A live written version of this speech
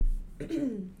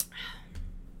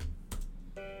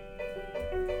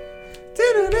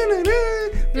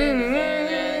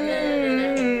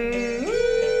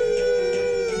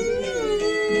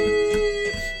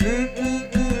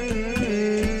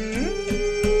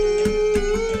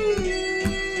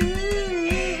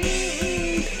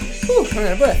Run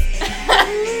out of breath.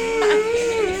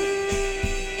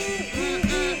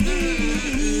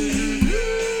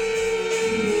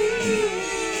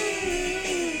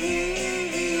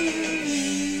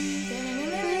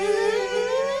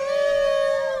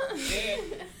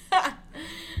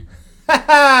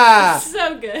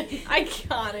 So good.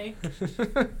 Iconic.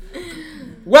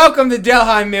 Welcome to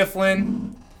Delhi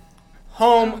Mifflin,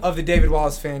 home of the David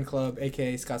Wallace Fan Club,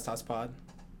 a.k.a. Scott's Tots Pod.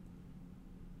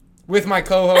 With my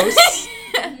co-hosts,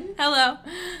 Hello.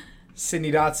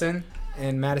 Sydney Dotson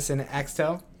and Madison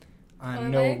Axtell.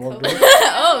 I'm Noah Wardle.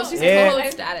 Oh, she's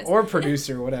co-host status. Or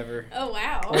producer, whatever. Oh,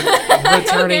 wow.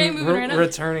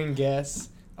 Returning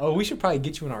guest. Oh, we should probably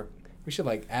get you in our... We should,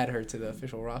 add her to the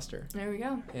official roster. There we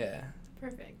go. Yeah.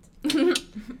 Perfect.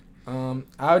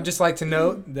 I would just like to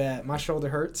note that my shoulder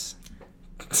hurts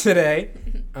today.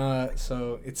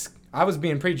 So I was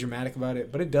being pretty dramatic about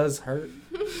it, but it does hurt.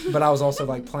 But I was also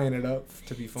playing it up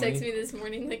to be funny. Text me this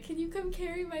morning, can you come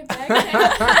carry my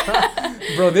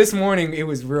backpack? Bro, this morning it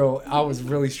was real. I was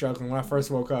really struggling when I first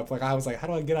woke up. I was like, how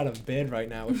do I get out of bed right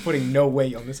now with putting no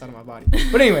weight on this side of my body?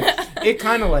 But anyway, it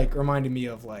kind of reminded me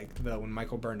of when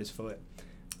Michael burned his foot.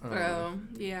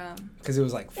 Yeah. Because it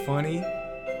was funny.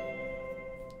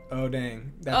 Oh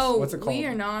dang! What's it called? We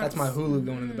are not. That's my Hulu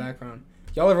going in the background.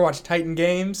 Y'all ever watch Titan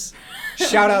Games?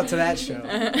 Shout out to that show on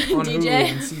Hulu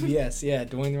and CBS. Yeah,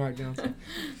 Dwayne The Rock Johnson.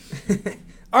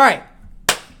 All right,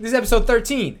 this is episode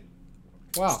 13.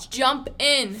 Wow. Let's jump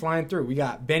in. Flying through. We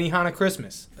got Benihana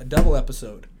Christmas, a double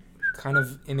episode. Kind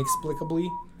of inexplicably,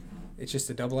 it's just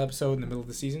a double episode in the middle of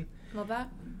the season. Love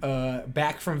that.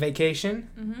 Back from Vacation.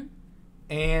 Mm-hmm.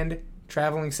 And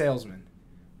Traveling Salesman.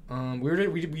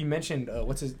 We mentioned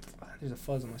what's his? There's a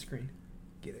fuzz on my screen.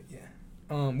 Get it?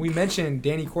 Yeah. We mentioned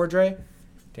Danny Cordray.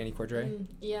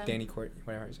 Yeah. Danny Cord.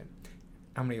 Whatever I said.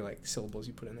 How many syllables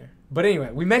you put in there? But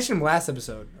anyway, we mentioned him last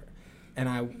episode,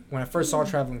 and when I first saw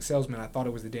Traveling Salesman, I thought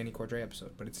it was the Danny Cordray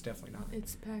episode, but it's definitely not.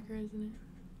 It's Packer, isn't it?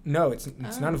 No, it's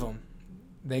none of them.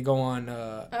 They go on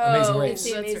Amazing Race.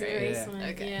 It's the Amazing That's right. Race Yeah. one.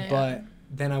 Okay. Yeah. But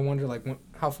then I wonder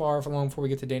how far along before we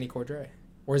get to Danny Cordray,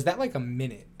 or is that a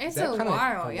minute? It's Is that a kinda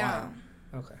while, a yeah.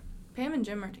 while? Okay. Pam and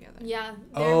Jim are together. Yeah.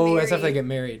 Oh, that's after they get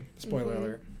married. Spoiler Mhm.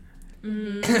 alert.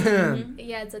 Mm-hmm.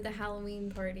 Yeah, it's at the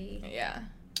Halloween party. Yeah.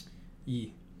 Yeah.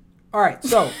 All right,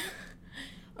 so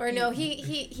Or no,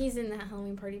 he's in that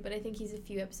Halloween party, but I think he's a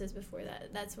few episodes before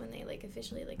that. That's when they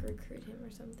officially recruit him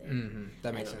or something.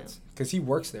 that makes I don't sense because he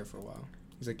works there for a while.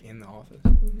 He's in the office.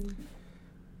 Mm-hmm.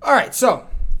 All right, so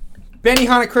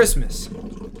Benihana Christmas.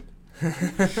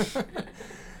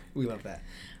 We love that.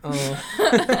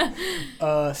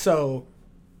 So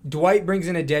Dwight brings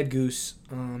in a dead goose.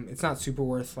 It's not super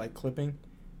worth clipping,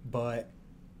 but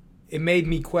it made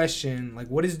me question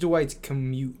what is Dwight's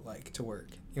commute like to work?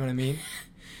 You know what I mean?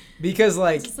 Because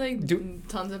Just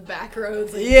tons of back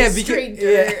roads. Straight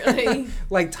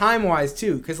dirt. time wise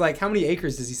too. Because how many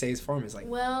acres does he say his farm is?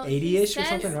 80-ish or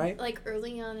something, right?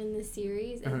 Early on in the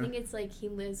series, Uh-huh. I think it's he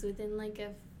lives within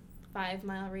a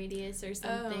 5-mile radius or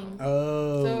something.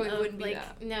 Oh. So it wouldn't be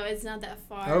that. No, it's not that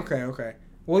far. Okay.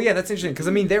 Well, yeah, that's interesting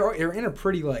because they're in a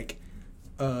pretty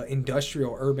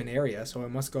industrial urban area, so it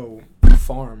must go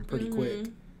farm pretty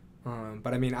quick.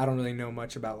 But I don't really know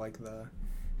much about the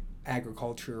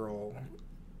agricultural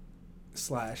 / what's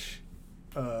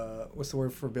the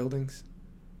word for buildings?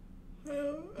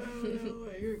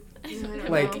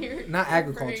 Not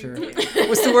agriculture.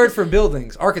 What's the word for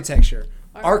buildings? Architecture.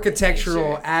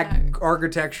 Architectural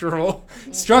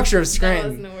structure of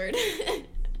Scranton. That wasn't a word.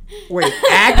 Wait,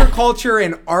 agriculture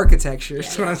and architecture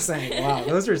is what I'm saying. Wow,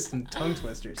 those are some tongue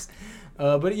twisters.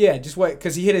 But yeah, just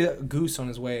because he hit a goose on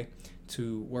his way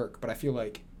to work. But I feel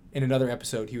in another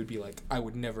episode he would be I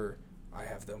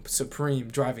have the supreme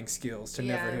driving skills to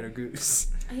never hit a goose.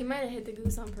 He might have hit the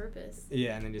goose on purpose.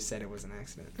 Yeah, and then just said it was an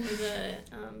accident. It was a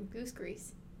goose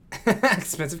grease.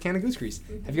 Expensive can of goose grease.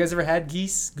 Mm-hmm. Have you guys ever had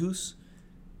goose?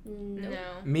 Nope. No.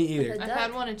 Me either. A I've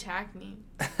had one attack me.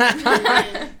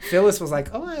 Phyllis was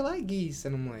like, "Oh, I like geese,"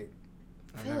 and I'm like,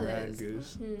 "I've never had a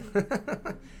Phyllis.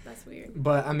 goose." That's weird.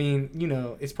 But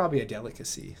it's probably a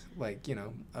delicacy.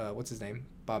 What's his name?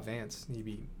 Bob Vance. He'd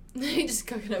be He just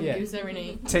cooking up goose every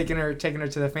night. taking her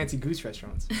to the fancy goose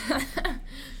restaurants.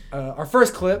 Our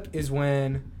first clip is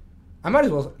when I might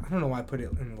as well. I don't know why I put it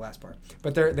in the last part,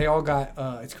 but they all got.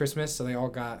 It's Christmas, so they all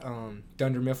got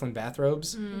Dunder Mifflin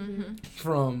bathrobes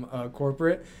from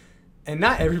corporate. And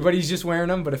not everybody's just wearing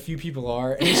them, but a few people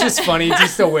are. And it's just funny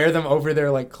just to wear them over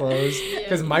their clothes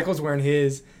because Michael's wearing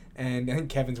his, and I think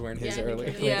Kevin's wearing his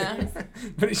earlier. Yeah.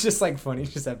 But it's just funny.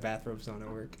 It's just have bathrobes on at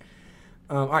work.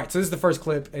 All right, so this is the first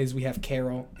clip. Is we have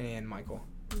Carol and Michael.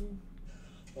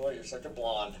 Boy, you're such a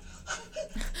blonde.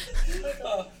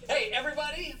 Hey,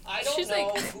 everybody, I don't She's know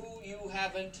like- who you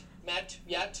haven't met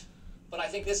yet, but I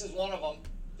think this is one of them.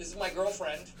 This is my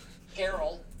girlfriend,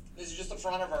 Carol. This is just the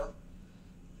front of her.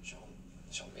 Show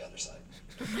him the other side.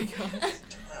 Oh my god.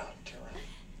 Turn around.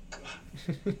 Come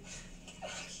on.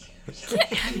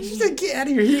 She's like, get out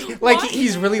of here. Like,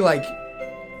 he's really like,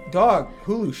 dog,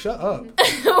 Hulu, shut up.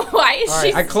 Why is All she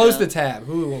right, I closed the still, tab.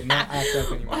 Hulu will not act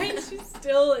up anymore. Why is she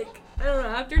still like, I don't know,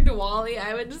 after Diwali,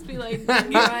 I would just be like,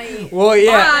 right. Well,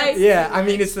 yeah, Bye. yeah. I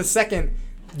mean, it's the second.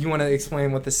 You want to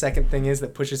explain what the second thing is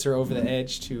that pushes her over the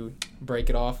edge to break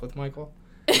it off with Michael?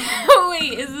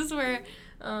 Wait, is this where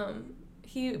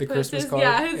he The puts Christmas his, card?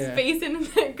 yeah, his Yeah. face in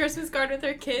the Christmas card with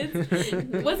her kids?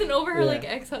 Wasn't over her Yeah. like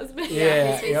ex-husband?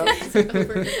 Yeah, his yep. face is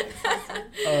over his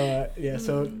ex-husband. Yeah.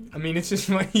 So I mean, it's just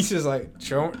like he's just like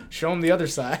show him the other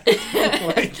side.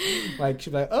 like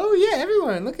she's like, oh yeah,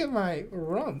 everyone, look at my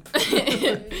rump.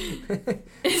 Someone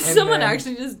then-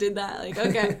 actually just did that. Like,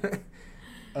 okay.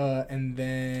 And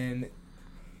then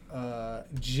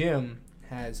Jim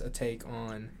has a take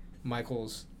on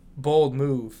Michael's bold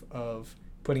move of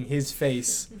putting his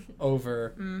face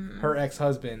over her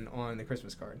ex-husband on the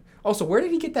Christmas card. Also, where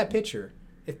did he get that picture?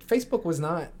 If Facebook was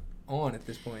not on at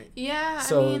this point. Yeah,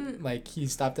 So, I mean, like, he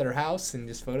stopped at her house and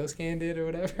just photo scanned it or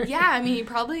whatever? yeah, I mean, he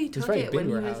probably took probably it when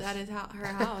been he to her was house. at her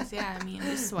house. Yeah, I mean,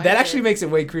 just swiped That actually it. makes it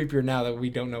way creepier now that we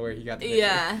don't know where he got the picture.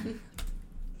 Yeah.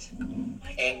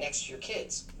 And next to your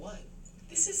kids. What?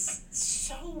 This is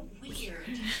so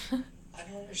weird. I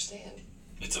don't understand.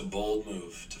 It's a bold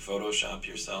move to Photoshop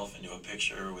yourself into a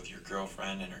picture with your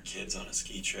girlfriend and her kids on a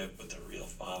ski trip with their real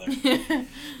father.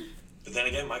 But then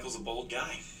again, Michael's a bold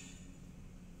guy.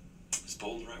 Is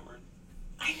bold the right word?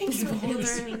 I think you're a really Older.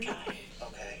 sweet guy,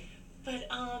 Okay. but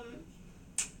I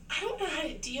don't know how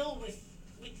to deal with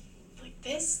like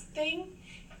this thing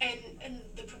and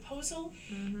the proposal,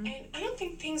 and I don't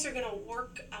think things are gonna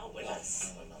work out with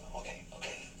us. No. Okay.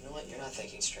 You know what? You're not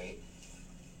thinking straight.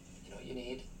 You know what you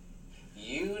need?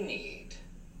 You need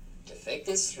to think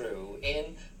this through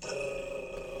in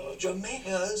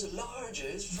Jamaica's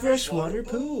largest freshwater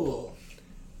pool.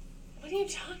 What are you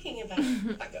talking about?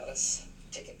 I got us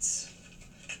tickets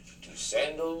to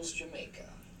Sandals, Jamaica.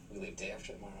 We leave day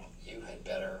after tomorrow. You had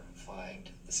better find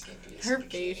the skimpiest Her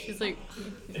bikini. face, she's like,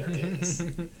 There it is.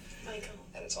 Michael,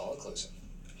 And it's all inclusive.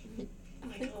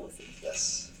 Michael,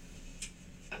 Yes.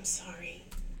 I'm sorry.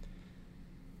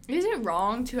 is it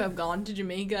wrong to have gone to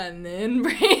Jamaica and then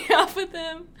break up with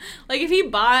him? Like, if he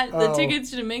bought the Oh.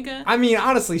 tickets to Jamaica? I mean,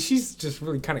 honestly, she's just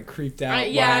really kind of creeped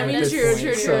out. Yeah, by I him mean, at this true, point,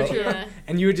 true, so- true. Yeah.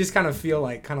 And you would just kind of feel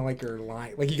like, you're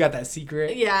lying. Like, you got that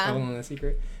secret. Yeah. Telling them that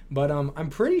secret. But I'm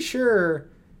pretty sure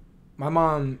my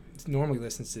mom normally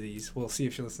listens to these. We'll see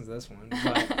if she listens to this one.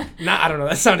 But I don't know.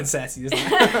 That sounded sassy.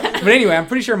 Doesn't it? But anyway, I'm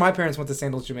pretty sure my parents went to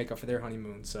Sandals, Jamaica for their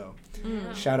honeymoon. So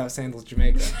shout out Sandals,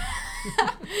 Jamaica.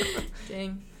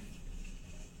 Dang.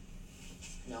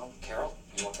 No, Carol,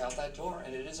 you walk out that door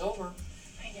and it is over.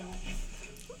 I know.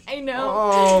 I know.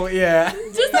 Oh, yeah.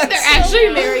 Just like they're actually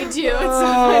married too. It's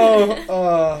so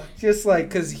funny. Just like,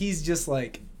 because he's just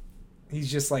like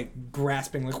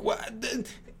grasping, like, what?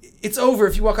 It's over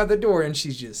if you walk out the door. And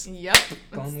she's just Yep.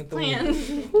 gone with the Plan.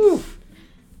 wind. Whew.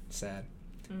 Sad.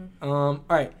 All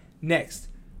right, next.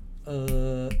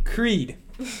 Creed.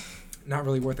 Not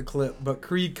really worth a clip, but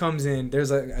Creed comes in.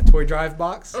 There's a toy drive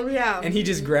box. Oh, yeah. And he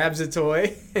just grabs a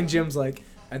toy, and Jim's like,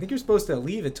 I think you're supposed to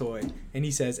leave a toy. And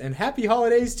he says, and happy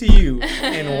holidays to you,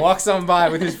 and walks on by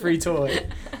with his free toy.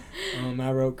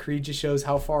 I wrote, Creed just shows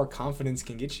how far confidence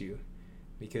can get you.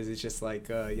 Because it's just like,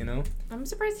 I'm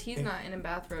surprised he's not in a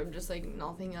bathrobe, just like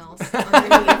nothing else. Underneath,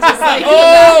 just like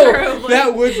Oh, bathrobe, like-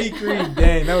 that would be Creed.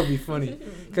 Dang, that would be funny.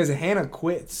 Because Hannah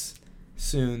quits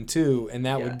soon, too, and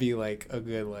that Yeah. would be, like, a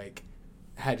good, like,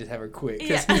 had to have her quit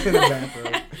because Yeah. he's in a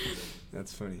bathrobe.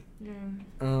 That's funny. Yeah.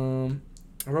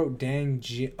 I wrote, dang,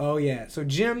 Jim. Oh, yeah. So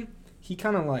Jim, he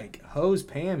kind of, like, hoes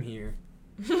Pam here.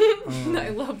 I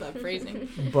love that phrasing.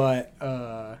 But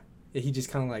he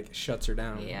just kind of, like, shuts her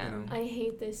down. Yeah. You know? I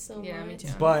hate this so much. Yeah, me too.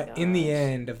 Oh my But in the gosh.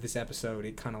 end of this episode,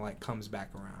 it kind of, like, comes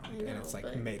back around. I And know, it's, like,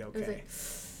 but made it's okay. like-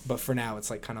 But for now, it's,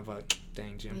 like, kind of a,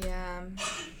 dang, Jim. Yeah.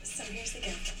 So here's the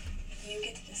gift. You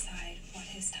get to decide what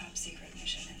his top secret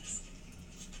mission is.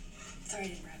 Sorry I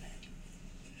didn't grab it.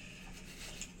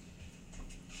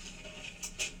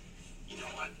 You know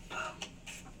what? I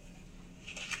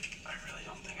really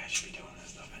don't think I should be doing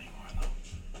this stuff anymore, though.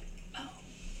 Oh,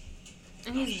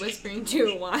 And he's whispering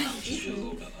too. Why? I just feel a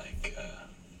little bit like,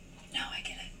 no, I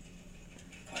get it.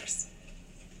 Of course.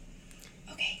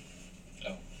 Okay.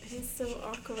 It's so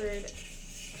awkward.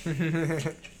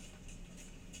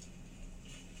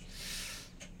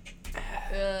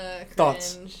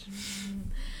 Thoughts? Cringe.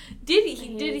 Did I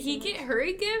hate it he so get her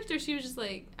a gift, or she was just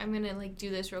like, I'm gonna like do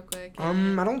this real quick? I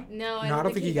don't. No, No, I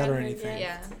don't think he got her a anything. gift.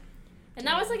 Yeah. And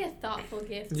that was like a thoughtful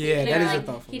gift. Yeah, And that it, is a like,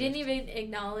 thoughtful He didn't gift. even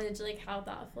acknowledge like how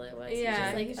thoughtful it was.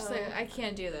 Yeah. He He's was just just like, like, I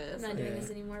can't do this. I'm not doing Yeah. this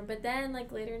anymore. But then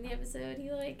like later in the episode,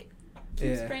 he like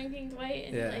keeps Yeah. pranking Dwight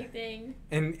and Yeah. like thing.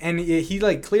 And he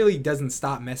like clearly doesn't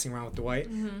stop messing around with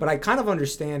Dwight. Mhm. But I kind of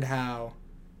understand how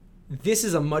this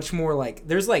is a much more like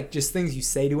there's like just things you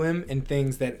say to him and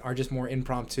things that are just more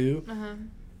impromptu.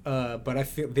 But I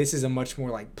feel this is a much more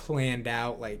like planned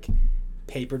out like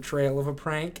paper trail of a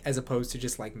prank as opposed to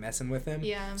just like messing with him.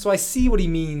 Yeah. So I see what he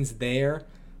means there.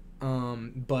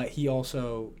 But he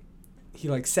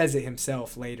like says it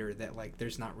himself later that like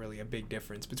there's not really a big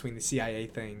difference between the CIA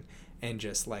thing and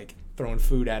just like throwing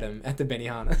food at him at the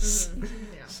Benihana's. Mhm.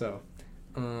 Yeah. So,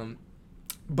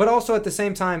 but also at the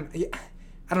same time,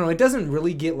 I don't know. It doesn't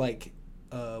really get like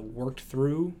worked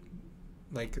through,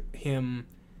 like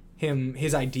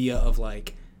his idea of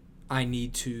like I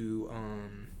need to.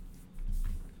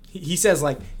 He says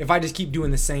like if I just keep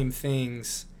doing the same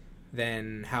things,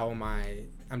 then how am I?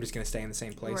 I'm just gonna stay in the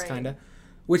same place, Right. kind of,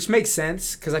 which makes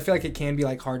sense because I feel like it can be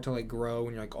like hard to like grow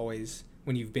when you're like always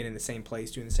when you've been in the same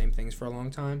place doing the same things for a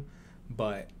long time.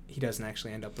 But he doesn't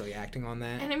actually end up really acting on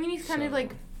that. And I mean, he's kind of So-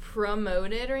 like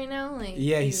promoted right now. Like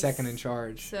Yeah, he's second in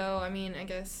charge. So I mean, I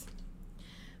guess,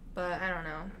 but I don't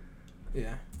know.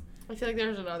 Yeah. I feel like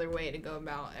there's another way to go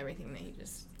about everything that he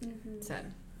just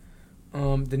said.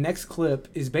 The next clip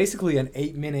is basically an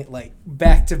 8-minute like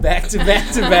back to back to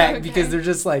back to back Okay. because they're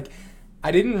just like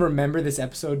I didn't remember this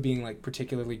episode being like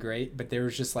particularly great, but there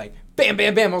was just like bam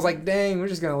bam bam. I was like, dang, we're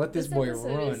just gonna let this boy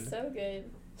episode run. is so good.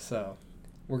 So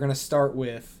we're gonna start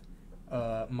with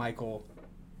Michael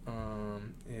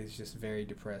is just very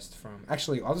depressed from.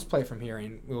 Actually, I'll just play it from here,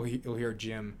 and you'll hear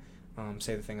Jim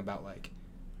say the thing about like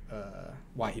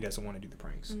why he doesn't want to do the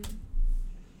pranks.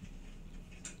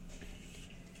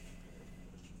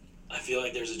 I feel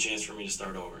like there's a chance for me to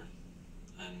start over.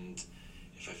 And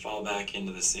if I fall back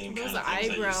into the same Those kind of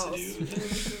things eyebrows. I used to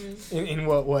do, then In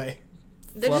what way?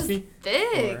 They're Fluffy? just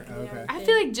thick. Or- okay. I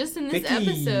feel like just in this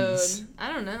Thickies. episode,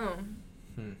 I don't know.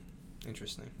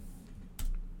 Interesting.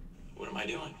 what am I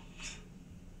doing?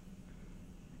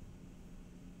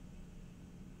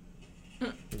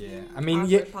 Yeah, I mean,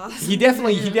 Awkward yeah, pause. he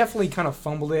definitely kind of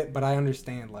fumbled it, but I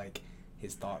understand like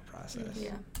his thought process.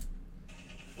 Yeah.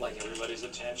 Like everybody's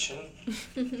attention.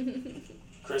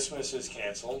 Christmas is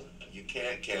canceled. You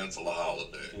can't cancel a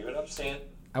holiday. Give it up, Stan.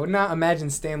 I would not imagine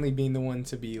Stanley being the one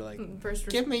to be like, First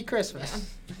 "Give me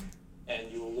Christmas."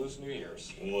 And you will lose New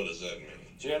Year's. What does that mean?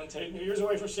 Jim, take New Year's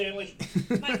away from Stanley.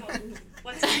 Michael,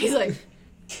 what's He's like,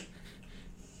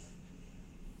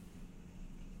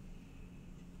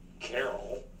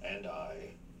 Carol and I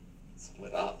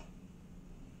split up.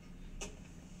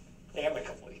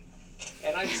 Amicably.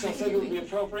 And I just don't think it would be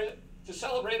appropriate to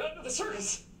celebrate under the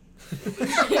circus.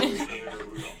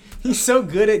 He's so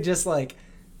good at just like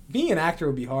being an actor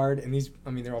would be hard, and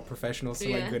they're all professionals, so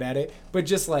Yeah. like good at it. But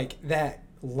just like that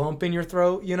lump in your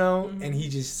throat, you know, and he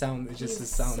just sounds He's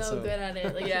sounds so good at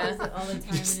it. Like Yeah. he does it all the time.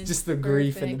 and it's just the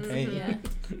grief and the perfect. pain. Yeah.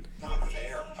 Not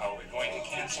fair. Are we going to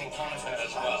cancel Hanukkah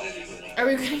as well? are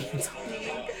we going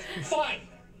Fine.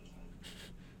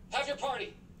 Have your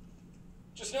party.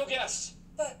 Just no guests.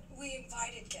 But we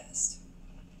invited guests.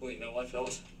 Well, you know what,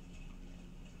 fellas?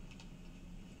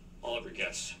 All of your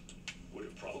guests would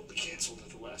have probably canceled at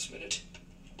the last minute.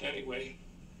 Anyway,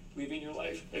 leaving your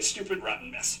life a stupid, rotten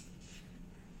mess.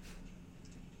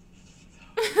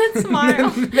 Smile.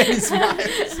 Then he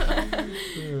smiles.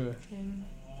 Ugh.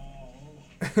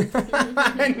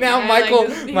 Now I like Michael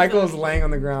this. Michael is laying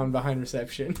on the ground behind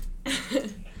reception.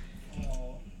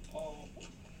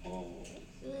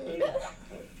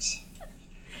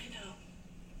 I know.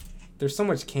 There's so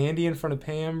much candy in front of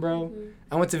Pam, bro.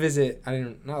 I went to visit. I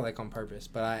didn't not like on purpose,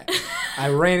 but I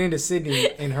ran into Sydney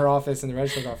in her office in the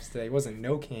registrar's office today. It wasn't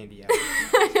no candy out.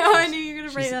 I know, I knew you were going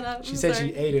to bring that up. She I'm said sorry.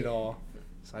 she ate it all,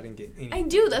 so I didn't get any. I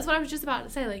do. That's what I was just about to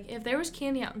say. Like, if there was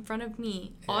candy out in front of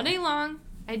me all day long,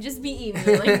 I'd just be eating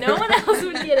it. Like, no one else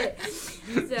would get it.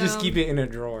 So, Just keep it in a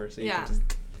drawer so you Yeah. can just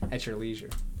at your leisure.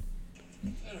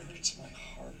 That hurts my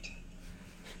heart.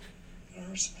 It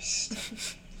hurts my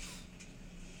stomach.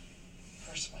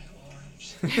 Hurts my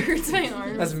arms. It hurts my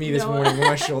arms. That's me this No. morning when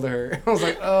my shoulder hurt. I was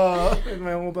like, oh, in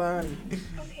my whole body.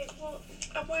 Okay, well,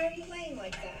 why are you laying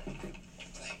like that?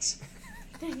 Thanks.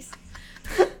 Thanks.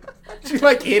 She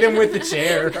like hit him with the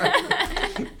chair. Right?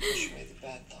 Push away the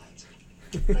bad thoughts.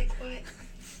 Like what?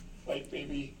 Like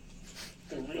maybe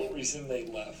the real reason they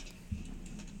left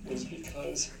was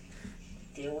because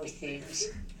there were things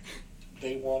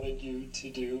they wanted you to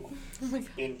do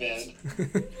in bed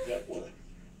that were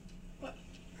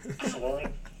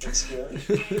foreign and scary?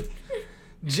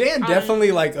 Jan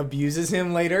definitely like abuses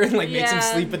him later and like makes him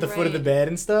Yeah, sleep at the foot of the right. bed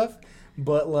and stuff.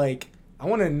 But like I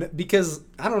want to because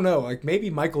I don't know, like maybe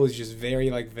Michael is just very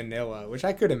like vanilla, which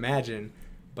I could imagine,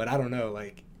 but I don't know,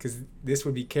 like because this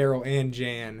would be Carol and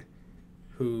Jan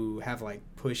who have like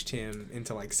pushed him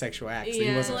into like sexual acts that he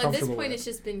Yeah. wasn't Well, at this comfortable point, with. it's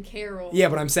just been Carol. Yeah,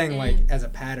 but I'm saying like and- as a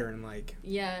pattern, like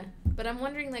Yeah, but I'm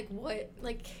wondering like what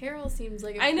like Carol seems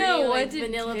like a I know, pretty, what like, did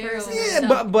vanilla Carol- person. yeah, and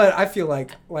but stuff. I feel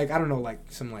like I don't know, like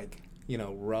some like you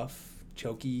know rough,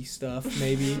 choky stuff I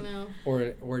maybe, don't know.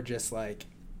 or just like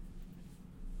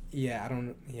yeah, I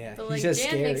don't yeah, But he's like just Jan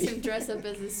scary. makes him dress up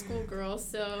as a schoolgirl,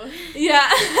 so Yeah.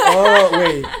 Oh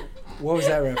wait, what was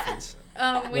that reference?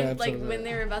 when What like episode was when that?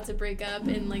 they were about to break up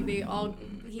and like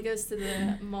he goes to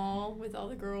the mall with all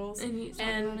the girls And he's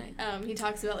talking and about he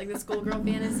talks about like the schoolgirl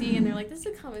fantasy and they're like, this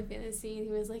is a common fantasy, and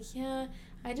he was like, yeah,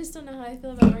 I just don't know how I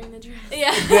feel about wearing the dress.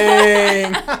 Yeah.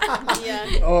 Dang.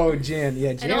 Yeah. Oh, Jan.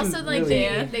 Yeah, Jan. And also like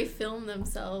really, they film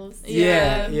themselves.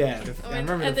 Yeah, Yeah. yeah. I When,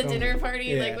 remember at the film. dinner party,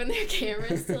 Yeah. like when their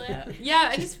camera's still out. Yeah,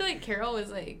 I just feel like Carol was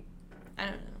like, I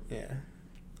don't know. Yeah.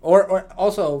 Or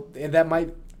also that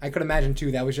might I could imagine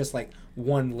too that was just like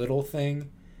one little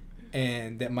thing,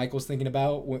 and that Michael's thinking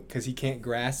about because he can't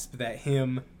grasp that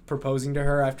him proposing to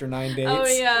her after 9 dates, Oh,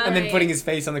 yeah. and then Right. putting his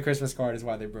face on the Christmas card is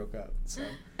why they broke up. So.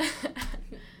 I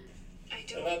And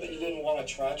don't. not that you didn't want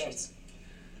to try them.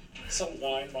 Some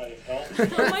wine might have helped.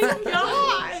 Oh my I'm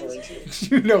gosh. referring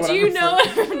to. You know what Do I'm you know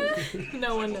referring- what?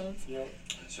 No one knows. You know,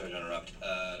 Sorry to interrupt.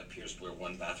 It appears we're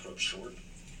one bathrobe short.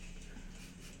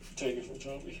 take it from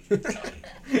Toby.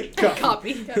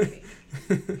 Copy.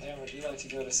 Pam, would you like to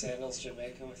go to Sandals,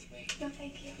 Jamaica with me? No,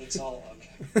 thank you. It's all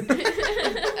okay.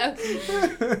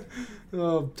 Okay.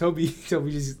 Oh, Toby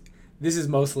just. This is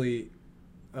mostly.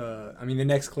 I mean, the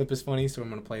next clip is funny, so I'm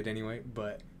gonna play it anyway.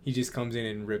 But he just comes in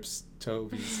and rips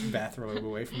Toby's bathrobe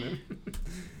away from him.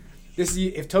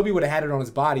 If Toby would have had it on his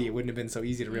body, it wouldn't have been so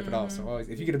easy to rip it off. So always,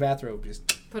 if you get a bathrobe,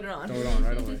 just Put it on. throw it on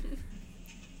right away.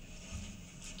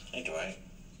 Hey, Dwight.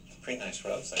 Pretty nice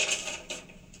robes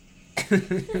there.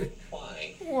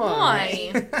 Why?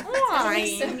 Why? Why?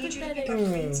 So pathetic.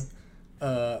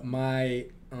 My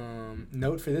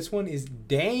note for this one is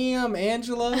damn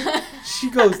Angela. She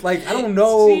goes like I don't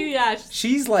know. Yeah.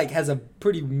 She's like has a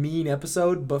pretty mean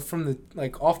episode, but from the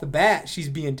like off the bat, she's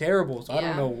being terrible. So I Yeah.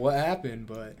 don't know what happened,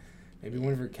 but maybe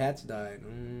one of her cats died.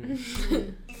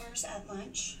 Rumors at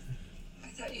lunch. I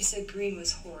thought you said green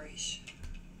was whorish.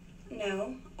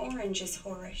 No, orange is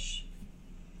whorish.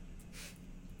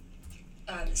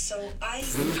 So I.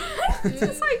 It's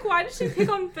just like, why did she pick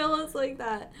on Phyllis like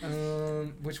that?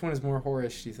 Which one is more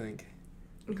whorish? Do you think?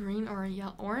 Green or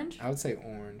yellow? Orange? I would say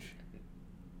orange,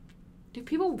 Do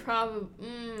people Probably.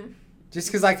 just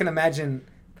because I can imagine.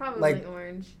 Probably Like-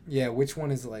 orange. Yeah, which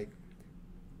one is like?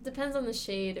 Depends on the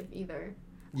shade of either.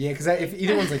 Yeah, because if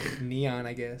either one's like neon,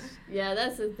 I guess. Yeah,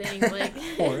 that's the thing. Like.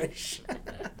 Whorish.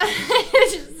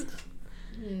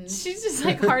 She's just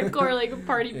like hardcore, like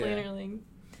party Yeah. planner, like.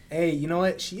 Hey, you know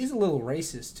what? She is a little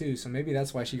racist too, so maybe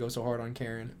that's why she goes so hard on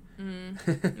Karen.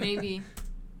 Maybe.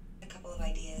 A couple of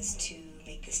ideas to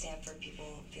make the Stanford people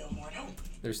feel more at home.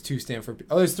 There's 3 Stanford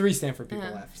people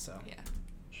Uh-huh. left, so. Yeah.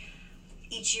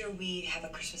 Each year we have a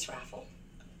Christmas raffle.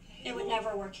 It would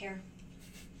never work here.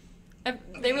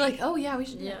 They were like, oh yeah, we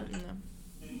should. Yeah. No.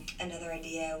 Another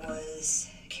idea was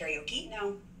karaoke.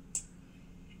 No.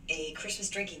 A Christmas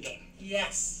drinking game.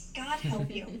 Yes. God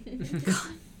help you.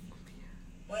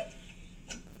 What?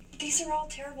 These are all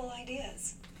terrible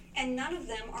ideas. And none of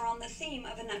them are on the theme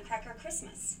of a Nutcracker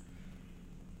Christmas.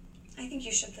 I think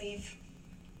you should leave.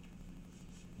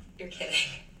 You're kidding.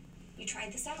 You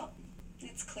tried this out.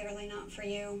 It's clearly not for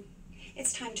you.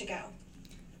 It's time to go.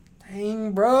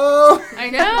 Dang, bro. I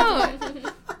know.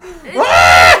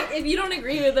 If you don't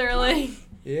agree with her, like.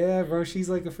 Yeah, bro, she's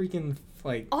like a freaking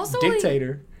like Also, like,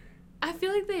 dictator. I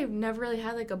feel like they've never really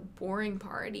had like a boring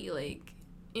party. Like,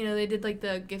 you know, they did like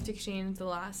the gift exchange the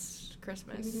last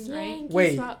Christmas, right?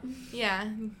 Wait. Yeah.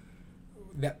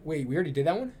 Wait, we already did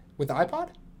that one with the iPod.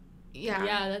 Yeah.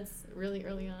 Yeah, that's really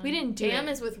early on. We didn't do Pam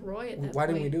it. is with Roy at that Why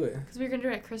point. didn't we do it? Because we were gonna do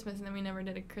it at Christmas, and then we never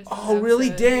did a Christmas. Oh, really?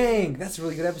 episode. Dang, that's a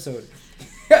really good episode.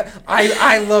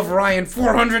 I love Ryan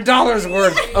 $400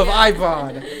 worth of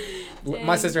iPod.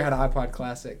 My sister had an iPod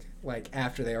Classic, like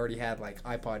after they already had like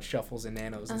iPod Shuffles and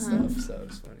Nanos and stuff, so it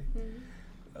was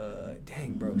funny.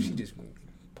 Dang, bro, she just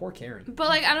poor Karen. But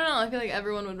like, I don't know. I feel like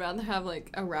everyone would rather have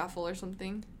like a raffle or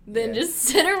something than Yeah. just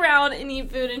sit around and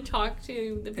eat food and talk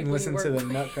to the people And listen you to work the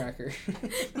with. Nutcracker.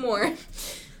 More.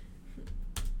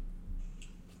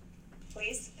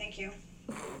 please. Thank you.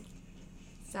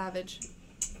 Savage.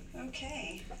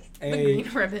 Okay. The green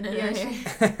ribbon in her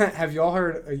hair. Have you all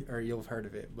heard, or you'll have heard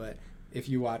of it, but if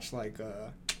you watch like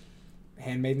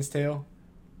Handmaid's Tale,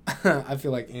 I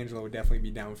feel like Angela would definitely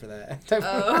be down for that. Thank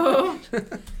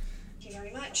you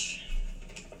very much.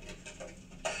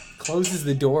 Closes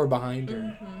the door behind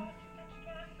her.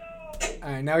 All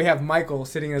right, now we have Michael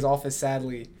sitting in his office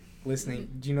sadly listening.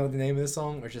 Do you know the name of the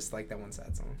song, or just like that one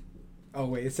sad song? Oh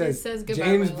wait, it says Goodbye,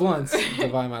 James My Blunt's Lover.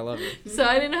 "Goodbye, My Lover." So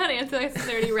I didn't know how to answer that since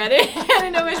I already read it. I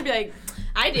didn't know if I should be like,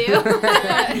 I do.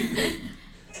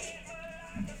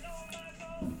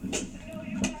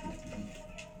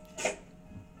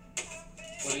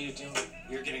 What are you doing?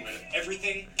 You're getting rid of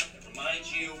everything that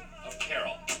reminds you of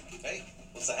Carol. Hey,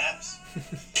 what's the haps?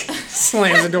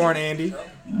 Slams the door on Andy.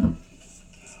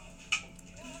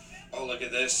 Oh, look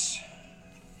at this.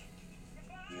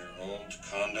 Your old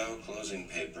condo closing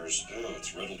papers. Oh,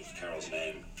 it's riddled with Carol's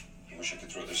name. I wish I could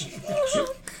throw this in the box.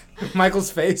 Michael's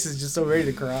face is just so ready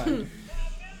to cry.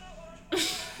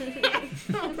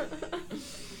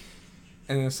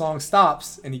 And then the song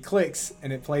stops, and he clicks,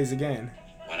 and it plays again.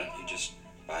 Why don't you just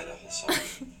buy the whole song?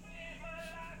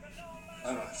 I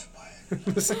don't have to buy it.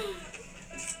 Listen.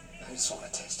 I just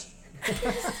want to taste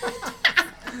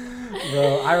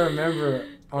Bro, I remember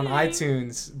on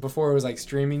iTunes, before it was like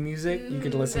streaming music, you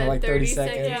could listen to like 30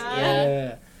 seconds.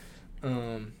 Yeah.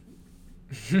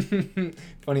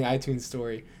 Funny iTunes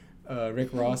story. Rick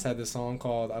Ross had this song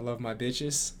called "I Love My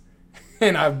Bitches,"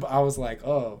 and I was like,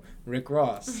 "Oh, Rick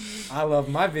Ross, I love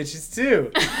my bitches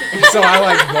too." And so I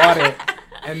like bought it,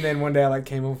 and then one day I like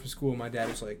came home from school, and my dad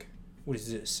was like, "What is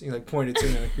this?" He like pointed to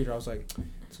me on the computer. I was like,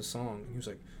 "It's a song." And he was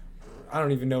like, I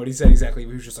don't even know what he said exactly, but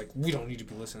he was just like, "We don't need to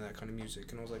be listening to that kind of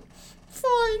music." And I was like,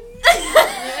 "Fine."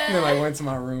 And then I went to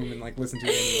my room and like listened to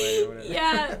it anyway or whatever.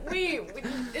 Yeah, wait,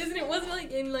 wasn't it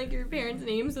like in like your parents'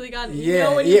 names, so they got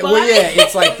Yeah, you bought it?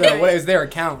 it's like the what is their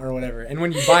account or whatever, and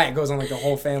when you buy it, it goes on like the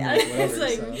whole family or whatever. It's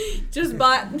like So. just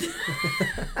bought.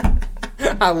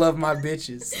 I love my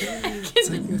bitches.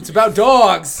 It's about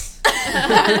dogs.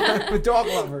 I'm a dog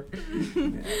lover.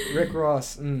 Yeah, Rick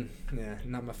Ross. Yeah,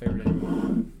 not my favorite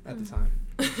anymore at the time.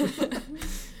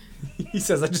 He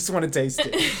says, "I just want to taste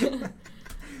it."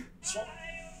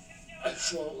 I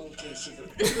just want a little taste of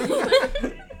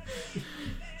it.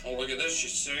 Oh, look at this. She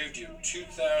saved you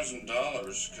 $2,000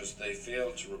 because they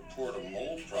failed to report a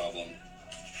mold problem.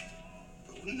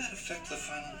 But wouldn't that affect the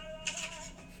final...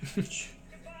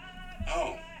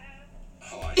 Oh,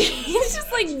 I see. He's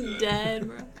just like That's good. dead,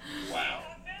 bro. Wow.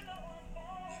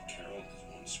 Yeah, Carol is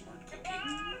one smart cookie.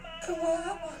 Come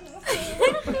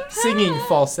on. Singing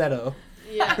falsetto.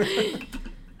 Yeah.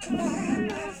 Come on,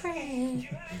 my friend.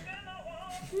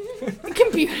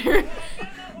 Computer.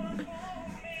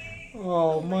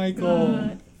 Oh,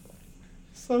 Michael.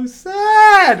 So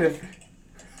sad.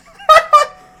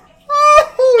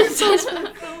 Oh, it's so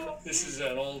sad. This is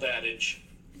an old adage.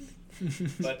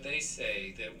 But they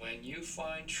say that when you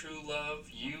find true love,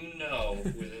 you know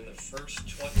within the first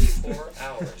 24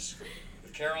 hours.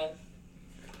 With Carol,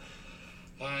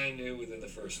 I knew within the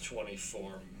first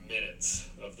 24 minutes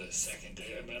of the second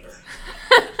day I met her.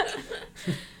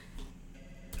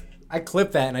 I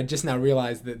clipped that and I just now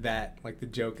realized that like the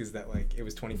joke is that like it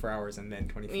was 24 hours and then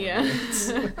 24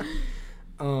 minutes.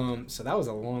 So that was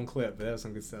a long clip, but that was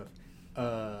some good stuff.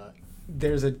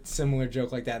 There's a similar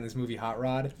joke like that in this movie Hot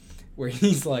Rod, where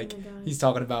he's like he's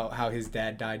talking about how his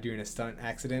dad died during a stunt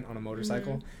accident on a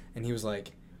motorcycle, and he was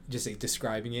like just like,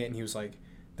 describing it, and he was like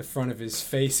the front of his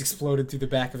face exploded through the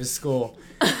back of his skull.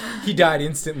 He died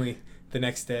instantly the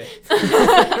next day.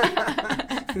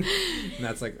 And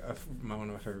that's like one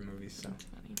of my favorite movies. So,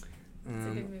 It's a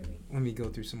good movie. let me go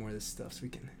through some more of this stuff so we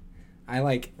can. I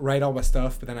like write all my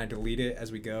stuff, but then I delete it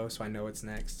as we go, so I know it's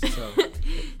next. So,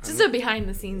 Just a behind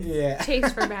the scenes. Yeah.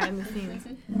 Chase for behind the scenes.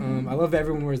 I love that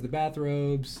everyone wears the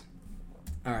bathrobes.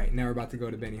 All right, now we're about to go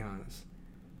to Benihana's.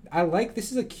 I like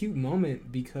this is a cute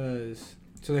moment because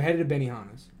so they're headed to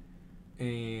Benihana's,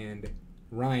 and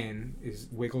Ryan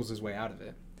wiggles his way out of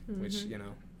it, which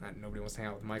nobody wants to hang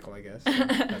out with Michael, I guess. So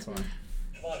that's why.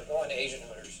 Come on, go on to Asian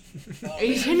Hooters.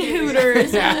 Asian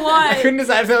Hooters. Yeah, What? I couldn't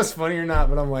decide if that was funny or not,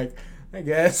 but I'm like, I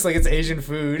guess like it's Asian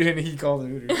food, and he called it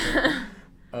Hooters.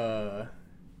 So.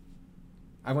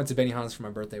 I went to Benihana's for my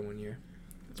birthday one year.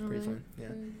 It's pretty fun. Yeah,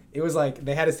 it was like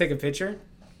they had us take a picture,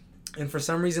 and for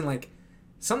some reason like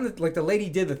the lady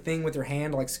did the thing with her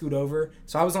hand to, like scoot over,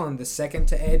 so I was on the second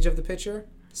to edge of the picture,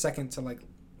 second to like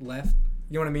left.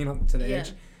 You know what I mean, to the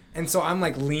edge. And so I'm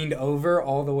like leaned over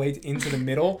all the way into the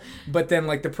middle, but then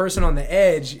like the person on the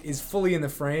edge is fully in the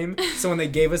frame. So when they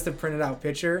gave us the printed out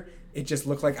picture, it just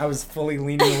looked like I was fully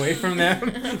leaning away from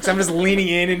them. So I'm just leaning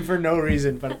in for no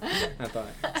reason. But I thought,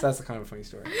 so that's kind of a funny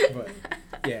story. But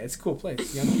yeah, it's a cool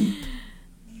place. You know?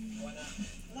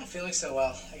 I'm not feeling so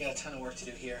well. I got a ton of work to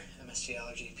do here. MSG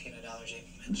allergy, peanut allergy.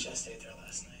 I just ate there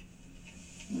last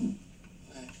night.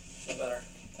 Feel better.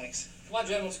 Thanks. Come on,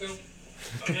 Jim, let's go.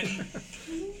 Okay.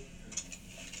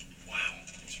 Wow.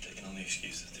 Thanks for taking all the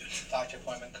excuses, dude. Doctor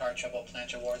appointment, car trouble,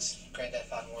 plantar warts. Granddad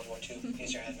fought in World War II.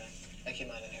 He's your head man. I keep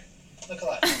mine in here. Look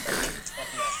alive.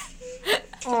 Welcome back.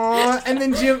 Aw, and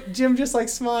then Jim just like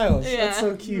smiles. Yeah. That's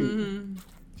so cute. Mm-hmm. Do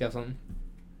you have something?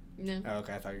 No. Oh,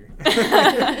 okay, I thought you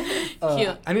were.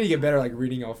 Cute. I need to get better like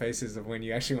reading all faces of when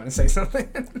you actually want to say something.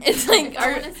 It's like If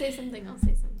I want to say something, I'll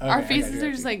say something. our Okay, I faces got are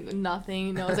you. just like nothing.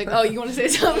 You know, it's like, oh, you want to say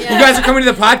something? You guys are coming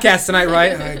to the podcast tonight,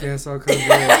 right? I guess I'll come. He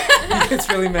gets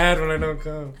really mad when I don't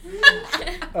come.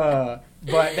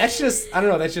 But that's just, I don't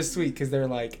know, that's just sweet because they're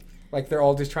like they're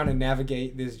all just trying to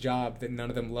navigate this job that none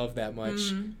of them love that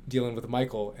much, dealing with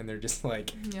Michael, and they're just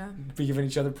like be giving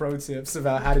each other pro tips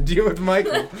about how to deal with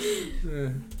Michael.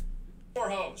 Or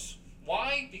hoes.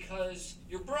 Why? Because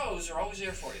your bros are always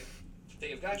there for you. They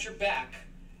have got your back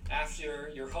after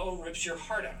your hoe rips your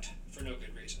heart out for no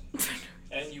good reason.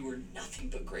 And you were nothing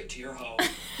but great to your hoe.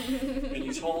 And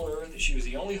you told her that she was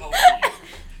the only hoe for you.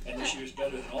 And that she was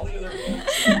better than all the other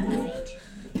hoes in the world.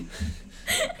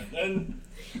 And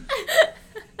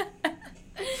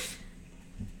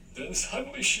then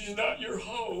suddenly she's not your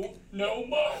hoe no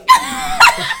mo.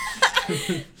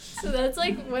 So that's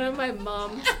like one of my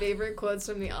mom's favorite quotes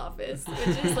from The Office,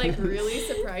 which is like really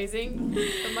surprising.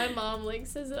 But my mom like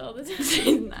says it all the time.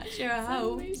 She's not your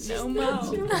hoe. Suddenly she's No not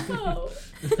mo. your hoe.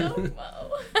 No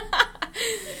mo.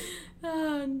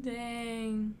 Oh,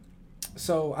 dang.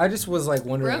 So I just was like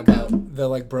wondering Bro about the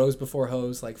like bros before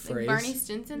hoes like phrase. Like Barney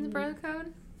Stinson's bro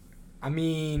code? I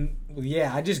mean, well,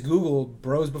 yeah, I just Googled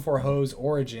bros before hoes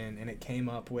origin and it came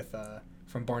up with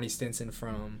from Barney Stinson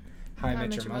from How I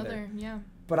Met Your Mother. Yeah.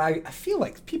 But I feel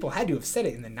like people had to have said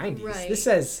it in the 90s. Right. This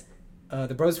says,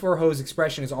 the bros before hoes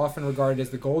expression is often regarded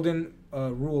as the golden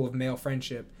rule of male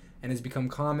friendship and has become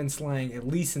common slang at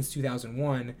least since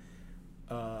 2001.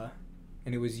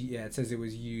 And it says it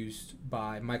was used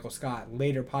by Michael Scott,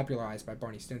 later popularized by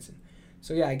Barney Stinson.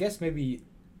 So yeah, I guess maybe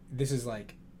this is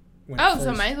like when it So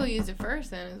first- Michael used it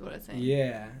first then is what it's saying.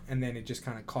 Yeah, and then it just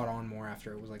kind of caught on more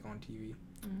after it was like on TV.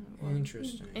 Well,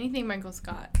 Interesting. Anything Michael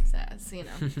Scott says, you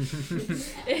know.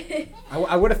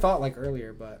 I would have thought like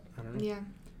earlier, but I don't know. Yeah.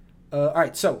 All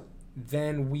right, so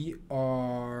then we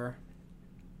are.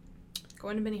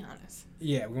 Going to Benihana's.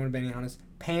 Yeah, we're going to Benihana's.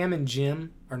 Pam and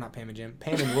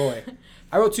Roy.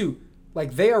 I wrote too.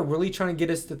 Like they are really trying to get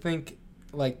us to think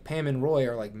like Pam and Roy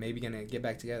are like maybe gonna get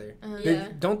back together. Yeah.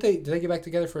 Don't they? Did they get back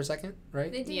together for a second?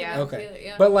 Right. They do. Yeah. Okay.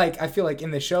 Yeah. But like I feel like in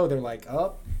the show they're like,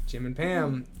 oh, Jim and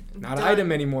Pam, not an Done.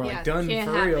 item anymore. Yeah, like done can't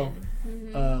for real.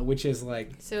 happen. Which is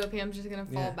like. So Pam's just gonna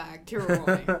fall Yeah. back to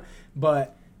Roy.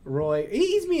 But Roy,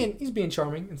 he's being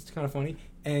charming. It's kind of funny,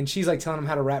 and she's like telling him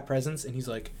how to wrap presents, and he's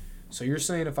like, "So you're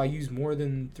saying if I use more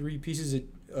than 3 pieces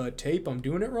of tape, I'm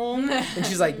doing it wrong?" And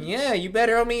she's like, "Yeah, you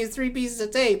better only use 3 pieces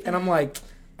of tape." And I'm like,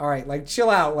 "All right, like chill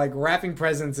out. Like wrapping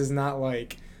presents is not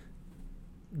like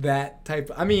that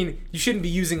type. I mean, you shouldn't be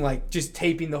using like just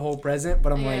taping the whole present,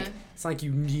 but I'm like, it's not like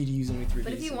you need to use only 3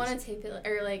 But pieces." if you want to tape it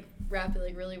or like wrap it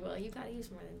like really well, you gotta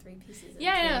use more than 3 pieces. of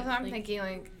Yeah, I know. tape. That's what I'm Like, thinking.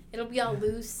 Like, it'll be all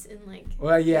loose and like.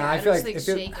 Well, yeah, I feel just, like, like,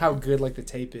 shake how it. good like the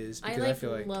tape is because I I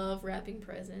feel like love wrapping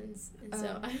presents, and so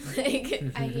Oh. I'm like,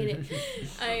 I hate it.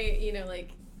 I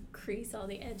like crease all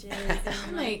the edges. And,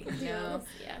 I'm like, like, do no. all this-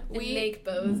 yeah, and We- make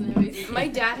bows and everything. my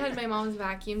dad had my mom's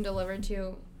vacuum delivered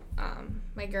to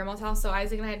my grandma's house, so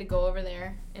Isaac and I had to go over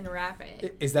there and wrap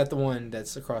it. Is that the one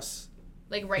that's across?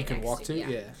 Like right you can next walk to. Yeah.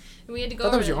 Yeah. And we had to I go thought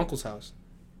over that was your there. uncle's house.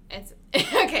 It's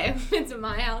okay. It's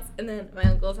my house and then my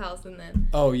uncle's house and then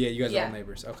Oh yeah, you guys are Yeah. all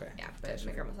neighbors. Okay. yeah, but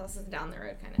my grandma's house is down the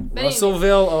road kind of. But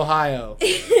Russellville, Ohio.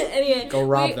 anyway, Go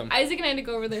rob them. Isaac and I had to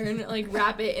go over there and like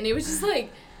wrap it, and it was just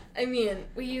like, I mean,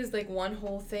 we used like one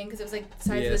whole thing because it was like the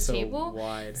size Yeah, of the so table.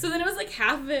 wide. So then it was like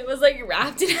half of it was like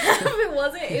wrapped and half of it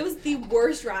wasn't. It was the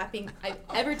worst wrapping I've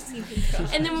ever seen.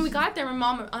 And then when we got there, my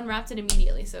mom unwrapped it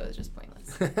immediately, so it was just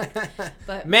pointless.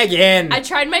 But Megan. I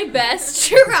tried my best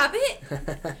to wrap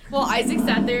it. Well, Isaac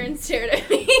sat there and stared at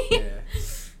me.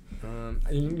 Yeah.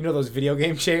 You know those video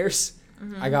game chairs?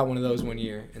 Mm-hmm. I got one of those one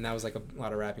year, and that was like a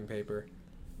lot of wrapping paper.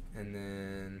 And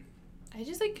then I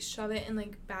just like shove it in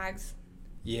like bags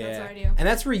Yeah. That's what I do. And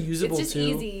that's reusable It's just too.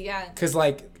 easy, yeah. Cause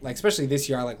like especially this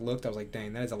year, I like looked. I was like,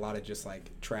 dang, that is a lot of just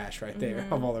like trash right there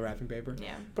Mhm. of all the wrapping paper.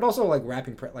 Yeah. But also like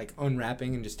like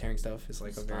unwrapping and just tearing stuff is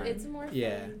like a very. It's more fun.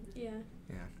 Yeah. Yeah.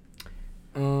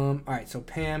 All right. So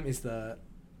Pam is the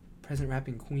present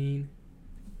wrapping queen.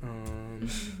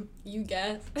 You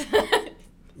guess.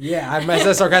 Yeah, I'm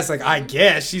as sarcastic. Like, I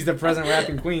guess she's the present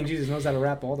wrapping queen. She just knows how to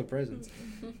wrap all the presents.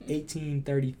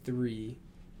 1833.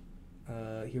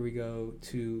 Here we go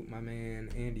to my man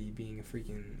Andy being a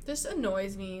freaking. This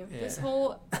annoys me. Yeah. This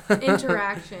whole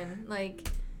interaction, like.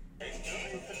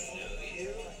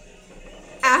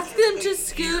 Ask them to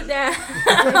scoot down.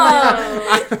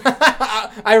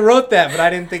 I wrote that, but I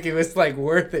didn't think it was like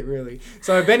worth it really.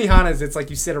 So at Benihana's, it's like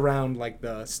you sit around like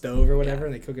the stove or whatever,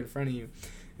 and they cook it in front of you.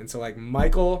 And so like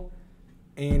Michael,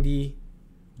 Andy,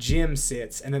 Jim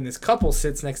sits, and then this couple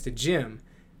sits next to Jim.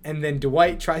 And then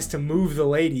Dwight tries to move the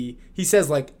lady. He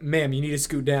says, like, ma'am, you need to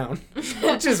scoot down.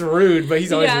 Which is rude, but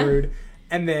he's always rude.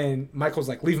 And then Michael's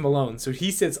like, leave him alone. So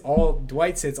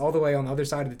Dwight sits all the way on the other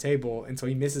side of the table. And so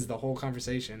he misses the whole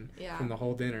conversation from the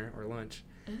whole dinner or lunch.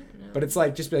 I don't know. But it's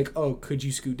like, just be like, oh, could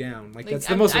you scoot down? Like that's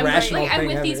the most rational thing I'm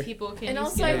with ever. these people. And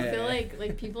also, I feel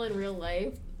like people in real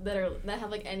life that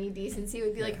have like any decency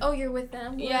would be like, oh, you're with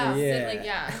them. We'll Yeah. sit,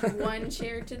 like one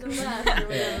chair to the left or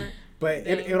whatever. But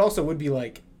it also would be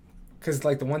like, because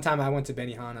like the one time I went to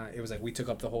Benihana, it was like we took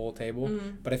up the whole table.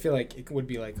 Mhm. But I feel like it would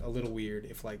be like a little weird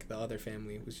if like the other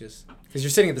family was just because you're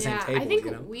sitting at the same table. I think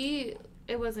you know?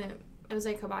 it was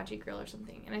like hibachi grill or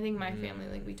something, and I think my family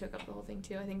like we took up the whole thing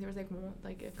too. I think there was like one,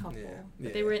 like a couple,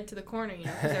 but they were into the corner, you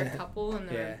know, because they're a couple and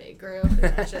they're a big group,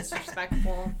 and it's just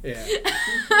respectful. Yeah.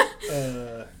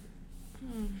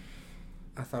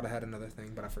 I thought I had another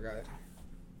thing, but I forgot it.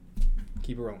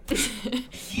 Keep it rolling.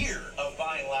 Year of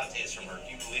buying lattes from her.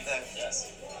 Do you believe that?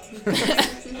 Yes.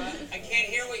 I can't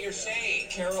hear what you're saying.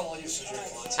 Carol used to drink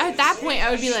lattes. At that point,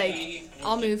 I would be like,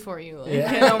 I'll move for you. Like,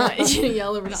 Yeah. I don't want you to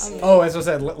yell over me. Oh, as I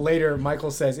said later, Michael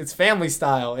says it's family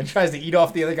style and tries to eat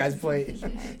off the other guy's plate.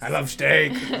 I love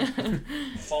steak.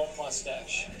 Foam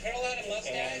mustache. Carol had a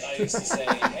mustache. And I used to say,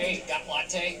 hey, got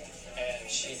latte? And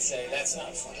she'd say, that's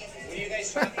not funny. What are you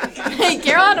guys talking about? Hey,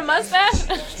 Carol had a mustache?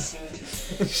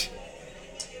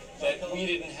 That we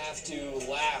didn't have to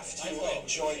laugh to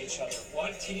enjoy each other.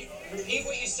 What? Repeat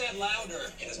what you said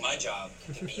louder. It is my job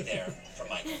to be there for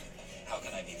Michael. How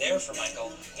can I be there for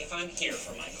Michael if I'm here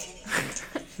for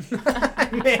Michael?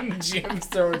 And then Jim's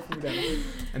throwing food at him.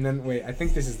 And then, wait, I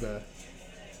think this is the...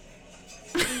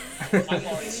 I'm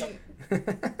already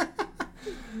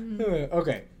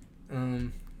Okay.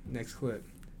 Next clip.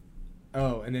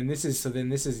 Oh, and then this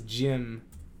is Jim.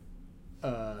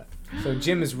 So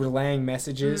Jim is relaying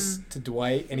messages to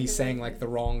Dwight, and he's saying like the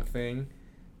wrong thing,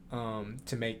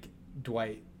 to make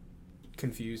Dwight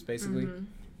confused, basically.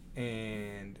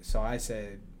 And so I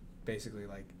said, basically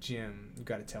like, Jim, you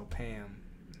got to tell Pam,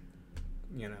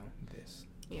 you know, this.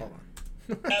 Yeah. Hold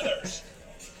on. Heathers.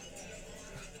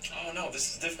 Oh no,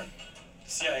 this is different.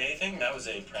 The CIA thing, that was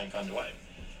a prank on Dwight.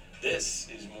 This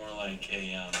is more like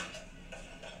a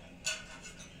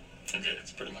okay,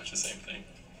 it's pretty much the same thing.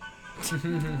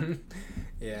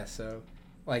 Yeah, so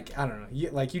like I don't know,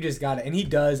 you just got it, and he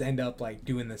does end up like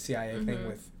doing the CIA thing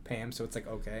with Pam, so it's like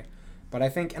okay, but I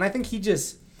think he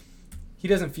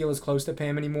doesn't feel as close to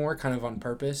Pam anymore, kind of on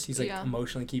purpose. He's like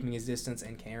emotionally keeping his distance,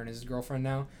 and Karen is his girlfriend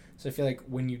now. So I feel like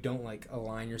when you don't like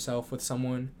align yourself with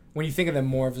someone, when you think of them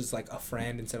more of as like a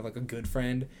friend instead of like a good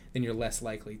friend, then you're less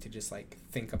likely to just like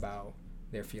think about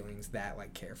their feelings that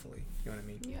like carefully. You know what I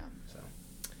mean? Yeah. So.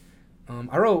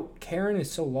 I wrote Karen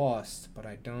is so lost, but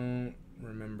I don't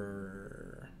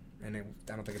remember, and I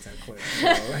don't think it's in a clip. So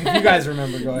if you guys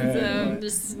remember, go ahead. So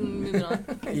just moving on.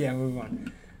 Yeah, move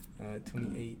on.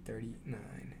 28:39.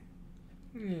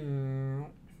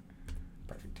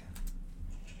 Perfect.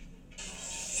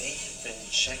 They've been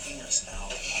checking us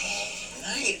out all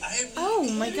night. Oh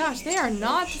my gosh, they are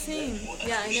not the same.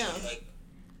 Yeah, I know.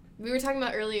 We were talking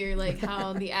about earlier, like,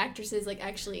 how the actresses, like,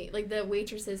 actually, like, the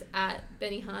waitresses at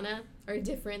Benihana are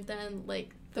different than,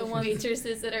 like, the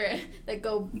waitresses that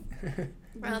go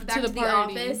back to the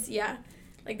office. Yeah.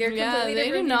 Like, they're completely they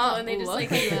different do not people, and they just, look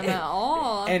like, at them at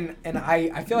all. And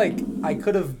I feel like I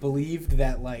could have believed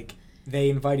that, like, they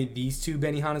invited these two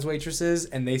Benihana's waitresses,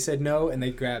 and they said no, and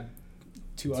they grabbed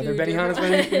two other Benihana's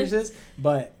waitresses,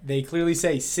 but they clearly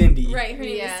say Cindy. Right, her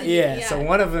name is Cindy. Yeah, so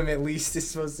one of them at least is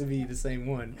supposed to be the same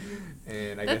one.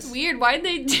 And I That's guess weird. Why did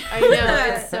they do I know,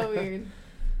 that? it's so weird.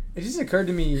 It just occurred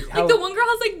to me how like the one girl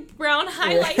has like brown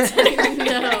highlights in her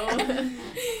hair.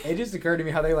 It just occurred to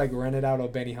me how they like rented out a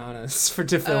Benihana's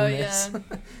to film this,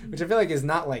 which I feel like is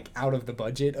not like out of the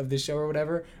budget of this show or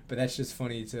whatever. But that's just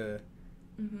funny to.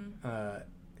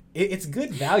 It's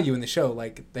good value in the show.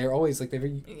 Like they're always like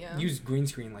they've used green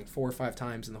screen like 4 or 5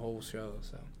 times in the whole show,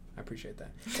 so I appreciate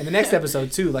that. And the next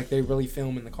episode too, like they really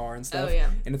film in the car and stuff.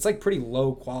 And it's like pretty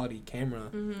low quality camera,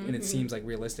 and it seems like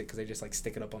realistic because they just like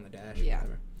stick it up on the dash. Or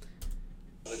whatever.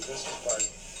 The Christmas party.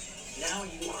 Now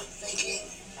you are thinking.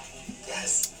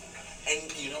 Yes.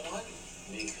 And you know what?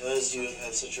 Because you have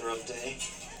had such a rough day,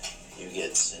 you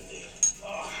get Cindy.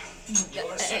 Oh, you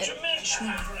are such a mensch,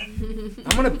 my friend.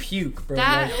 I'm gonna puke, bro.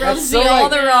 That like, rubs me all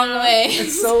the wrong way.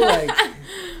 It's so like.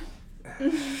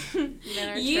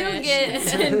 You get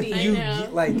Cindy. You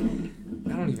like.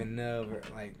 I don't even know,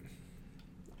 but like.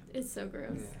 It's so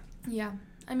gross. Yeah.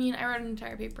 I mean, I wrote an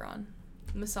entire paper on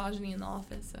misogyny in the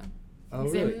office, so. Oh,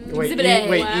 really?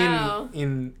 Wow.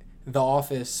 In The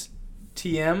Office,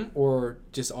 TM or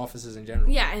just offices in general?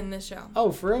 Yeah, in this show.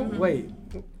 Oh, for real? Wait.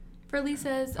 For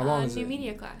Lisa's new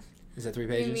media class. Is that 3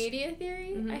 pages? New media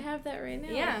theory? I have that right now.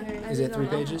 Yeah. Is it 3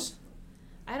 pages?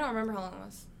 I don't remember how long it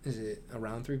was. Is it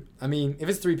around 3? I mean, if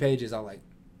it's 3 pages, I'll like.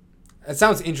 It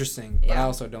sounds interesting, but I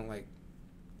also don't like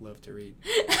love to read.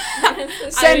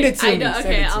 Send it to me.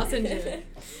 Okay, I'll send you it.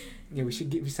 Yeah, we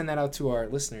send that out to our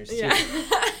listeners too. Yeah.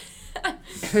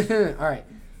 All right.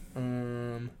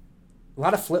 A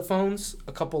lot of flip phones.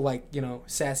 A couple like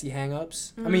sassy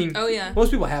hang-ups. I mean,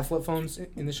 most people have flip phones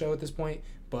in the show at this point,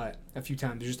 but a few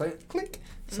times they're just like click.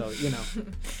 So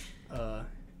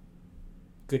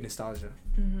good nostalgia.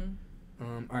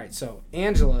 All right. So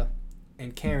Angela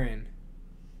and Karen.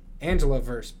 Angela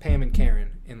versus Pam and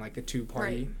Karen in like the 2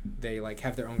 party. Right. They like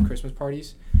have their own Christmas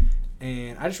parties,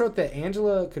 and I just wrote that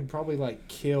Angela could probably like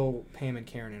kill Pam and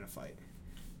Karen in a fight.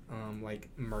 Like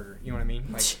murder, you know what I mean?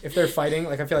 Like if they're fighting,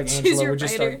 like I feel like Angela would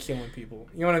just start killing people.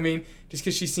 You know what I mean? Just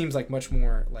because she seems like much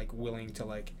more like willing to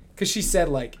like, because she said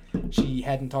like she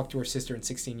hadn't talked to her sister in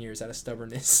 16 years out of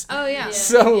stubbornness. Oh yeah.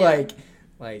 So like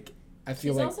I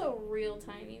feel She's like also real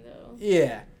tiny though.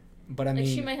 Yeah, but I mean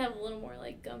she might have a little more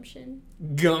like gumption.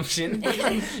 Gumption.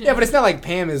 Yeah, but it's not like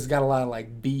Pam has got a lot of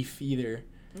like beef either.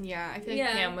 Yeah, I feel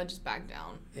like Pam would just back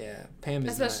down. Yeah, Pam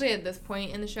is especially at this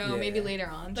point in the show, maybe later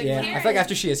on. But I feel like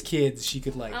after she has kids, she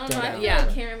could like throw down. Yeah,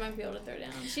 Karen might be able to throw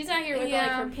down. She's out here with like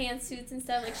her pantsuits and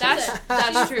stuff. Like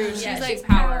that's true. She's like she's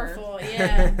powerful.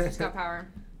 Yeah, she's got power.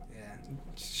 Yeah,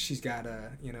 she's got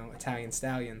a Italian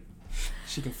stallion.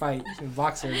 She can fight. She's a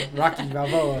boxer, Rocky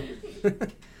Balboa.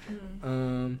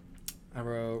 I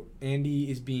wrote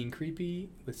Andy is being creepy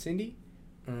with Cindy.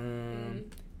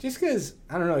 Just because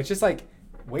I don't know, it's just like.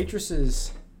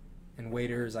 Waitresses and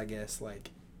waiters, I guess, like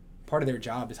part of their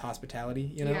job is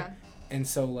hospitality, and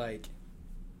so like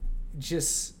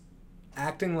just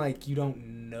acting like you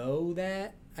don't know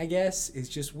that, I guess, is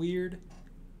just weird.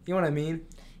 You know what I mean?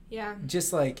 Yeah.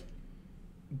 Just like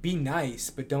be nice,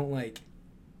 but don't like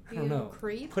I don't know.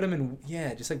 Creep? Put them in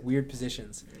just like weird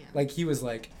positions. Yeah. Like he was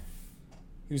like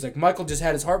Michael just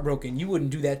had his heart broken. You wouldn't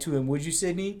do that to him, would you,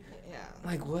 Sydney?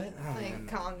 Like what? Like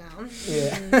calm down.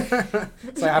 Yeah.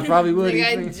 It's like I probably would. Like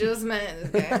I just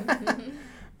met this guy.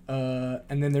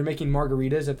 And then they're making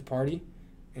margaritas at the party,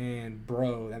 and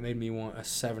bro, that made me want a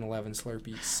 7-Eleven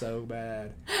Slurpee so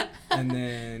bad. And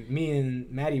then me and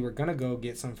Maddie were gonna go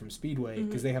get some from Speedway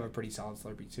because they have a pretty solid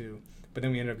Slurpee too. But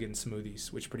then we ended up getting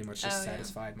smoothies, which pretty much just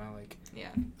satisfied my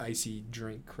icy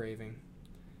drink craving.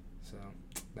 So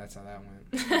that's how that went.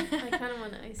 I kind of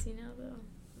want an icy now though.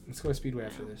 Let's go to Speedway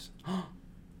after this.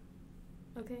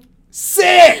 Okay.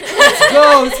 Sick! Let's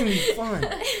go. It's going to be fun.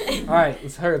 All right,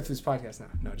 let's hurry up through this podcast now.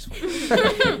 No, just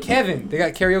fun. Kevin, they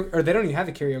got karaoke, or they don't even have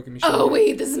a karaoke machine. Oh,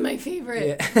 wait, this is my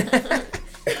favorite. Yeah.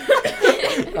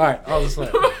 All right, I'll just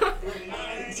let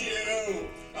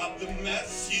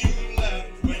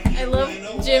I love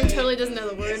Jim totally doesn't know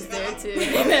the words there, too.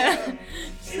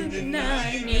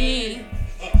 Deny me.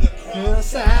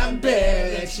 Cause I'm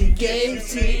bad that she gave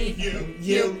to me.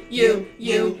 You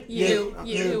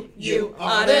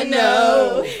ought to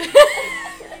know.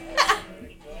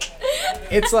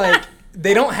 It's like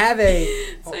they don't have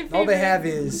all they have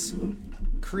is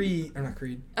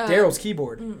Daryl's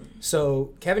keyboard.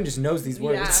 So Kevin just knows these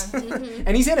words.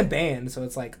 And he's in a band, so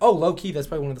it's like, oh, low key, that's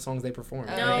probably one of the songs they perform.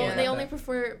 No, they only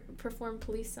perform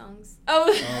police songs. Oh,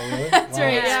 really? That's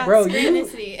right. Yeah. Bro,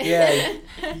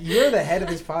 you're the head of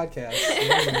this podcast.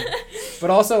 But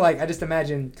also, like, I just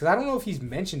imagine, because I don't know if he's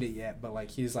mentioned it yet, but,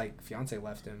 like, his, like, fiance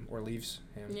left him or leaves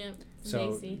him. Yeah.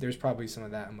 So there's probably some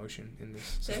of that emotion in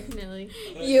this. So. Definitely.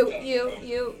 You.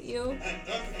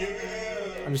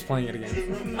 I'm just playing it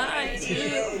again. My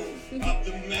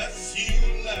The mess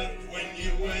you left when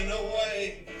you went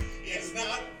away is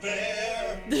not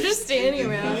fair. They're just standing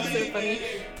around. It's so funny.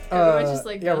 Everyone's just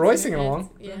like yeah, Roy's singing along.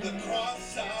 Yeah. The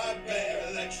cross I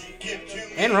bear that you give to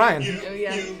me. And Ryan. Oh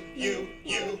yeah.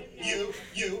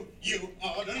 You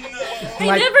ought to know.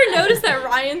 I never noticed that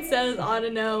Ryan says ought to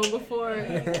know before.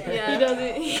 Yeah. He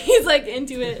doesn't. He's like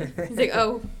into it. He's like,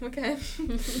 oh, okay.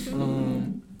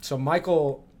 So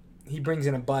Michael, he brings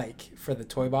in a bike for the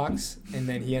toy box, and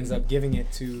then he ends up giving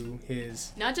it to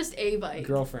his Not just a bike.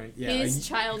 girlfriend. Yeah, His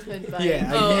childhood bike.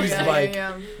 Yeah, a used bike.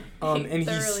 And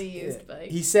thoroughly used bike.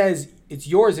 He says, "It's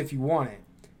yours if you want it."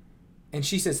 And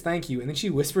she says, "Thank you." And then she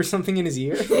whispers something in his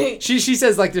ear. she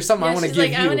says, like, "There's something I want to give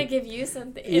you." I want to give you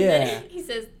something. And Yeah. then he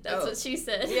says, "That's what she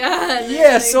said." Yeah.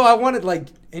 Yeah. So I wanted, like,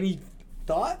 any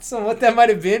thoughts on what that might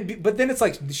have been, but then it's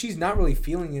like she's not really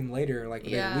feeling him later, like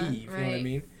when they leave. You know what I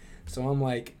mean? So I'm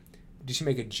like, did she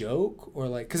make a joke or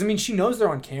like? Because I mean, she knows they're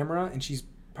on camera, and she's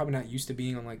probably not used to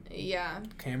being on like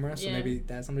camera, so maybe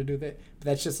that has something to do with it. But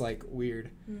that's just like weird.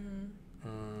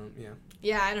 Yeah.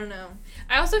 Yeah, I don't know.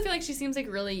 I also feel like she seems like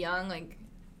really young, like.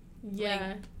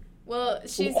 Yeah. Well,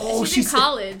 she's she in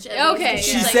college. Okay.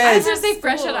 She yeah. says. I was gonna say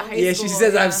fresh out of high school. Yeah, she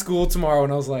says I have school tomorrow,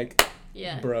 and I was like,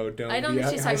 yeah, bro, don't. I don't think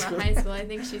she's talking about high school. I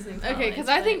think she's in college. Okay, because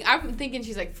I'm thinking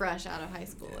she's like fresh out of high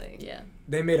school. Like. Yeah.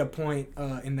 They made a point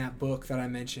in that book that I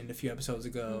mentioned a few episodes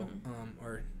ago,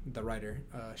 or the writer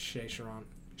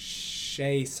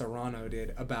Shea Serrano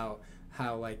did, about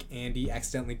how like Andy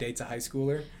accidentally dates a high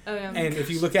schooler. Oh yeah. And if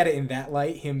you look at it in that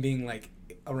light, him being like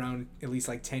around at least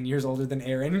like 10 years older than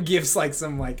Aaron gives like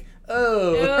some like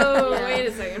wait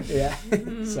a second. Yeah.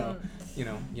 So, you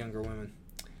know, younger women.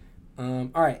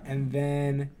 All right, and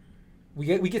then we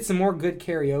get some more good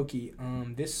karaoke.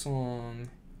 This song,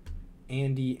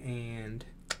 Andy and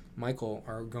Michael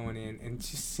are going in and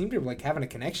just seem to be like having a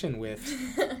connection with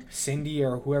Cindy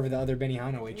or whoever the other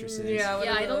Benihana waitress is. Yeah,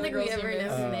 I don't think we ever know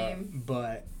his name.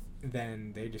 But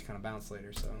then they just kind of bounce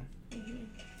later, so.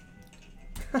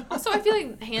 Also, I feel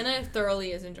like Hannah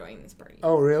thoroughly is enjoying this party.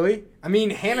 Oh, really? I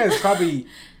mean, Hannah is probably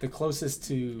the closest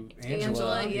to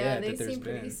Angela. Yeah, that they there's seem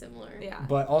pretty been. similar. Yeah.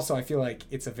 But also, I feel like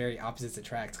it's a very opposites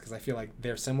attract because I feel like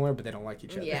they're similar, but they don't like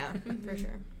each other. Yeah, for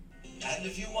sure. And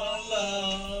if you want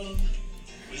love,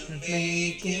 we'll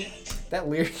make it. That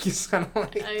lyric is kind of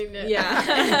like. I know.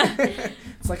 Yeah.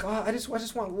 It's like, oh, I just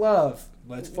want love.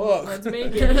 Let's fuck. Let's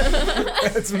make it.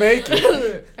 Let's make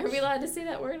it. Are we allowed to say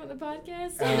that word on the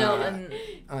podcast?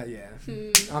 Yeah.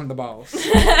 I'm the boss.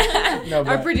 No,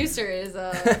 our producer is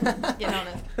getting on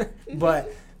it.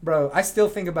 But, bro, I still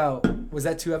think about, was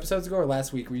that 2 episodes ago or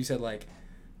last week where you said, like,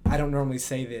 I don't normally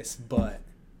say this, but.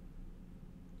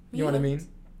 You know what I mean?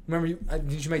 Remember,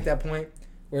 did you make that point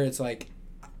where it's like,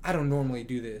 I don't normally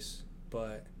do this,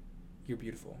 but you're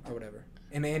beautiful or whatever.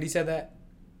 And Andy said that?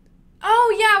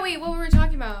 Oh, yeah, wait, what were we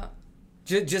talking about?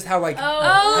 Just how, like,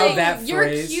 how like, that you're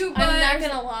phrase. Cute, but I'm not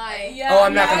gonna lie. Yeah, Oh,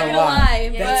 I'm not gonna lie.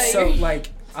 Yeah. That's so, like,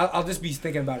 I'll just be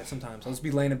thinking about it sometimes. I'll just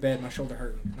be laying in bed, my shoulder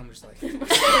hurting, and I'm just like,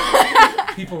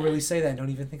 people really say that and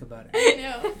don't even think about it. I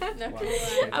know. Not Wow. gonna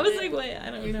lie. I was like, wait, I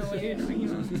don't know what you're talking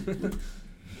about.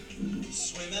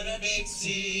 Swim in a big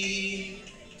sea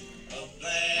of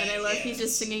And I love he's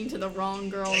just singing to the wrong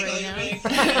girl right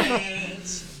now.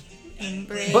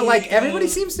 But like everybody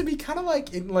seems to be kind of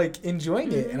like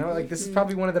enjoying it, and I'm like, this is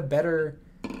probably one of the better,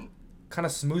 kind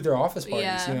of smoother office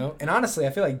parties, you know. And honestly,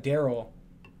 I feel like Daryl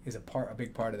is a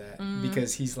big part of that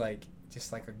because he's like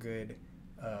just like a good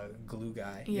glue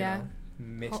guy, you know,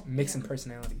 mixing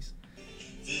personalities.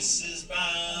 This is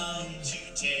bound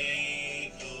to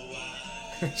take a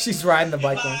while. She's riding the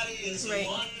bike one. Right.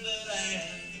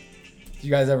 Do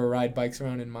you guys ever ride bikes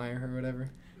around in Meyer or whatever?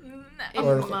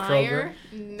 Or Meyer?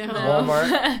 Kroger? No.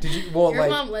 Walmart? Did you? Well, Your like,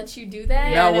 mom lets you do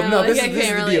that? No, well, no. like, This I is the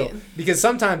can't deal. relate. Because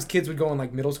sometimes kids would go in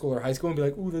like middle school or high school and be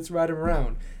like, "Ooh, let's ride him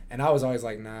around," and I was always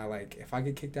like, "Nah, like if I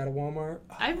get kicked out of Walmart,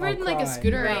 I've I'll ridden like a cry."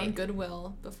 scooter around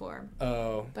Goodwill before,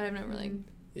 Oh. but I've never like.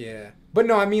 Yeah, but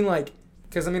no, I mean like,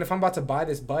 because I mean if I'm about to buy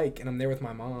this bike and I'm there with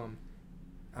my mom,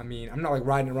 I mean I'm not like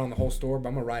riding around the whole store, but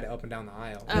I'm gonna ride it up and down the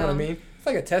aisle. You know what I mean? It's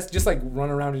like a test, just like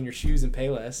run around in your shoes and pay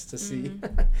less to see.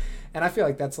 And I feel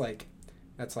like that's like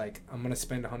I'm gonna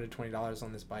spend $120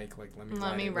 on this bike. Like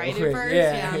let me ride real it quick. first.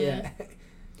 Yeah.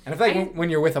 And I feel like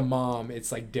when you're with a mom,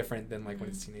 it's like different than like when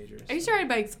it's teenagers. I used to ride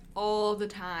bikes all the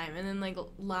time, and then like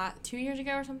 2 years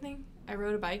ago or something, I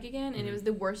rode a bike again, and it was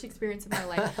the worst experience of my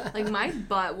life. Like, my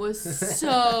butt was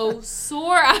so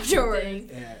sore afterwards.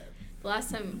 Yeah. The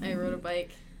last time I rode a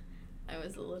bike, I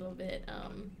was a little bit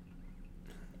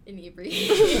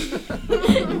inebriated.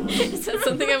 Is that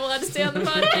something I'm allowed to say on the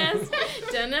podcast?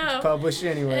 Don't know. Publish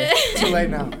anyway. Too late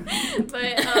now.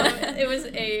 But it was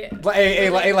a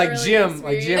like Jim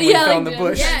when he fell in the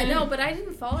bush. Yeah, no, but I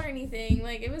didn't fall or anything.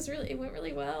 Like, it went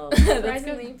really well,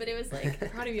 surprisingly. But it was like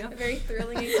proud of you. a very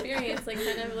thrilling experience. Like,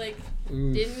 kind of like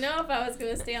didn't know if I was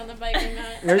gonna stay on the bike or not.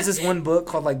 There's this one book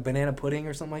called like Banana Pudding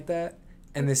or something like that,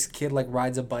 and this kid like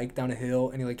rides a bike down a hill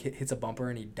and he like hits a bumper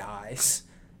and he dies.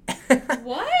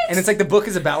 What? And it's like the book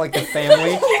is about like the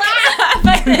family.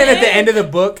 And then at the end of the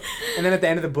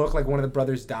book, like one of the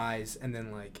brothers dies, and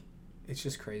then like it's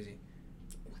just crazy.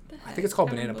 I think it's called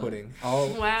Banana Pudding.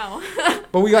 Oh wow!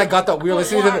 But we like we were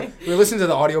listening to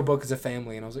the audiobook as a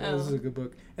family, and I was like, oh, this is a good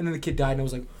book. And then the kid died, and I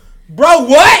was like, bro,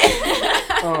 what?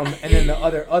 And then the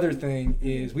other thing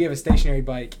is we have a stationary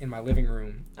bike in my living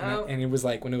room, and it was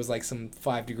like when it was like some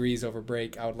 5 degrees over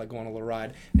break, I would like go on a little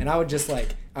ride, and I would just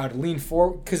like I would lean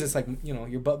forward because it's like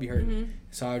your butt be hurting,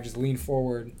 so I would just lean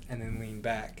forward and then lean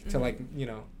back to like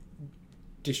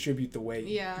distribute the weight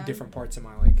to different parts of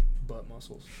my like butt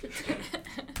muscles.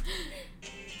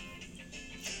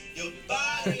 Your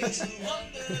body is a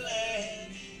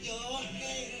wonderland. Your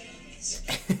hands.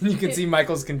 You can see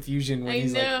Michael's confusion when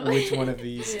he's like, which one of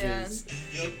these is.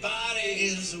 Your body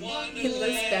is a wonderland. He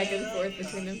looks back and forth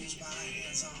between them. Do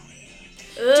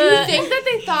you think that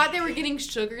they thought they were getting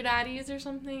sugar daddies or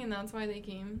something, and that's why they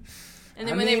came? And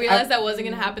then when they realized that wasn't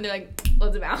going to happen, they're like,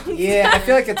 let's bounce. Yeah, I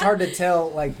feel like it's hard to tell.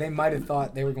 Like, they might have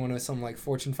thought they were going to some, like,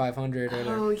 Fortune 500 or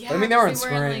whatever. Oh, yeah. But, I mean, they were in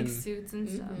Scranton. Like, suits and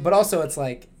stuff. But also, it's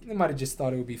like, they might have just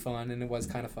thought it would be fun, and it was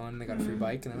kind of fun. They got a free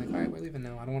bike, and they're like, all right, we're leaving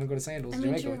now. I don't want to go to Sandals,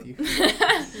 Jamaica with you.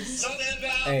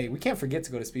 Hey, we can't forget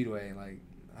to go to Speedway. Like,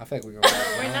 I feel like we're going to.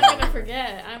 We're not going to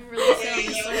forget. I'm really selling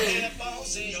the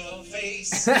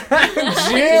story.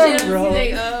 Jim, bro.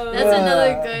 Like, that's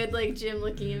another good, like, Jim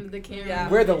looking into the camera. Yeah.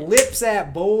 Where the lips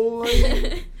at,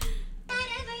 boy?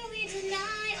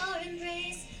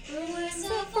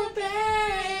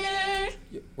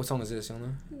 What song is this,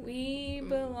 Yona? We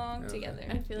Belong Together.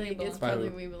 I feel like it's probably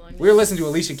We Belong Together. We were listening to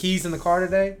Alicia Keys in the car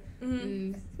today.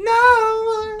 Mm-hmm. No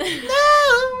one.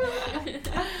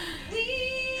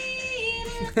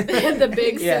 The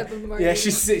big sip of margarita. Yeah,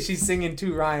 she's singing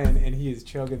to Ryan, and he is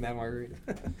chugging that margarita.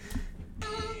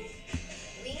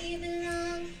 We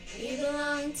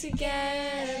belong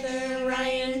together,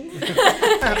 Ryan.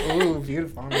 Ooh,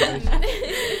 beautiful.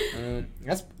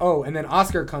 And then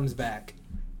Oscar comes back.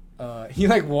 He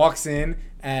like walks in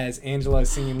as Angela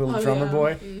singing Little Drummer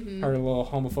Boy, her little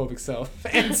homophobic self.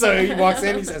 And so he walks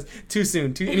in, he says, too soon.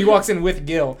 And he walks in with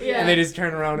Gil, and they just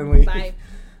turn around and leave. Bye.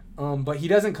 But he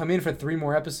doesn't come in for 3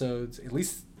 more episodes, at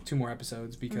least 2 more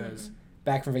episodes, because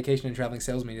Back from Vacation and Traveling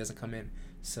Salesman, he doesn't come in.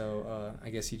 So I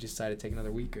guess he just decided to take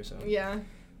another week or so. Yeah.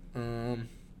 And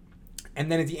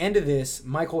then at the end of this,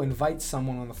 Michael invites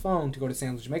someone on the phone to go to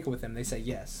Sandals, Jamaica with him. They say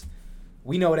yes.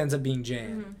 We know it ends up being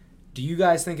Jan. Mm-hmm. Do you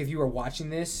guys think if you were watching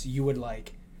this, you would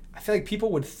like... I feel like people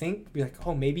would be like,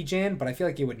 oh, maybe Jan, but I feel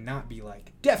like it would not be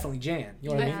like, definitely Jan.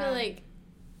 You know what I mean? I feel like...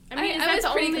 I was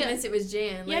pretty convinced it was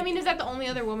Jan. Yeah, I mean, is that the only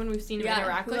other woman we've seen him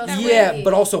interact with? Yeah,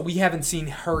 but also we haven't seen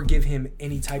her give him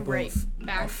any type of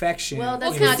affection. Well,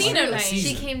 that's Casino Night.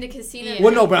 She came to Casino Night.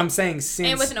 Well, no, but I'm saying since...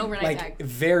 And with an overnight tag.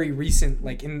 Very recent,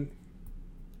 like in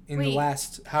the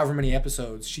last however many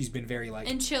episodes, she's been very like...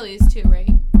 And Chili's too, right?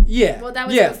 Yeah. Well, that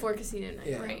was before Casino Night.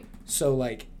 Yeah. Right. So,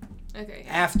 like... Okay.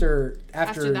 After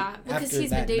that. Well, because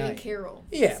he's been dating Carol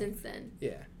since then.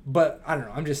 Yeah. But, I don't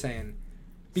know, I'm just saying...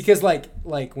 Because, like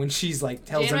when she's, like,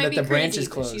 tells him that the branch is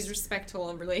closed. She's respectful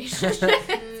of relationship.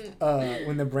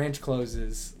 When the branch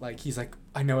closes, like, he's like,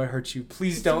 I know I hurt you.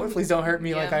 Please don't hurt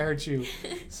me like I hurt you.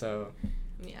 So,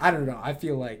 I don't know. I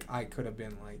feel like I could have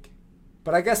been, like...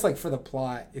 But I guess, like, for the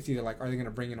plot, it's either, like, are they going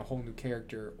to bring in a whole new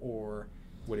character, or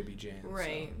would it be Jan?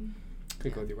 Right. So,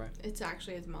 could go with you, right? It's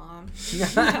actually his mom.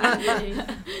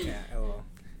 Yeah, LOL.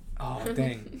 Oh,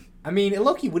 dang. I mean,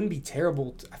 low-key wouldn't be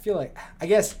terrible. I feel like... I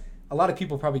guess... A lot of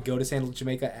people probably go to Sandals,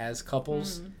 Jamaica as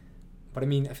couples. Mm-hmm. But, I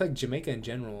mean, I feel like Jamaica in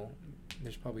general,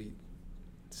 there's probably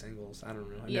singles. I don't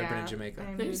know. I've never been in Jamaica.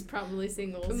 There's probably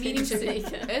singles in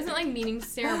Jamaica. Isn't it like Meeting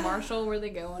Sarah Marshall where they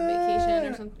go on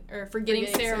vacation or something? Or Forgetting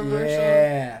Sarah Marshall?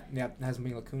 Yeah. It has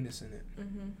Mila Kunis in it.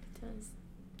 Mm-hmm. It does.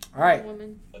 All right. What a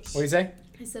woman. What do you say?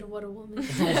 I said, what a woman.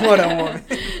 What a woman.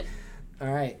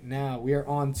 All right. Now we are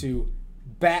on to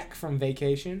Back from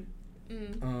Vacation.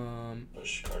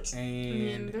 Push cards.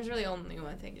 And there's really only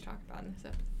one thing to talk about in this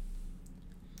episode.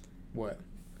 What?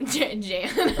 Jan.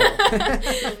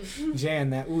 Jan,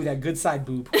 that good side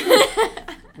boob.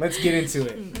 Let's get into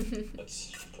it.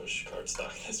 Let's push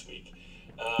cardstock this week.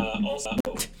 Also,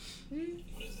 what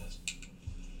is this?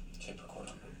 Tape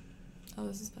recorder. Oh,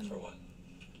 this is fun. For what?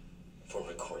 For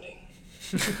recording.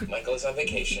 Michael is on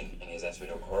vacation, and he has asked me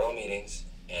to record all meetings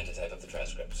and to type up the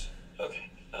transcripts. Okay.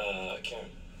 Karen,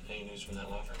 any news from that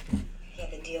law firm? Yeah,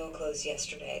 the deal closed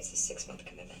yesterday. It's a 6-month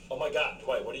commitment. Oh my God,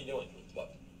 Dwight, what are you doing?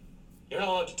 What? You're not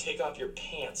allowed to take off your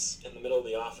pants in the middle of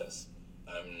the office.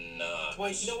 I'm not.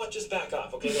 Dwight, you know what? Just back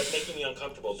off, okay? That's making me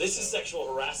uncomfortable. This is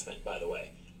sexual harassment, by the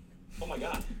way. Oh my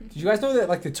God. Did you guys know that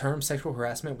like the term sexual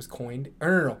harassment was coined?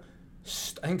 Or no.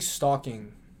 I think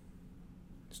stalking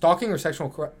or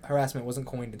sexual harassment wasn't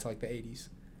coined until like the 80s.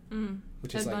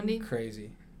 Which is Ted like Bundy?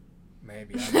 crazy.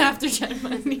 Maybe. After Ted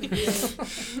Bundy.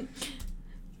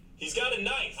 He's got a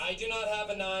knife. I do not have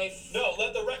a knife. No,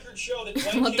 let the record show that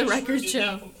Dwight Let the K. record Schrute is show.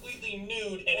 now completely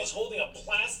nude and is holding a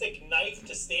plastic knife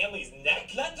to Stanley's neck.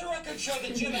 Let the record show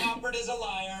that Jim Halpert is a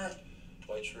liar.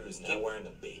 Dwight Schrute is now wearing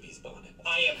a baby's bonnet.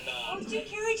 I am not. Oh, Jim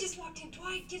Carrey just walked in.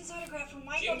 Dwight, get his autograph from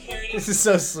Michael. Jim Carrey This is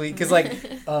so sweet because like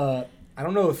I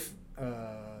don't know if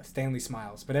Stanley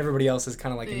smiles, but everybody else is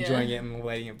kind of like enjoying it and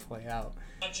letting it play out.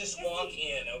 just walk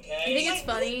in, okay? I think it's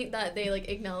funny that they like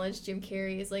acknowledge Jim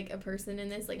Carrey as like a person in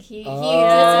this. Like he exists Oh.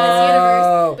 in this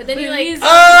universe, but then he like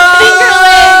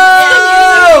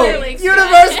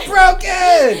Universe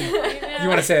broken! You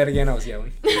want to say that again? I was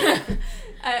yelling.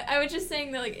 I was just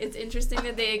saying that like it's interesting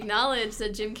that they acknowledge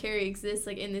that Jim Carrey exists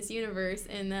like in this universe,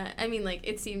 and that I mean like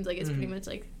it seems like it's pretty much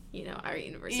like our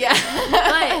universe. Yeah.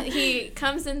 But he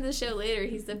comes into the show later.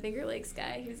 He's the Finger Lakes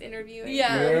guy who's interviewing.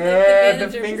 Yeah, the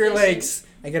manager Finger position. Lakes.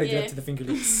 I gotta get up to the Finger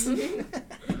Lakes.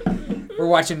 We're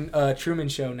watching Truman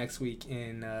Show next week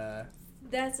in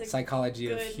That's a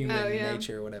Psychology of good- Human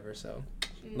Nature or whatever. So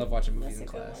love watching movies in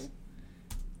class.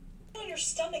 On your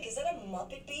stomach, is that a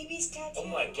Muppet Babies tattoo? Oh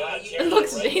my God, It Karen,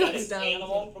 looks right? really That is dumb.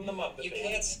 Animal from the Muppet You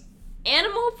Babies. can't.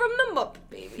 Animal from the Muppet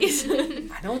Babies.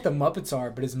 I know what the Muppets are,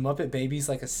 but is Muppet Babies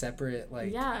like a separate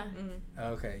like? Yeah.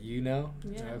 Okay, you know.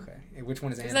 Yeah. Okay, and which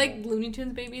one is It's Animal? like Looney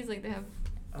Tunes babies. Like they have.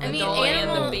 I mean, adult and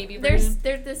Animal. the baby they're version.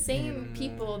 they're the same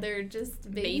people. They're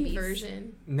just baby Babies.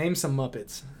 version. Name some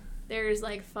Muppets. There's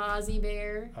like Fozzie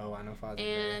Bear. Oh, I know Fozzie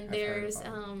And Bear. I've heard of there's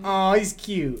Fozzie. Oh, he's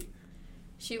cute.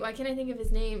 Shoot, why can't I think of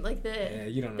his name? Like the Yeah,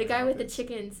 you don't know the guy the with the Muppets.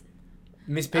 chickens.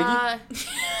 Miss Piggy.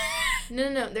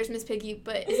 No. There's Miss Piggy,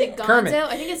 but is it Gonzo? Kermit.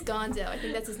 I think it's Gonzo. I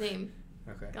think that's his name.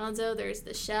 Okay. Gonzo. There's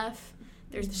the chef.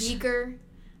 There's Beaker.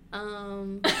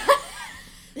 I'm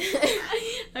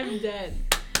dead.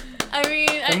 I mean,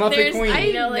 Muppet there's Queen.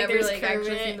 I know like Never there's like actually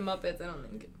Kermit. seen the Muppets. I don't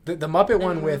think. The Muppet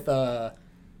one with the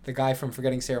guy from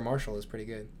Forgetting Sarah Marshall is pretty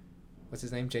good. What's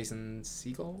his name? Jason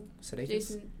Segel? Sudeikis?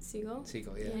 Jason Segel.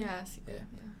 Segel, yeah. Yeah.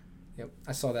 Yep.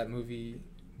 I saw that movie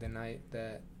the night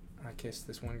that I kissed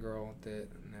this one girl that.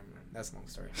 Never mind. That's a long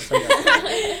story. I'll tell you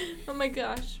after. Oh my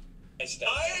gosh. I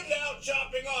am now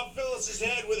chopping off Phyllis's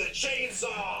head with a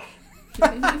chainsaw.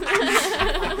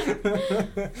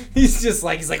 he's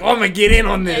like, oh, I'm gonna get in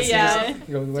on this. Yeah.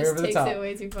 He goes way Just over the takes top. it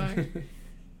way too far.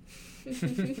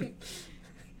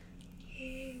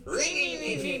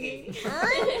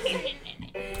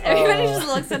 Everybody just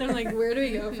looks at him like, where do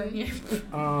we go from here?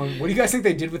 What do you guys think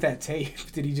they did with that tape?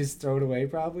 Did he just throw it away,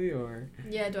 probably, or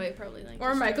Yeah, Dwight probably like.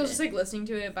 Or Michael's just like listening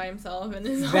to it by himself and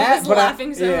is that? always But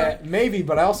laughing so yeah, hard. maybe.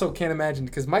 But I also can't imagine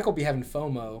because Michael be having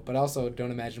FOMO, but I also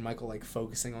don't imagine Michael like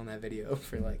focusing on that video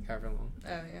for like however long.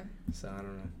 Oh yeah. So I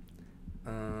don't know.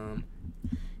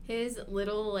 His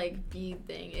little like bead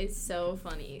thing is so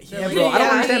funny. Yeah, bro, I don't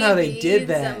understand how they did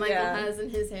that. That Michael Yeah. has in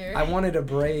his hair. I wanted a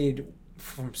braid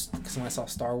because when I saw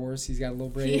Star Wars, he's got a little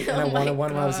braid, Oh and I wanted my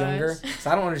one when I was younger. gosh. So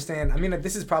I don't understand. I mean,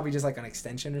 this is probably just like an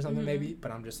extension or something, maybe.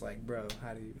 But I'm just like, bro,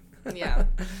 how do you? Yeah.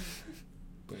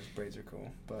 But his braids are cool.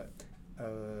 But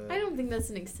I don't think that's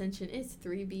an extension. It's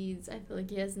 3 beads. I feel like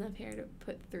he has enough hair to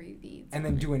put 3 beads. and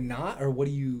then do a knot, or what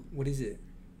do you? What is it?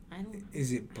 I don't know.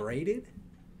 Is it braided,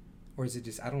 or is it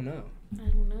just? I don't know. I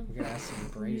don't know. We gotta ask some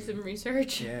Do braiding. some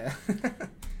research. Yeah.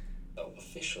 So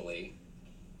officially,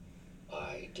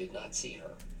 I did not see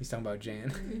her, He's talking about Jan.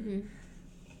 Mm-hmm.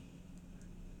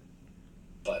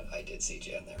 but I did see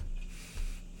Jan there.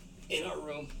 In our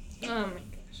room, Oh my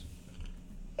gosh.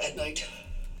 at night,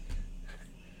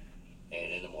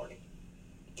 and in the morning.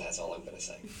 That's all I'm gonna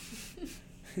say.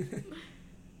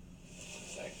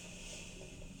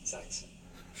 Sex.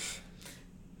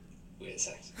 We had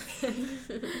sex. I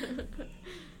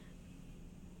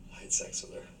had sex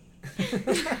with her.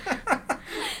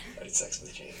 I had sex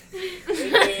with Jan.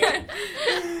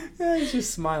 Yeah, he's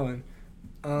just smiling.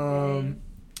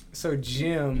 So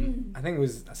Jim, I think it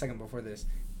was a second before this.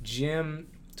 Jim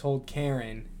told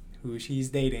Karen, who she's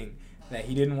dating, that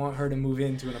he didn't want her to move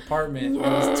into an apartment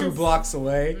that was 2 blocks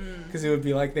away because it would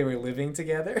be like they were living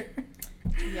together.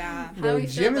 Yeah. Bro,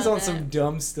 Jim is on some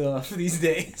dumb stuff these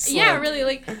days. Yeah, really,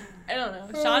 like, I don't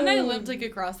know. Sean and I lived, like,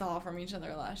 across the hall from each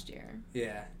other last year.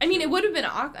 Yeah. I mean, it would have been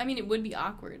it would be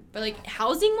awkward. But, like,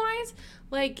 housing-wise,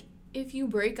 like, if you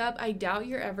break up, I doubt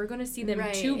you're ever going to see them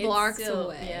 2 blocks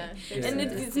away. Yeah. And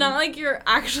it's not like you're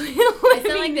actually It's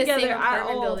living not like the together same at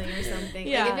apartment all. building or something.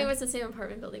 Yeah. Like, if it was the same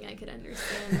apartment building, I could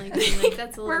understand. Like, being like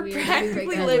that's a little We're weird.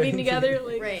 practically living together.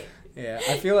 Like, right. Yeah,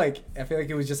 I feel like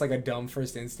it was just like a dumb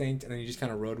first instinct, and then you just kind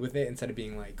of rode with it instead of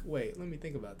being like, wait, let me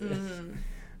think about this.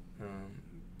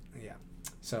 Yeah.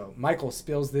 So Michael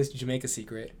spills this Jamaica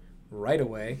secret right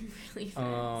away. Really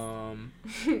fast.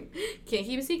 Can't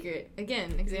keep a secret.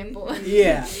 Again, example.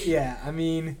 Yeah. I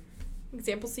mean,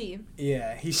 example C.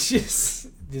 Yeah, he's just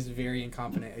very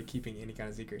incompetent at keeping any kind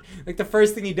of secret. Like, the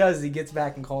first thing he does is he gets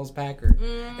back and calls Packer.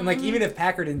 And, like, even if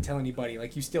Packer didn't tell anybody,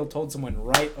 like, you still told someone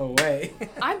right away.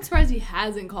 I'm surprised he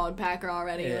hasn't called Packer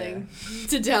already, like,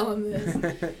 to tell him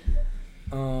this.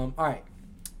 All right.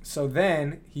 So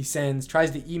then he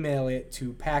tries to email it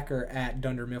to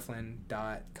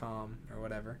packer@dundermifflin.com or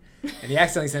whatever. And he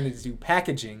accidentally sent it to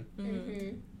packaging.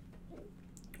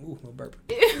 Ooh, little burp.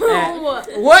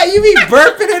 What? You be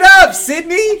burping it up,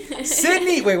 Sydney?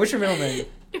 Sydney. Wait, what's your middle name?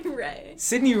 Ray.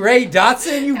 Sydney Ray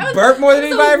Dotson? You burp more than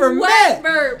anybody ever met.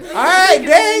 Burp. All right,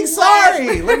 dang,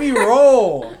 sorry. Let me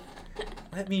roll.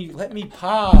 Let me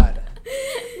pod.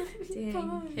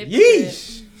 Dang.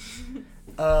 Yeesh.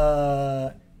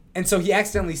 And so he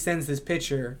accidentally sends this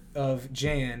picture of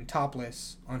Jan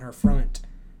topless on her front.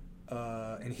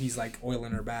 And he's like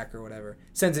oiling her back or whatever.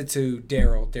 Sends it to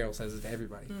Daryl. Daryl says it to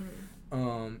everybody.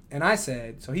 And I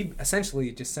said, so he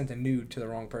essentially just sent a nude to the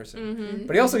wrong person.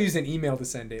 But he also used an email to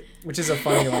send it, which is a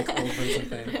funny like old person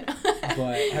thing.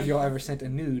 But have y'all ever sent a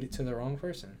nude to the wrong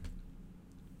person?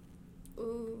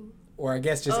 Ooh. Or I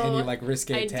guess just any like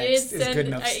risque text is good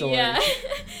enough story. Yeah.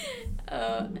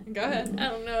 Go ahead. I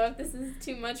don't know if this is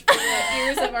too much for the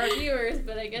ears of our viewers,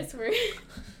 but I guess we're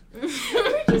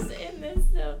just in this.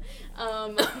 So,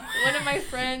 one of my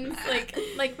friends,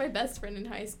 like my best friend in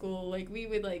high school, like we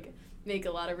would like make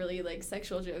a lot of really like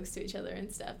sexual jokes to each other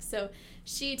and stuff. So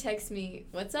she texts me,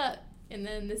 "What's up?" And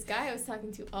then this guy I was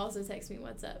talking to also texts me,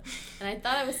 "What's up?" And I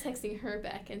thought I was texting her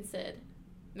back and said,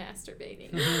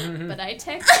 "Masturbating," but I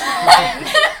texted him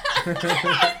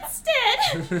instead.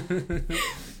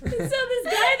 So this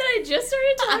guy that I just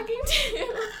started talking to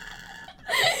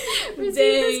received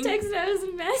this text and I was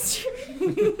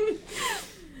masturbating.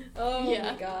 Oh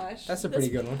my gosh. That's a pretty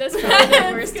good one. That's probably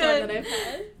the worst one that I've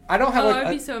had. I don't have I'd be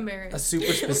like so embarrassed. a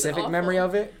super specific memory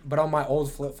of it, but on my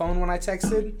old flip phone when I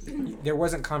texted, there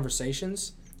wasn't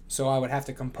conversations, so I would have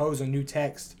to compose a new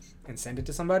text and send it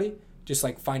to somebody, just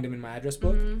like find them in my address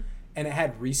book, and it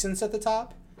had recents at the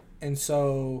top, and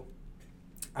so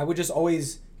I would just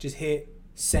always just hit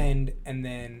send and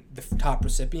then the top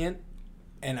recipient,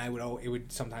 and it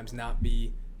would sometimes not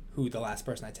be who the last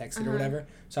person I texted or whatever,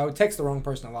 so I would text the wrong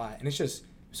person a lot, and it's just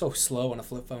so slow on a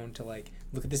flip phone to like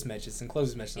look at this message and close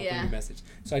this message and open a new message.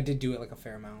 So I did do it like a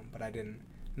fair amount, but I didn't.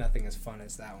 Nothing as fun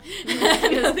as that one.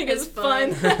 Nothing as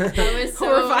fun. That was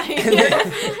horrifying.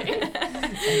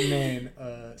 And then,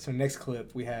 so next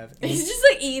clip we have. He's just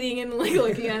like eating and like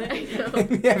looking at it. I know.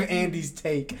 We have Andy's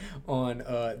take on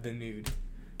the nude.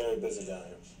 Very busy down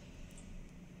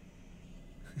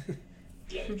here.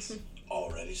 Yikes.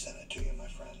 Already sent it to you, my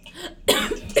friend.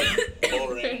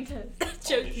 Already.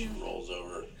 Joking. She rolls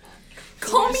over.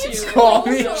 Call me. She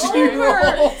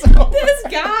rolls over. This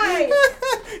guy.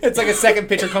 It's like a second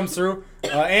picture comes through.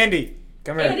 Andy,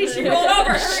 come here. Andy, she rolled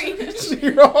over. Hurry. She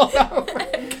rolled over.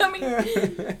 Coming.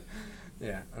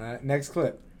 Yeah. Next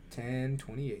clip.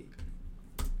 10:28.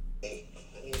 Hey,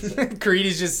 Creed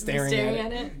is just staring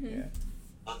at it. Yeah.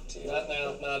 Not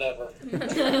now, not ever.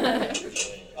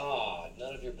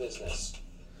 None of your business.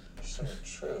 Sort of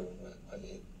true, but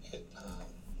it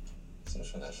seems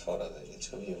from that photo that the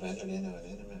two of you have entered into an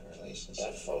intimate relationship.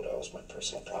 That photo is my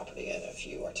personal property, and if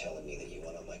you are telling me that you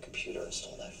went on my computer and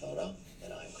stole that photo,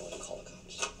 then I'm going to call the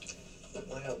cops.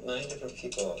 Well, 9 different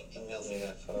people emailed me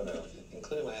that photo,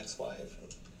 including my ex-wife.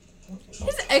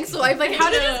 His ex-wife, like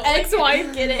how did his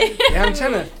ex-wife get it? Yeah, I'm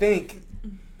trying to think.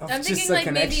 I'm thinking like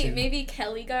maybe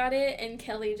Kelly got it and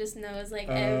Kelly just knows like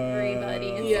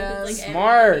everybody. And Yeah, like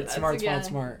smart.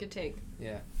 Good take.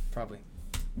 Yeah, probably.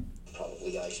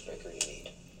 Probably the icebreaker you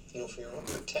need. You know, for your own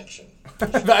protection.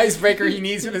 The icebreaker he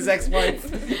needs with his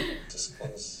ex-wife.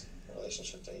 Disclose the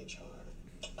relationship to HR.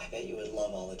 I bet you would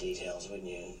love all the details, wouldn't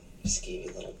you? You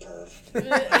skeevy little perv.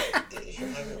 If you're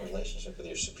having a relationship with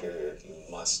your superior, you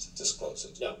must disclose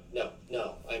it.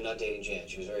 No. I'm not dating Jan.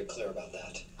 She was very clear about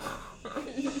that.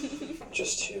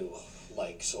 Just two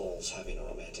like souls having a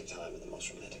romantic time in the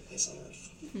most romantic place on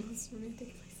earth. Most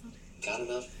romantic place on earth. Got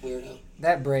enough, weirdo?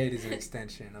 That braid is an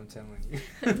extension, I'm telling you.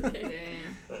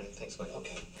 Alright, thanks, Mike.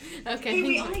 Okay. Okay. Wait,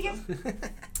 we only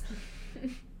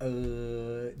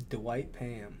get Dwight,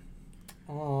 Pam.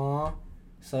 Aww.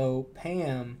 So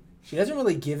Pam, she doesn't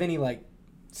really give any like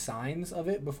signs of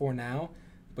it before now,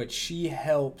 but she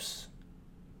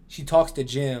talks to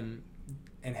Jim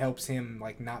and helps him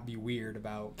like not be weird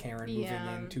about Karen moving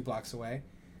in 2 blocks away.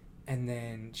 And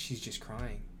then she's just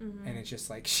crying. Mm-hmm. And it's just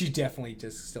like she definitely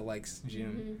just still likes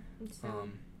Jim. Mm-hmm.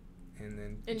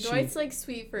 And Dwight's like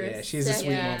sweet for a she has a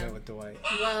sweet moment with Dwight.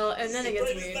 Well, and then it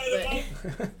gets weird,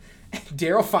 but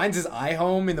Daryl finds his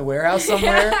iHome in the warehouse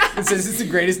somewhere and says it's the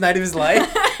greatest night of his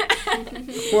life.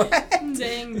 What?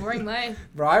 Dang, boring life.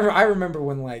 Bro, I remember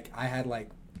when like I had like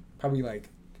probably like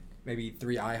maybe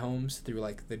 3 iHomes through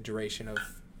like the duration of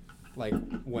like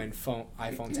when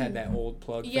iPhones had that old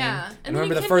plug thing. And I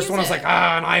remember the first one I was like,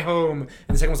 an iHome. And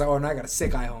the second one was like, oh, now I got a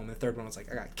sick iHome. And the third one was like,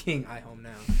 I got king iHome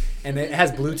now. And it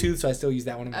has Bluetooth, so I still use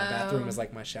that one in my bathroom as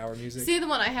like my shower music. See, the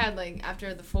one I had like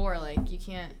after the 4, like you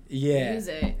can't use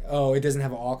it. Oh, it doesn't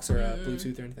have an aux or a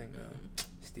Bluetooth or anything?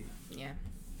 Steve. Yeah.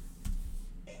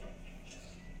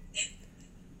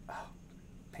 Oh,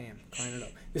 Pam, crying it up.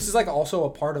 This is like also a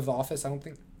part of the office. I don't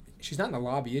think... She's not in the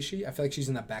lobby, is she? I feel like she's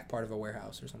in the back part of a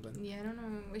warehouse or something. Yeah, I don't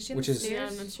know. Is she Which is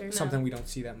something we don't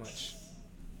see that much.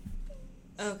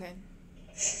 Okay.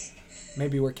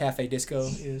 Maybe where Cafe Disco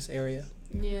is area.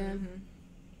 Yeah. Mm-hmm.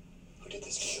 Who did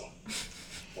this to you?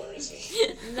 Where is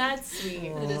he? That's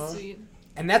sweet. That is sweet.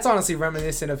 And that's honestly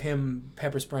reminiscent of him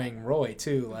pepper spraying Roy,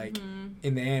 too. Like,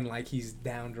 in the end, like, he's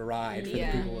down to ride for the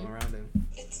people around him.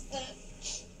 It's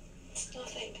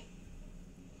nothing.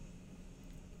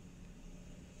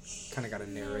 Kind of got to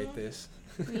narrate this.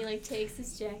 He, like, takes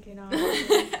his jacket off.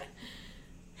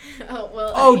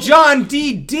 John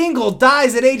D. Dingle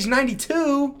dies at age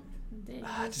 92.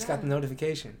 I just got the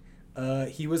notification.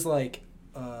 He was, like,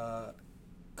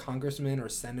 congressman or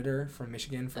senator from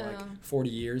Michigan for, like, 40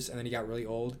 years, and then he got really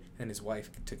old, and his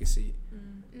wife took his seat.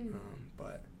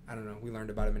 But I don't know. We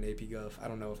learned about him in AP Gov. I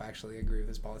don't know if I actually agree with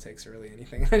his politics or really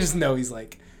anything. I just know he's,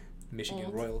 like... Michigan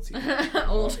old. Royalty.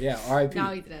 Old. Yeah, R.I.P.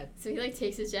 Now he's dead. So he like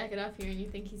takes his jacket off here, and you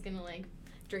think he's gonna like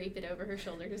drape it over her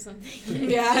shoulder or something.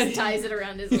 Yeah, he just ties it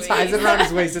around his waist. He ties it around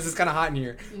his waist. This is kind of hot in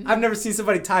here. Mm-hmm. I've never seen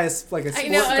somebody tie a sport coat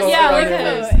around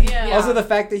their waist. Yeah. Also, the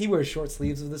fact that he wears short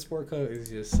sleeves of the sport coat is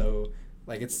just so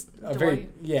like it's a Dwight.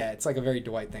 It's like a very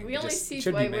Dwight thing. We only see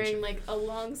Dwight wearing like a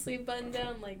long sleeve button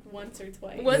down like once or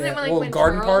twice. Wasn't it like when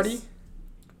Garden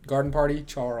Party,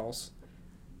 Charles,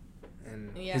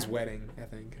 and his wedding, I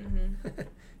think. Mm-hmm.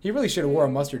 He really should have wore a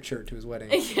mustard shirt to his wedding.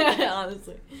 Yeah,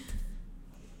 honestly.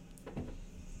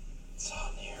 It's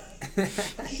hot in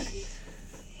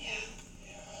here.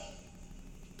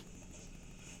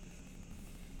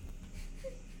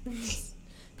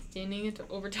 Standing it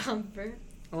over top of her.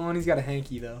 Oh, and he's got a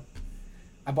hanky, though.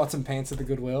 I bought some pants at the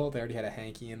Goodwill. They already had a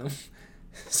hanky in them.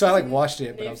 So I, like, washed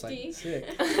it, but I was like, sick.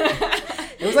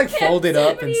 It was, like, folded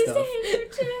up and stuff.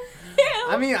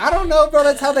 I mean, I don't know, bro.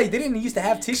 That's how they didn't used to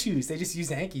have tissues. They just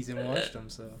used hankies and washed them,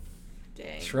 so.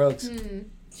 Dang. Shrugs.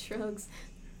 Shrugs.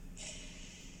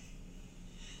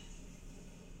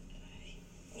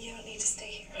 You don't need to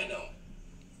stay here. I know.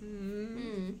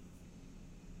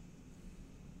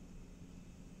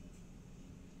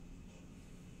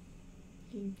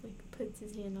 He like puts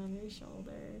his hand on her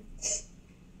shoulder.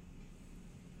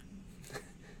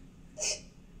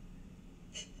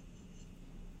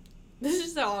 This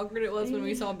is how awkward it was when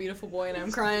we saw Beautiful Boy and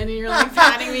I'm crying and you're like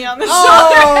patting me on the shoulder.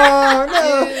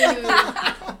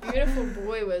 Oh, no. Beautiful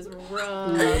Boy was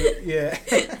rough. Yeah.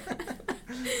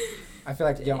 I feel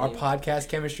like our podcast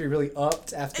chemistry really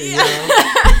upped after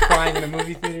crying in a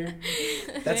movie theater.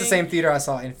 That's the same theater I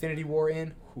saw Infinity War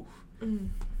in.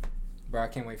 Bro, I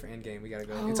can't wait for Endgame. We gotta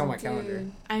go. It's on my calendar.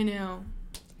 I know.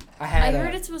 I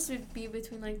heard it's supposed to be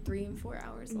between like 3 and 4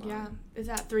 hours long. Yeah, it's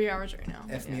at 3 hours right now.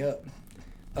 F me up.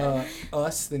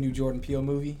 Us, the new Jordan Peele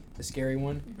movie, the scary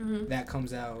one, that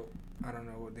comes out, I don't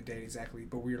know what the date exactly,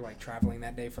 but we were like traveling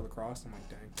that day for lacrosse. I'm like,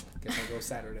 dang, guess I'll go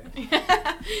Saturday.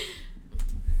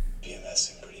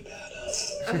 PMSing pretty bad, huh?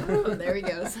 Oh, there he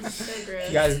goes. So gross.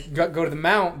 You guys go to the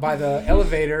Mount by the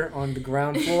elevator on the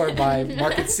ground floor by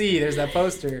Market C. There's that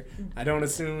poster. I don't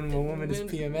assume a woman is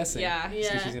PMSing. Yeah.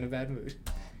 So she's in a bad mood.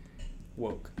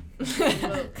 Woke.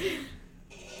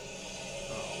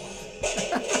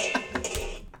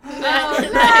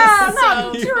 That's so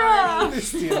The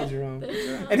steel drum.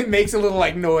 And it makes a little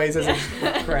like noise as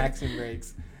it cracks and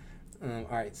breaks. All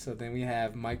right, so then we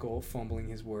have Michael fumbling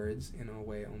his words in a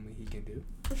way only he can do.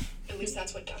 At least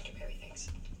that's what Dr. Perry thinks.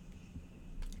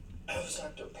 Who's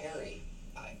Dr. Perry?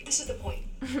 This is the point.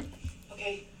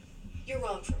 Okay? You're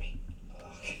wrong for me.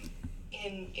 Okay.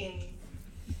 In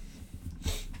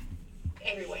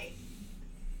every way.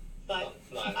 But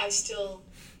Not- I still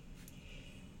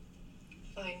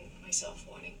find myself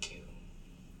wanting to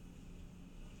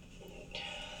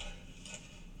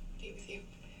be with you.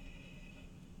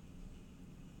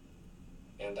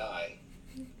 And I,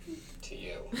 to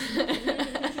you, in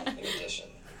addition,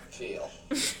 feel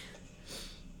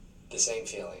the same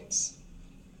feelings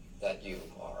that you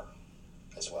are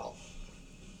as well.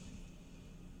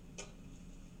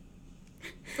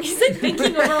 He's like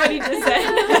thinking over what he just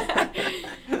said.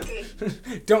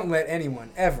 Don't let anyone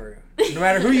ever, no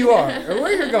matter who you are, or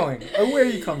where you're going, or where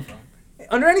you come from,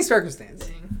 under any circumstance.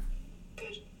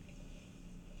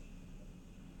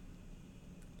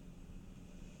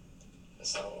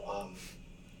 So,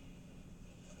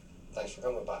 thanks for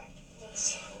coming by.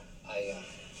 So, okay.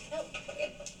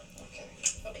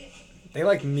 They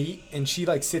like meet, and she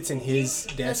like sits in his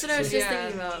desk. That's what I was so- just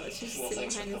thinking about. She's Well, sitting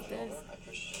thanks for behind his coming desk. over. I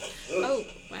appreciate it. Oh,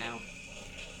 wow.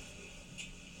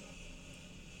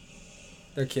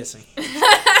 They're kissing. Find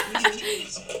an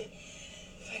excuse and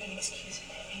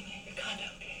meet me at your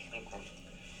condo.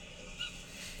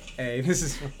 Hey, this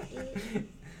is.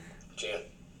 Jan.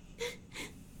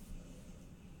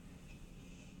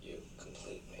 You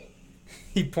complete me.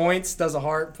 He points, does a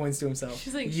heart, points to himself.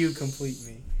 She's like, you complete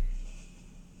me.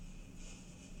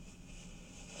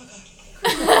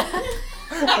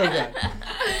 Okay.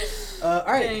 All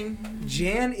right. Dang.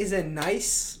 Jan is a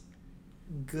nice,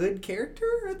 good character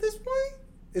at this point.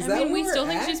 Is I that mean, we where still we're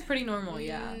think at? she's pretty normal,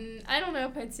 yeah. I don't know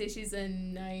if I'd say she's a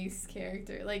nice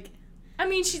character. Like, I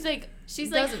mean, she's like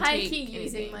doesn't high take key using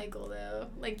using Michael though.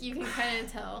 Like you can kind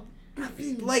of tell.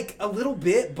 Like a little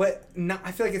bit, but not.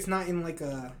 I feel like it's not in like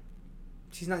a.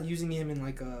 She's not using him in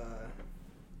like a.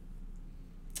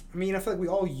 I mean, I feel like we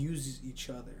all use each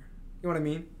other. You know what I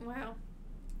mean? Wow.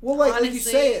 Well, like you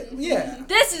Honestly. say it, yeah.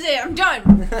 This is it. I'm done.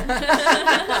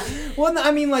 Well, no,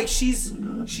 I mean, like she's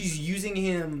using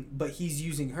him, but he's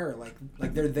using her. Like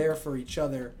they're there for each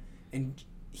other, and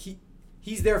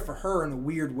he's there for her in a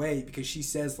weird way because she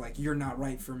says like you're not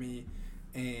right for me,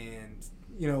 and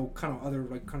you know, kind of other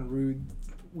like kind of rude,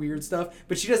 weird stuff.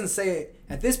 But she doesn't say it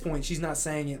at this point. She's not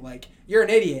saying it like you're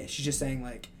an idiot. She's just saying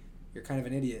like you're kind of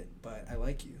an idiot, but I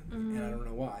like you, and I don't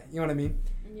know why. You know what I mean?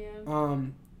 Yeah.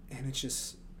 And it's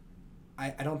just.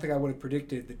 I don't think I would have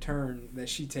predicted the turn that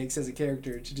she takes as a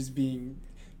character to just being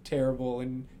terrible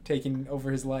and taking over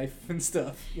his life and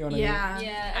stuff. You know what I mean?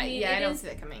 Yeah, I mean, I it don't is see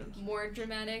that coming. more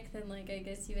dramatic than like I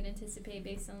guess you would anticipate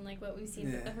based on like what we've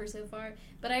seen Yeah. of her so far.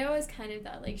 But I always kind of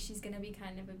thought like she's gonna be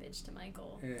kind of a bitch to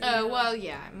Michael. Yeah. Oh, well,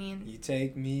 yeah, I mean. You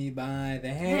take me by the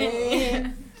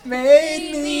hand,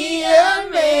 made me a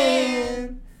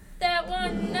man. That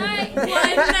one night, you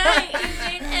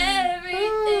made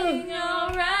everything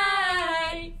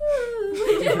alright.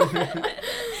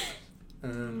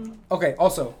 Okay,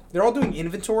 also, they're all doing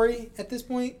inventory at this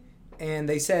point, and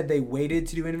they said they waited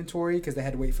to do inventory because they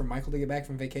had to wait for Michael to get back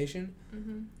from vacation.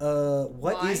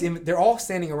 What is Why? they're all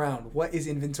standing around. What is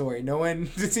inventory? No one.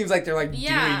 It seems like they're like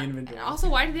Yeah. doing inventory. Also,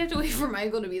 why do they have to wait for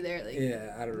Michael to be there? Like,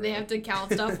 Yeah, I don't know. They have to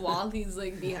count stuff while he's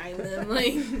like behind them.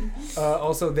 Like,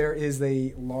 Also, there is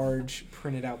a large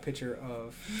printed out picture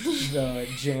of the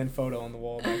Jan photo on the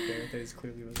wall back there that is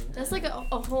clearly visible. That's like a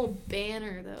whole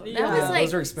banner though. Yeah, That was like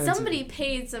those are expensive. somebody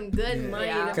paid some good money.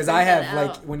 to Because print I have that like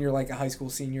out. when you're like a high school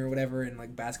senior or whatever, and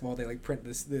like basketball, they like print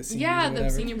this seniors Yeah, or the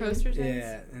whatever. senior posters.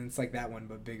 Yeah, and it's like that one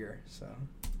but bigger. So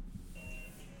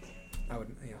I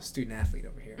would, student athlete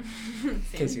over here. In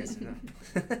case you guys didn't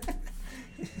know.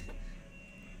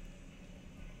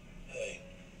 Hey,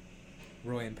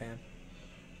 Roy and Pam.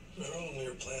 remember when we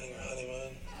were planning our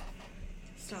honeymoon?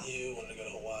 Stop. You wanted to go to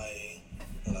Hawaii,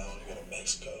 and I wanted to go to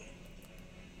Mexico.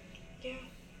 Yeah.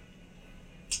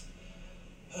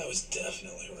 I was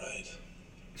definitely right.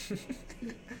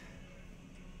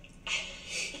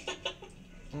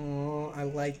 Oh, I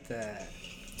like that.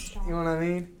 You know what I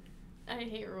mean? I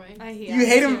hate Roy. You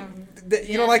hate him?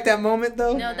 You don't like that moment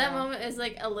though? No, that moment is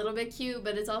like a little bit cute,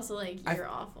 but it's also like you're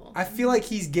awful. I feel like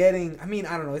he's getting. I mean,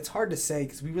 I don't know. It's hard to say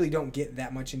because we really don't get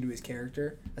that much into his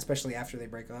character, especially after they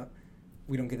break up.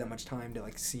 We don't get that much time to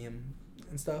like see him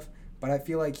and stuff. But I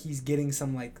feel like he's getting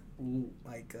some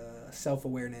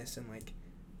self-awareness and like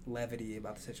levity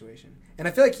about the situation. And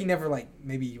I feel like he never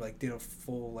maybe did a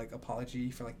full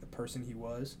apology for the person he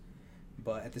was.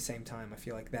 but at the same time, I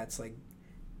feel like that's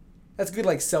good,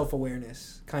 like,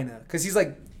 self-awareness, kind of, because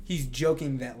he's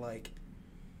joking that, like,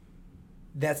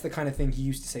 that's the kind of thing he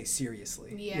used to say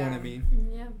seriously. Yeah. You know what I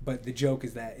mean? Yeah. But the joke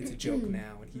is that it's a joke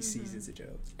now, and he sees it's a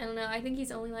joke. I don't know. I think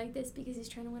he's only like this because he's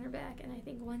trying to win her back, and I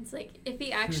think once, like, if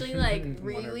he actually like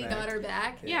really got her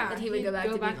back, that he would go back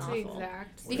to being awful.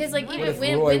 Exact. Because like What even if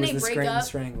when Roy they was the break Scranton up,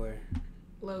 Strangler?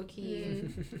 Low key.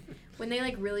 when they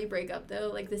like really break up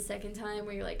though, like the second time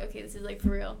where you're like, okay, this is like for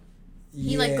real.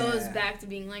 He like goes back to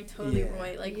being like totally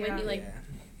Roy. Like when he like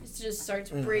just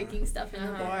starts breaking stuff in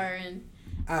the bar and.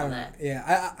 I don't know.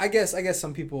 Yeah, I guess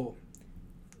some people,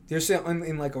 there's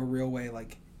in like a real way,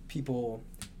 like people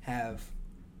have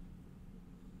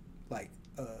like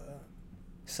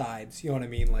sides. You know what I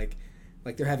mean? Like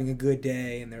they're having a good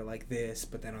day and they're like this,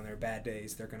 but then on their bad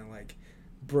days they're gonna like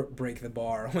break the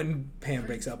bar when Pam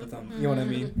breaks up with them. You know what I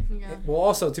mean? Yeah. Well,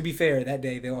 also to be fair, that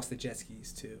day they lost the jet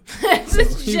skis too.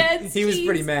 He was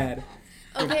pretty mad.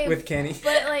 Okay, with Kenny.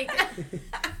 But like.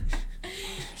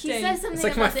 He says something. It's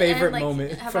like about my favorite the end,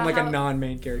 moment from like a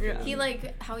non-main character. Yeah. He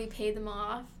like how he paid them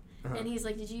off, and he's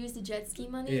like, "Did you use the jet ski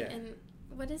money?" Yeah. And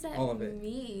what does that All of it.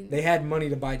 mean? They had money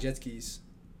to buy jet skis,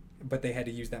 but they had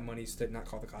to use that money to not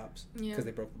call the cops because they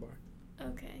broke the bar.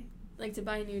 Okay, like to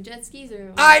buy new jet skis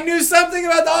or. I knew something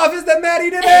about The Office that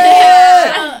Maddie didn't.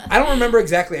 I don't remember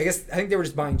exactly. I think they were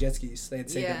just buying jet skis. They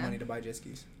had saved up money to buy jet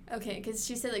skis. Okay, because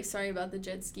she said like sorry about the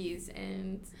jet skis,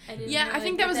 and I didn't. Yeah, know, I like,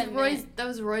 think what that was that Roy's. meant. That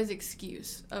was Roy's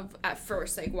excuse of at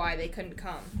first, like why they couldn't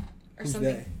come, or Who's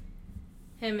something.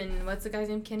 they? Him and what's the guy's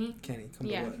name? Kenny. Kenny, come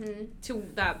yeah, to what? To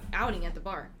that outing at the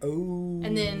bar. Oh.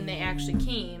 And then they actually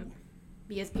came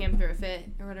because Pam threw a fit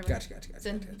or whatever. Gotcha.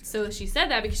 So she said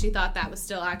that because she thought that was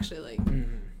still actually like.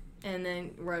 Mm-hmm. And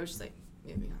then Roy was just like,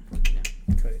 moving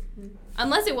on. Cut it.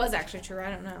 Unless it was actually true, I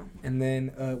don't know. And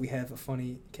then we have a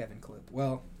funny Kevin clip.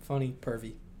 Well, funny,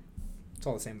 pervy. It's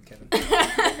all the same with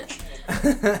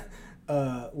Kevin.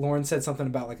 Lauren said something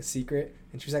about like a secret,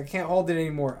 and she was like, "I can't hold it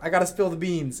anymore. I gotta spill the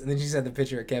beans." And then she said the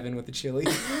picture of Kevin with the chili,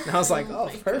 and I was like, "Oh,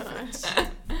 perfect."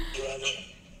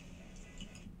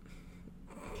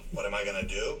 What am I gonna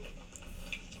do?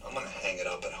 I'm gonna hang it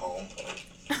up at home.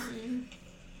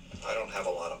 I don't have a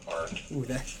lot of art. Ooh,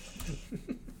 that.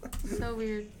 So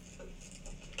weird.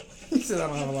 He said, "I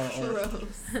don't have a lot of art."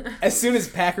 Gross. As soon as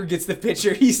Packer gets the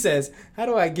picture, he says, "How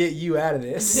do I get you out of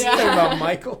this?" Yeah. Talking about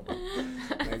Michael.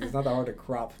 Like, it's not that hard to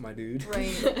crop, my dude.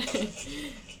 Right.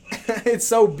 It's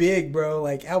so big, bro.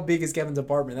 Like, how big is Kevin's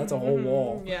apartment? That's a whole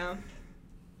wall. Yeah.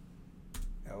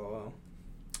 LOL.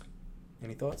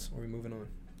 Any thoughts? Or are we moving on?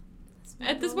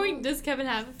 At this point, does Kevin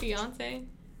have a fiance?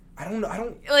 I don't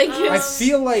know. Like. I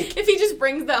feel like if he just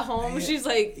brings that home, she's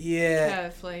like. Yeah.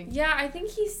 Kev, like. Yeah, I think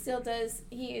he still does.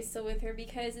 He is still with her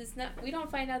because it's not. We don't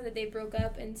find out that they broke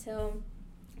up until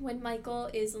when Michael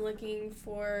is looking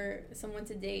for someone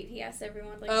to date. He asks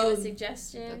everyone give a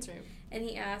suggestion. That's right. And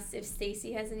he asked if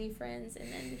Stacy has any friends,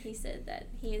 and then he said that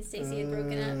he and Stacy had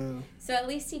broken up. So at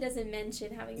least he doesn't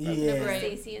mention having broken up with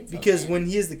Stacy until because then. when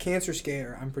he has the cancer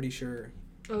scare, I'm pretty sure.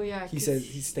 Oh yeah. He says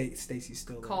Stacy's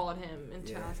still there. Called him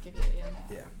and asked if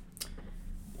Yeah.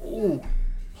 Ooh,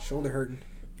 shoulder hurting.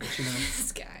 But, you know,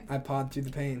 this guy. I pod through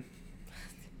the pain.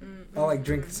 I'll like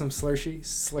drink some some slushy,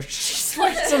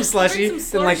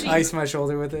 then like ice my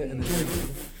shoulder with it, and then.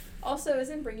 Also,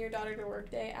 isn't Bring Your Daughter to Work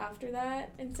Day after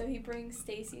that? And so he brings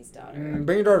Stacy's daughter.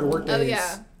 Bring Your Daughter to Work Day. Oh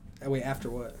yeah. Wait, after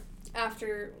what?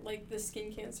 After like the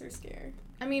skin cancer scare.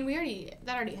 I mean,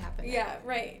 that already happened. Yeah,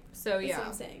 right. So That's yeah. what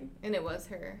I'm saying. And it was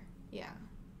her. Yeah.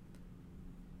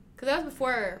 Because that was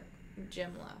before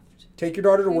Jim left. Take Your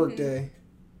Daughter to Work Day.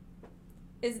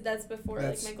 That's before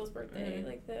like Michael's birthday,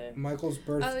 like the. Michael's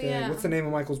birthday. Oh, yeah. What's the name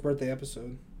of Michael's birthday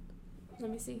episode? Let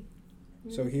me see.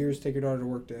 So here's Take Your Daughter to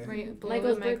Work Day. Right,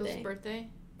 Michael's birthday.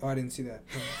 Oh, I didn't see that.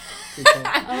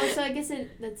 Oh, so I guess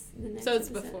that's the next. So it's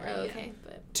episode. before. Oh, yeah. okay,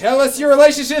 but. Tell us your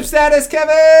relationship status, Kevin.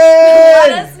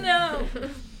 Let us know.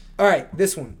 All right,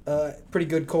 this one, pretty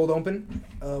good cold open.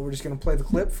 We're just gonna play the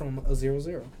clip from a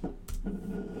 0-0.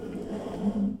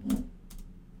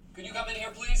 Could you come in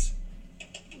here, please?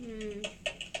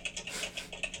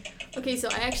 Okay, so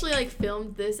I actually like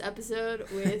filmed this episode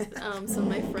with some of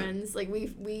my friends. Like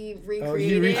we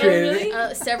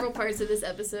recreated several parts of this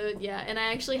episode. Yeah, and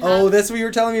I actually have. Oh, that's what you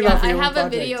were telling me about. For your I have a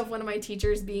project. video of one of my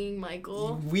teachers being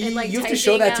Michael. You and, have to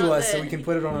show that to us so we can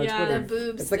put it on our Twitter. The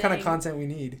boobs. That's the kind of content we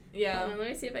need. Yeah. Let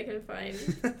me see if I can find.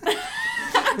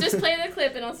 Just play the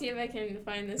clip and I'll see if I can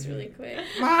find this really quick.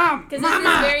 Mama,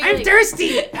 very, I'm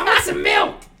thirsty. I want some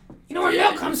milk. You know where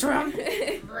milk comes from?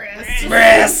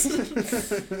 Breast.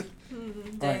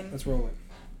 All right, let's roll it.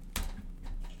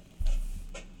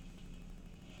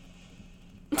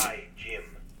 Hi, Jim.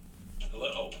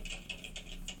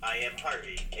 am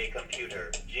Harvey, a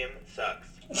computer. Jim sucks.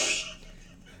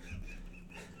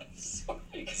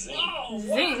 Sorry. Zing. Oh,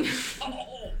 Zing. wow.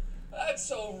 Oh, that's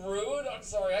so rude. I'm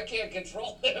sorry. I can't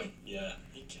control him. Yeah,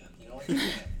 he can. You know what? You can.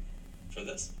 For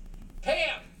this?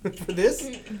 Pam! For this?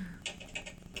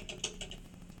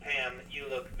 Pam, you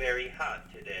look very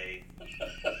hot today.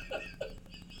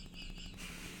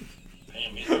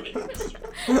 Pam, he's a big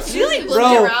She like looked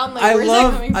Bro, around like, where's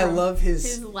that coming from? I love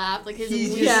His laugh, like his he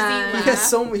wheezy just, laugh. he has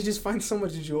so much. He just finds so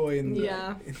much joy in,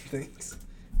 Yeah. in things.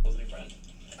 Closing friend.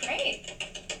 Great.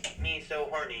 Me so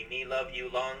horny, me love you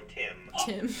long, Tim.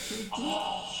 Tim.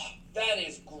 Oh, that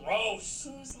is gross.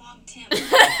 Who's Long Tim?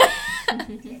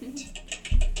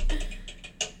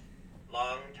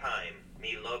 Long time.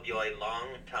 Me love you a long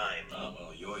time. Oh,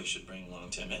 well, Yoy should bring Long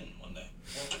Tim in one day.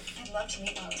 I'd love to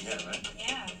meet Long Tim. Yeah, right?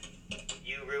 Yeah.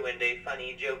 You ruined a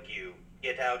funny joke, you.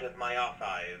 Get out of my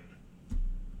off-hive.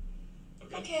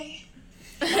 Okay.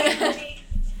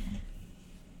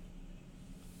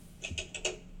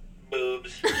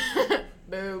 Boobs.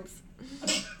 Boobs.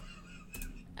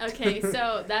 Okay,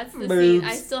 so that's the scene. Boobs.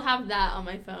 I still have that on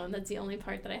my phone. That's the only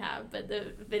part that I have. But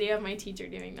the video of my teacher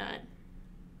doing that.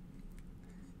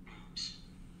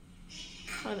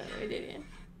 Hold on, we did it.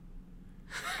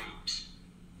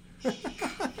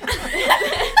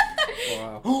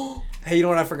 Wow. Hey, you know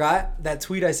what I forgot? That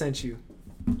tweet I sent you.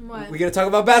 What? We gotta talk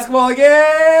about basketball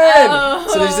again. Oh.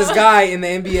 So there's this guy in the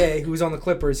NBA who's on the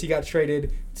Clippers. He got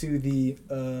traded to the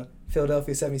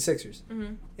Philadelphia 76ers.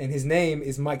 Mhm. And his name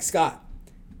is Mike Scott.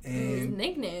 His And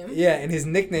nickname. yeah, and his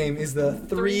nickname is the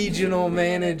Three-General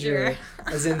Manager,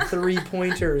 as in 3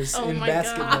 pointers Oh in my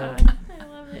basketball. God. I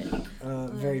love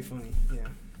it. Very funny, yeah.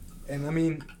 And I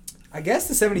mean, I guess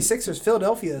the 76ers,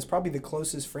 Philadelphia is probably the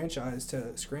closest franchise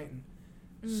to Scranton.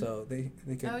 So they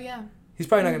could. Oh, yeah. He's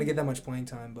probably not going to get that much playing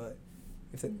time, but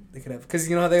if they could have, because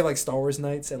you know how they have like Star Wars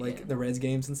nights at like the Reds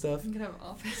games and stuff. You could have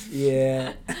office.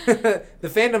 Yeah, the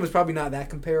fandom is probably not that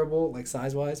comparable, like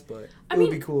size wise, but it would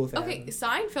be cool if. It Okay, happened.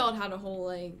 Seinfeld had a whole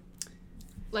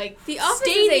like The Office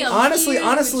stadium. is a Honestly,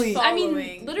 huge I mean,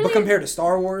 following. literally, but compared to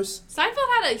Star Wars,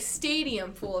 Seinfeld had a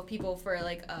stadium full of people for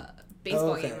like a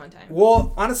baseball game one time.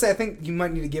 Well, honestly, I think you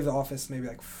might need to give The Office maybe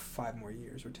like 5 more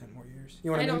years or 10 more years. You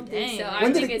know what I I mean? don't think so. Dang. I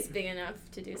When think did it- it's big enough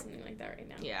to do something like that right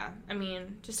now. Yeah, I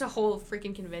mean, just a whole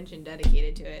freaking convention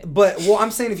dedicated to it. But well,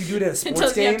 I'm saying if you do it at a It sports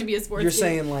doesn't game, have to be a sports you're game.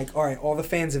 saying like, all right, all the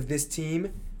fans of this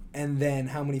team, and then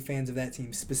how many fans of that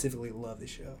team specifically love the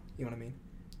show. You know what I mean?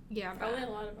 Yeah, Probably a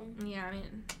lot of them. Yeah, I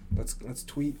mean, Let's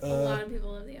tweet. A lot of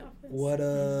people love The Office. What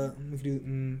we could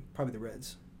do probably the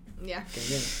Reds. yeah.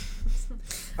 Okay,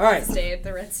 all right. Stay at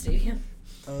the Red Stadium.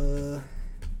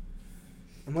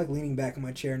 I'm like leaning back in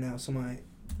my chair now, so my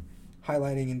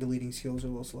highlighting and deleting skills are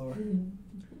a little slower. Do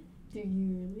you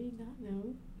really not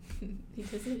know?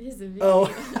 Because it is a video.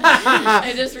 Oh,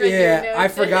 I just read your notes. I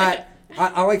forgot.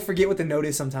 I like forget what the note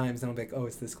is sometimes, and I'm like, oh,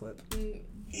 it's this clip. It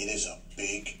is a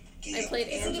big deal. I played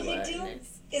Is it a Angela big deal? in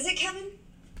this. Is it, Kevin?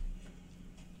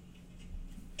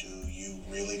 Do you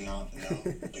really not know?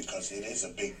 Because it is a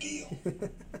big deal.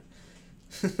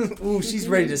 Ooh, she's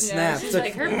ready to Yeah, snap. she's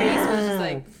like, her face was just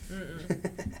like,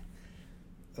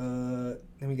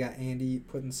 Then we got Andy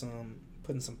putting some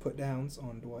put downs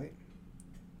on Dwight.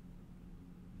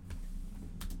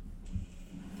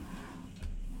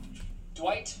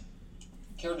 Dwight,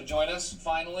 care to join us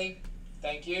finally?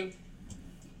 Thank you.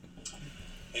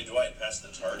 Hey, Dwight, pass the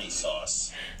tardy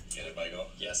sauce. Get it, Michael?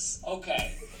 Yes.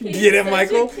 Okay. Get it, Such a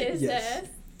Michael? kiss Yes. ass.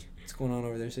 What's going on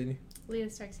over there, Sadie?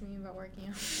 Leah's texting me about working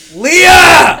out.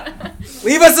 Leah!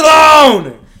 Leave us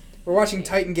alone! We're watching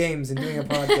Titan games and doing a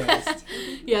podcast.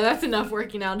 Yeah, that's enough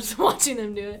working out, just watching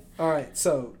them do it. All right,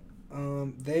 so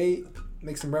they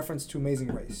make some reference to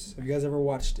Amazing Race. Have you guys ever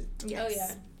watched it? Yes. Oh,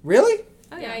 yeah. Really?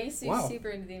 Oh, yeah, I used to be Wow. super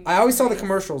into the I always saw the Race.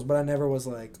 commercials, but I never was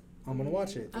like, I'm gonna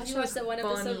watch it. Did you watch that one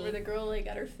episode funny. where the girl like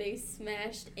got her face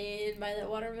smashed in by that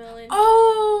watermelon?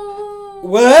 Oh!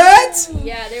 What?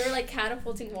 Yeah, they were like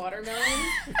catapulting watermelons,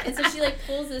 and so she like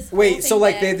pulls this. whole Wait, so thing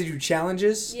like back. they had to do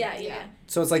challenges? Yeah.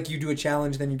 So it's like you do a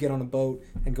challenge, then you get on a boat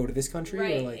and go to this country?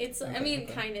 Right. Or like, It's. I okay, mean,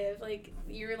 okay. kind of like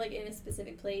you're like in a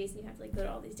specific place, and you have to like go to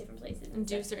all these different places And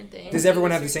do stuff. certain things. Does do everyone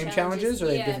have the certain same challenges, or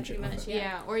they have yeah, different pretty much, challenges?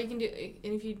 Yeah, or you can do,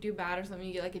 and if you do bad or something,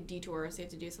 you get like a detour, so you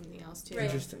have to do something else too. Right.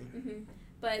 Interesting. hmm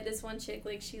But this one chick,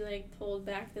 like, she like pulled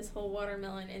back this whole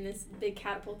watermelon in this big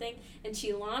catapult thing, and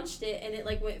she launched it, and it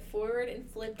like went forward and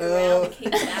flipped around and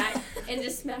came back, and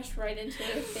just smashed right into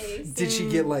her face. Did she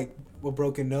get like a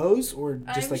broken nose, or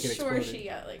just I'm like it sure exploded? she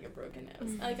got like a broken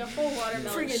nose, like a whole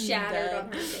watermelon Friggin' shattered dead.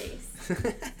 on her face.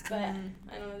 But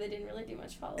I don't know, they didn't really do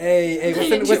much follow. Hey, They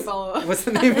didn't do what's, follow-up. what's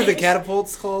the name of the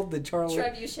catapults called? The Charlie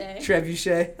Trebuchet.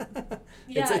 Trebuchet.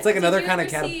 Yeah. It's like another Did you kind of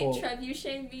ever catapult. See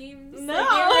Trebuchet memes? No.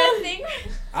 Like, you were a thing?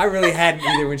 I really hadn't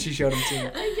either when she showed them to me. I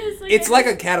guess, It's like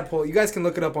a catapult. You guys can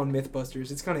look it up on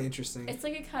MythBusters. It's kind of interesting. It's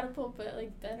like a catapult, but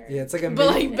like better. Yeah, it's like a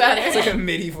better. It's like a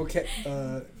medieval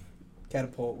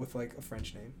catapult with like a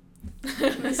French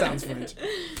name. Sounds French.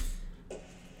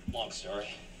 Long story.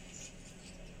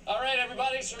 All right,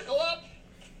 everybody, circle up.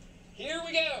 Here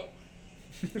we go.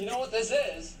 You know what this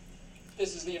is?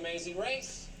 This is the Amazing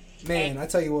Race. Man, I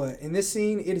tell you what, in this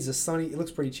scene, it is a sunny. It looks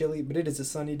pretty chilly, but it is a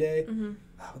sunny day. Mm-hmm.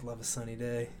 I would love a sunny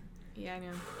day. Yeah, I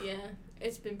know. Yeah,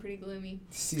 it's been pretty gloomy.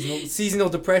 Seasonal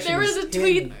depression. There was a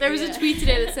tweet. There was Yeah. a tweet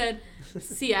today that said,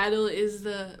 "Seattle is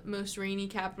the most rainy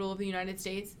capital of the United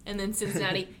States," and then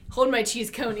Cincinnati, "Hold my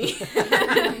cheese coney."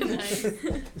 Nice.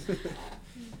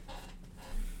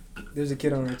 There's a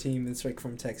kid on our team that's like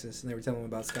from Texas, and they were telling him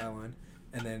about Skyline,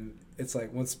 and then it's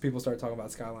like once people start talking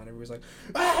about Skyline, everybody's like,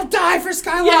 "I'll die for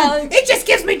Skyline. Yeah, like- it just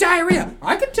gives me diarrhea.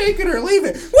 I can take it or leave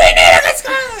it. We need a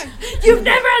Skyline. You've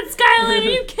never had Skyline?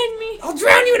 Are you kidding me? I'll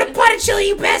drown you in a pot of chili,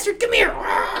 you bastard. Come here.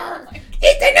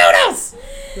 Eat the noodles."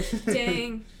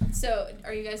 Dang. So,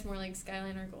 are you guys more like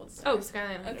Skyline or Gold Star? Oh,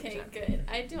 Skyline. 100%. Okay, good.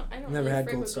 I don't Never really had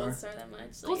frick Gold with Star. Gold Star that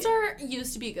much. Gold Star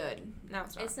used to be good. Now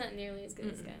it's not. It's not nearly as good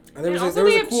as Skyline. There was and a, also there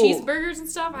was they a have cool cheeseburgers and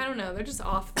stuff. I don't know. They're just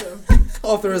off the.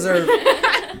 off the reserve.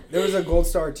 There was a Gold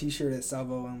Star T-shirt at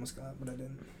Salvo I almost got, but I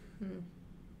didn't.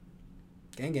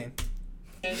 Gang gang.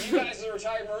 And you guys are the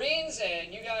retired Marines,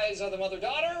 and you guys are the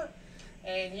mother-daughter,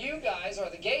 and you guys are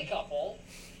the gay couple,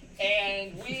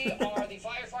 and we are the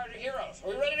firefighter heroes. Are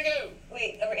we ready to go?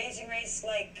 Wait, a Amazing Race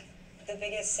like the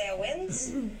biggest sale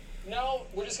wins? No,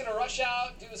 we're just gonna rush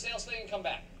out, do the sales thing, and come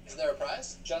back. Is there a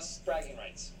prize? Just bragging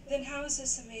rights. Then how is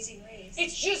this Amazing Race?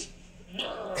 It's just...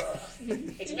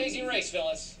 It's Amazing Race,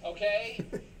 Phyllis, okay?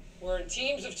 We're in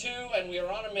teams of 2, and we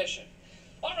are on a mission.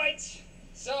 All right,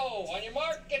 so on your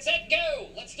mark, get set, go!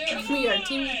 Let's do it! We are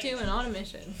team of 2 and on a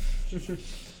mission.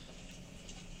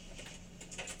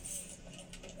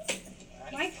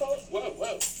 Michael. Whoa,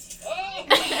 whoa. Oh!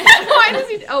 Why does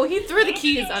he? Oh, he threw the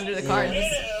keys under the car.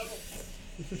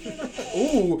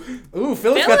 Ooh,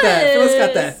 Phyllis got that. Phyllis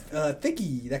got that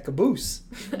thicky, that caboose.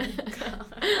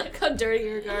 Look how dirty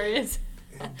your car is.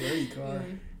 Dirty car.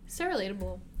 So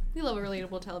relatable. We love a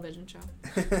relatable television show.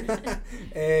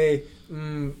 Hey,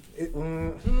 can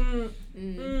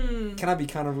I be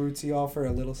kind of rude to y'all for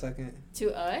a little second?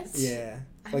 To us? Yeah,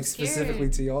 I'm like scared. specifically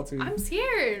to y'all too. I'm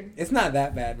scared. It's not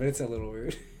that bad, but it's a little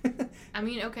rude. I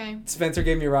mean, okay. Spencer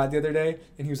gave me a ride the other day,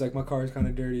 and he was like, "My car is kind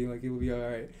of dirty. Like, it will be all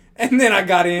right." And then I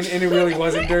got in, and it really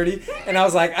wasn't dirty. And I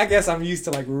was like, I guess I'm used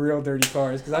to like real dirty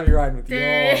cars because I be riding with y'all.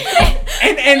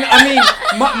 And I mean,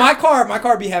 my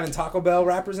car be having Taco Bell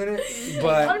wrappers in it,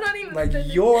 but I'm not even like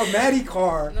your Maddie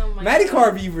car, Maddie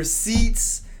car be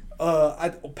receipts.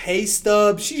 Pay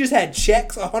stubs. She just had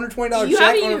checks, $120 You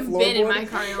check haven't on her even floorboard. been in my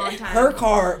car in a long time. Her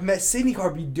car, Sydney car,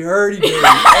 be dirty.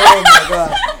 Oh my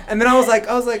god! And then I was like,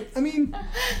 I mean,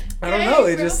 I don't know.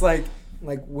 It just like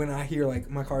when I hear like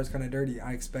my car's kind of dirty,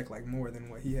 I expect like more than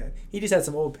what he had. He just had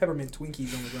some old peppermint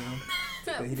Twinkies on the ground.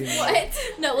 That he didn't What? like.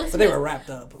 No, listen. But they were wrapped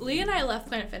up. Lee and I left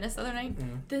Planet Fitness the other night. Yeah.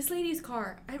 This lady's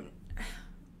car,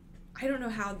 I don't know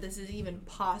how this is even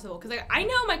possible because I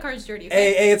know my car's dirty.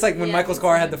 Okay? Hey, it's like when Michael's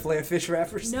car had the Filet-O-Fish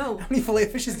wrappers. No. How many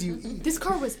Filet-O-Fishes do you eat? This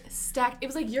car was stacked. It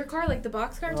was like your car, like the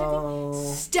box car type Oh.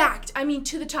 thing. Stacked. I mean,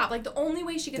 to the top. Like the only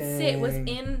way she could sit was Dang.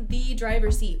 in the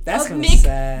driver's seat. That's of kinda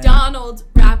sad. McDonald's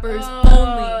wrappers only.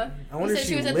 I wonder if said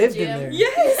she was at the lived in gym. there.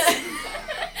 Yes.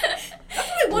 That's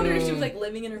what I wondered if she was like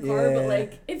living in her car, but Yeah.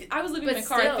 like if I was living in But a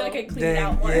car, I feel like I cleaned it Dang,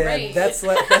 out more. yeah, Right. that's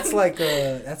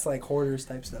like hoarders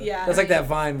type stuff. Yeah. That's like that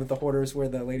Vine with the hoarders where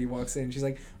the lady walks in, she's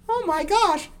like, "Oh my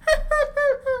gosh,"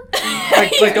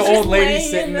 like the old lady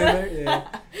sitting in there. Yeah.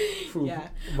 Whew. Yeah.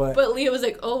 But Leah was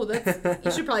like, "Oh, that's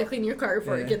you should probably clean your car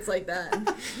before it Yeah. gets like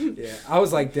that." yeah, I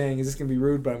was like, "Dang, is this gonna be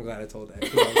rude?" But I'm glad I told that.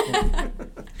 'Cause I was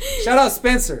cool. Shout out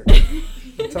Spencer.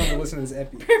 Tell him to listen to this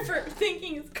epi. For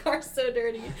thinking his car's so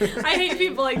dirty. I hate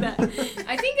people like that.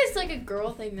 I think it's like a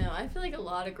girl thing though. I feel like a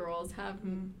lot of girls have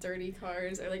dirty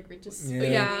cars or like just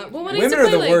Yeah. Well, when I used Women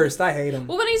to are play, the worst. I hate them.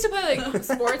 Well, when I used to play like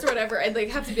sports or whatever, I'd like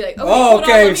have to be like, okay, Oh, hold on,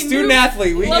 okay, let me student move,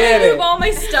 athlete, we let get me move it. all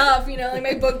my stuff, you know, like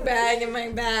my book bag and my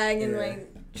bag and my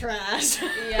trash.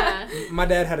 Yeah. My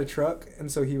dad had a truck,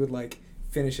 and so he would like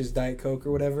finish his Diet Coke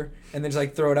or whatever, and then just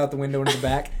like throw it out the window into the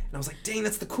back. And I was like, dang,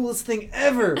 that's the coolest thing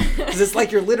ever. Because it's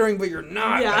like you're littering, but you're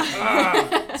not. Yeah.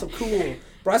 Like, so cool.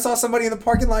 Bro, I saw somebody in the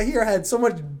parking lot here had so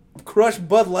much crushed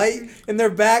Bud Light in their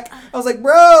back. I was like,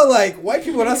 bro, like, white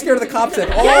people are not scared of the cops at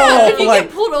all. Yeah, if you Like,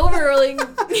 get pulled over, like...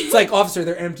 it's like, officer,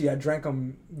 they're empty. I drank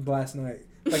them last night.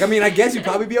 Like, I mean, I guess you'd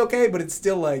probably be okay, but it's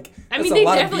still like, I that's mean, a they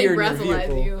lot of definitely beer in your breathalyze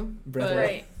vehicle. you.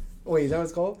 Breathalyzer. Wait, is that what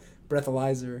it's called?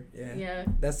 Breathalyzer. Yeah. Yeah.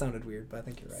 That sounded weird, but I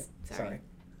think you're right. Sorry.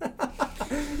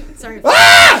 Sorry.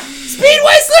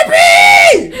 Speedway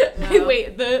Slippy! Wow.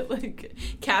 Wait, the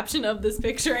caption of this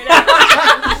picture right now.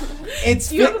 It's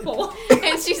beautiful.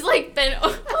 And she's like bent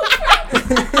over.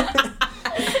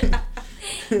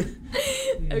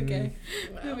 Okay.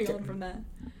 Wow. Moving on from that.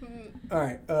 All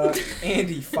right.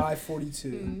 Andy,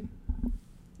 542.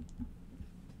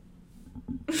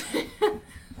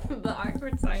 The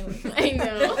awkward silence. I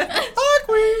know.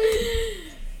 Awkward.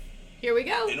 Here we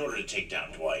go. In order to take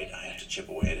down Dwight, I have to chip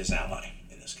away at his ally,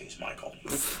 in this case, Michael.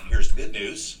 Here's the good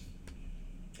news.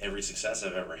 Every success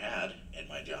I've ever had in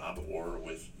my job or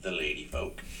with the lady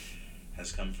folk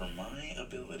has come from my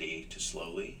ability to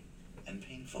slowly and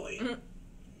painfully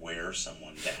wear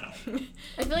someone down.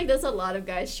 I feel like that's a lot of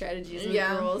guys' strategies with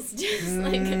girls. Just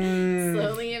like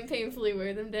slowly and painfully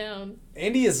wear them down.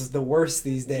 Andy is the worst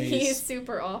these days. He's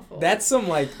super awful. That's some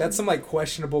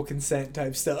questionable consent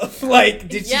type stuff. Like,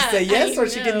 did she say yes or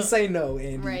she didn't say no,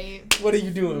 Andy? Right. What are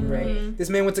you doing, bro? This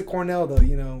man went to Cornell though,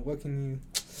 you know, what can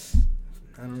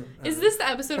you Is this the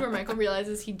episode where Michael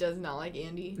realizes he does not like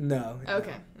Andy? No.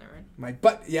 Okay, never mind. My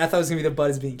butt. Yeah, I thought it was gonna be the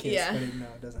butt is being kissed. Yeah. But no,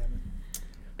 it doesn't happen.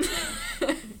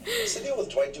 What's the deal with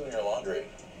Dwight doing your laundry?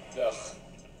 Ugh.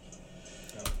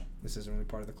 Oh, this isn't really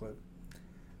part of the clip.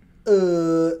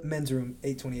 Men's room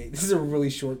 828. This is a really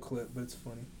short clip, but it's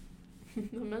funny.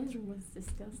 The men's room was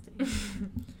disgusting.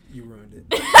 You ruined it.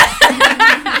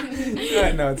 All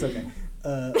right, no, it's okay.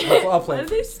 I'll play. Why did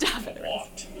they stop it?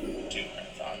 Walked 2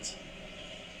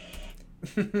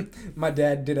 marathons. My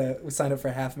dad signed up for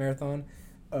a half marathon,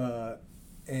 but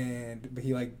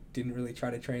he didn't really try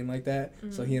to train like that,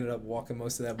 so he ended up walking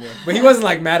most of that boy. But he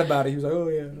wasn't mad about it. He was like, "Oh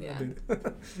yeah, I did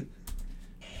it."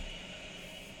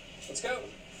 Let's go.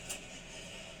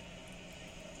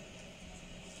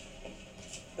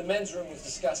 The men's room was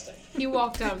disgusting. He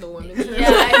walked out of the women's room. In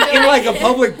a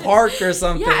public park or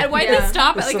something. Yeah, and why did they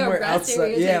stop at somewhere a rest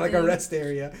outside. area? Yeah, like a rest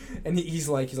area. And he's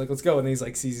like, let's go. And then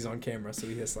sees he's on camera, so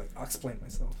he just I'll explain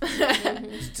myself.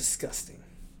 It's disgusting.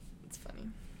 It's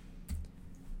funny.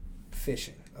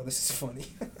 Fishing. Oh, this is funny.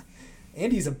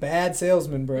 Andy's a bad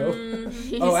salesman, bro.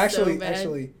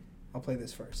 Actually, I'll play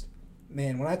this first.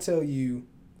 Man, when I tell you,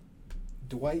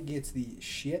 Dwight gets the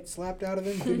shit slapped out of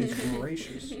him, goodness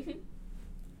gracious.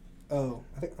 Oh,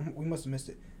 I think we must have missed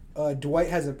it. Dwight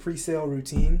has a pre-sale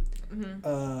routine.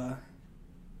 What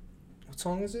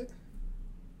song is it?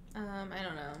 I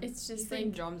don't know. It's just he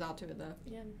drums out to it though.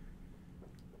 Yeah.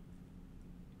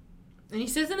 And he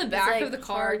sits in the back of the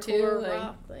car too.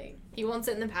 Rock, he won't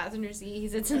sit in the passenger seat. He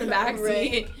sits in the back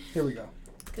seat. Here we go.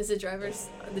 Because the driver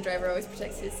always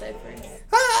protects his side first.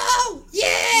 Oh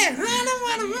yeah!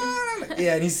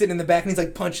 Yeah, and he's sitting in the back and he's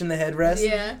punching the headrest.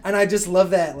 Yeah. And I just love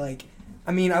that.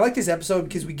 I like this episode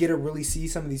because we get to really see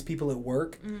some of these people at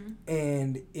work,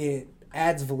 and it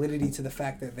adds validity to the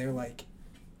fact that they're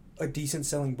a decent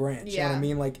selling branch. You know what I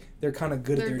mean? They're kind of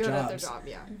good at their jobs. At their job,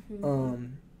 yeah.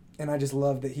 And I just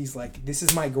love that he's this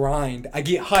is my grind. I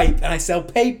get hype and I sell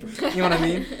paper. You know what I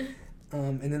mean?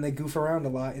 And then they goof around a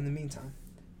lot in the meantime.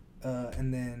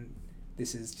 And then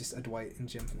this is just a Dwight and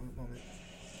Jim moment.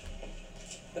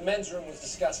 The men's room was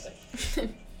disgusting.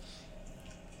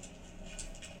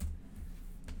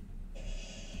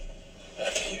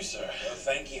 After you, sir. Well,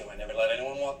 thank you. I never let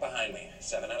anyone walk behind me.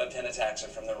 7 out of 10 attacks are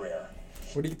from the rear.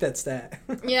 Where do you get that stat?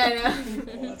 Yeah, I know.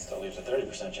 Well, that still leaves a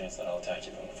 30% chance that I'll attack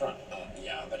you from the front.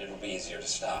 Yeah, but it'll be easier to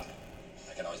stop.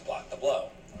 I can always block the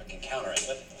blow. Or I can counter it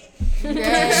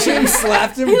with... Jim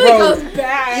slapped him, He bro. goes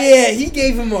back. Yeah, he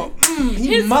gave him a...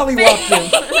 he mollywopped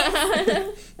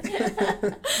him.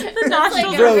 The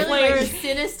nostrils Bro. are really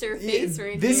sinister face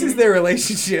right This here. is their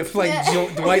relationship.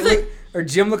 Dwight or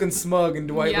Jim looking smug and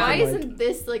Dwight Why looking isn't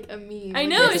this a meme? I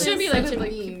know, it This should is be such with a meme.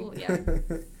 people. Yeah.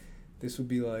 This would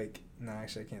be no,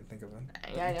 actually I can't think of one.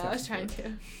 Yeah, I know. I was trying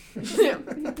to.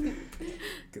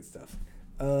 Good stuff.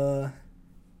 All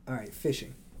right,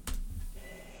 fishing.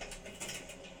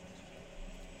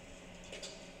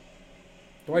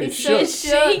 Dwight is shook.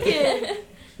 shaking.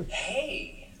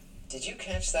 Hey, did you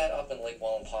catch that up in Lake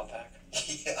Wallenpaupack?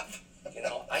 Yeah. You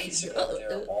know, I used to go up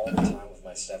there all the time with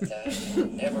my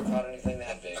stepdad. Never caught anything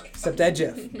that big. Stepdad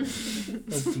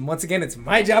Jeff. Once again, it's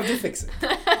my job to fix it.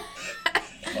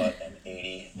 But an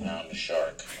 80-pound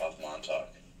shark off Montauk.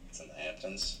 It's in the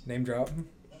Hamptons. Name drop.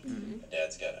 My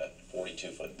dad's got a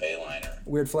 42-foot bayliner.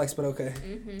 Weird flex, but okay.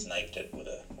 Sniped it with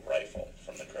a rifle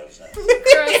from the Crow's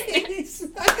crow's nest.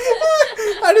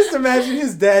 I just imagine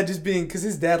his dad just being, because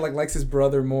his dad like likes his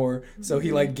brother more, so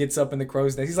he like gets up in the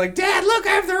crow's nest. He's like, Dad, look,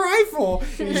 I have the rifle.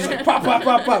 And he's like, pop, pop,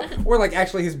 pop, pop. Or like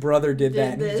actually his brother did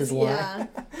that, and he's just lying.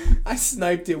 I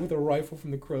sniped it with a rifle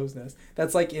from the crow's nest.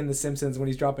 That's like in The Simpsons when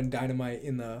he's dropping dynamite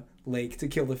in the lake to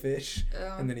kill the fish,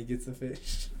 and then he gets the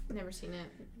fish. Never seen it.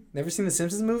 Never seen the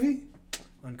Simpsons movie?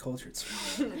 Uncultured.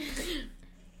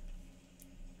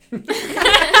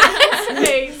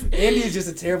 Andy is just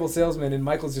a terrible salesman, and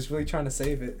Michael's just really trying to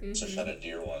save it. Also shot a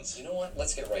deer once. You know what?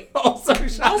 Let's get right. Also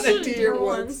shot a deer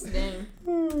once. Dang.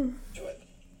 Do it.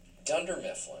 Dunder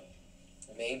Mifflin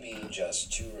may be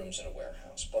just 2 rooms in a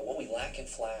warehouse, but what we lack in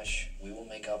Flash, we will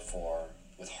make up for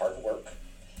with hard work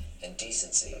and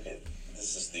decency. Okay,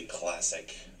 this is the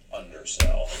classic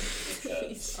undersell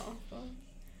because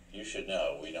you should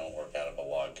know we don't work out of a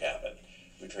log cabin.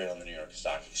 We trade on the New York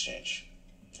Stock Exchange.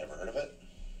 Ever heard of it?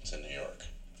 It's in New York.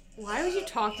 Why would you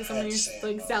talk to someone you're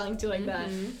like selling to like that?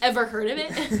 Ever heard of it?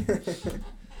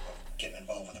 Getting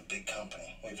involved with a big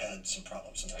company. We've had some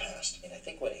problems in the past. And I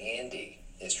think what Andy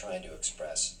is trying to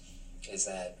express is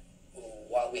that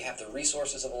while we have the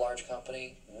resources of a large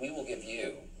company, we will give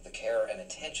you the care and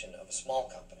attention of a small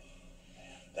company.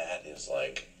 That is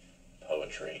like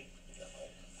poetry.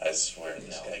 I swear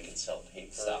this guy can sell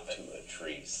paper to a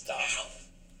tree. Stop.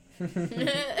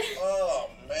 Oh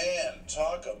man,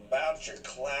 talk about your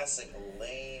classic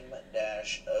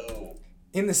lame-o.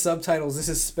 In the subtitles, this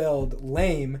is spelled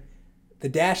lame, the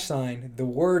dash sign, the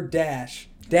word dash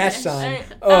sign,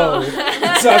 oh.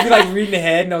 So I'd be like reading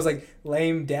ahead, and I was like,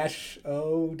 lame dash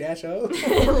o. Do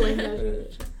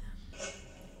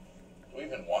we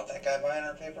even want that guy buying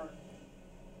our paper?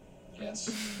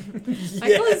 Yes.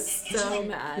 Michael is so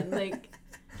mad. Like,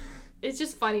 it's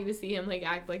just funny to see him like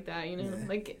act like that, you know,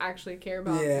 like actually care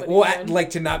about. Yeah, what he's doing.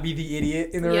 like to not be the idiot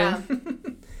in the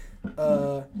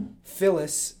room.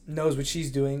 Phyllis knows what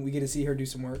she's doing. We get to see her do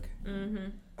some work. Mm-hmm.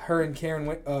 Her and Karen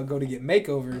go to get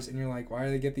makeovers, and you're like, why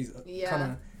do they get these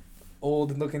kind of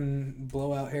old-looking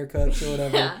blowout haircuts or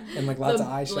whatever, and like lots of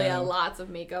eyeshadow? Yeah, lots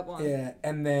of makeup on. Yeah,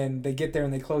 and then they get there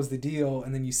and they close the deal,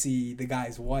 and then you see the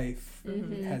guy's wife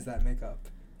has that makeup.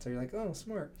 So you're like, oh,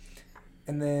 smart.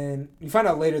 And then you find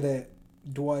out later that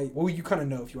Dwight, well, you kind of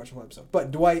know if you watch the whole episode,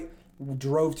 but Dwight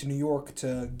drove to New York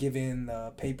to give in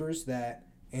the papers that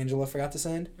Angela forgot to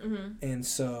send. And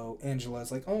so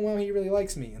Angela's like, oh, wow, he really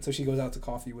likes me. And so she goes out to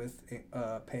coffee with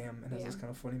Pam and has this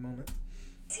kind of funny moment.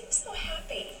 Seems so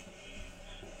happy.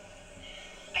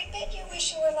 I bet you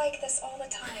wish you were like this all the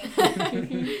time.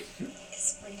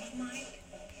 This friend of mine,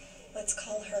 let's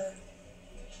call her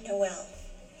Noelle.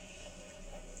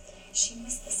 She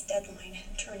missed this deadline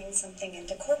turning something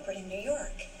into corporate in New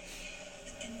York.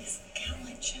 But then this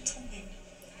gallant gentleman,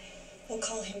 we'll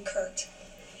call him Kurt.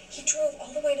 He drove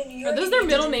all the way to New York. Are those their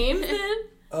middle names then?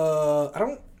 I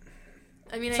don't.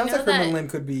 I mean, sounds I know like her that middle name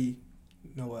could be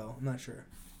Noelle. I'm not sure.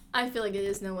 I feel like it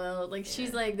is Noelle. Like,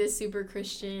 she's like this super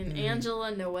Christian.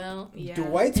 Angela, Noelle. Yeah.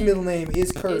 Dwight's middle name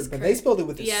is Kurt, but they spelled it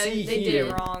with a C they did here.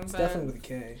 it wrong. It's but definitely with a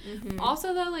K.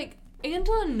 Also, though, like,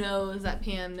 Angela knows that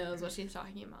Pam knows what she's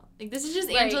talking about. Like, this is just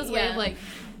Right, Angela's way of, like,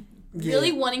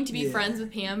 really wanting to be friends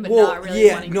with Pam, but not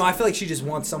really wanting to. I feel like she just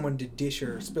wants someone to dish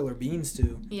her, spill her beans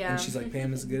to. Yeah. And she's like,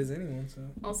 Pam is as good as anyone, so.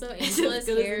 Also, Angela's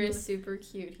hair is super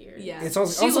cute here. Yeah. It's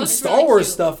also some Star Wars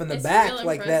stuff in the back,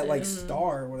 like that, like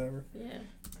star or whatever. Yeah.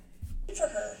 For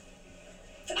her.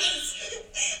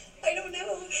 I don't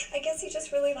know. I guess he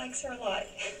just really likes her a lot.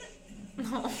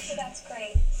 So that's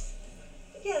great.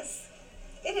 Yes,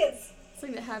 it is. It's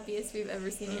like the happiest we've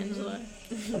ever seen Angela.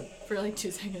 For like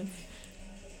 2 seconds.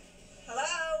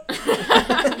 Hello?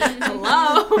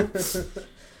 Hello?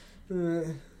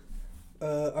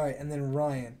 Alright, and then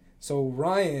Ryan. So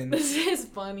Ryan This is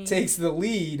funny. takes the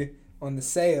lead on the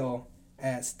sale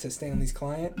as to Stanley's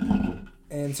client.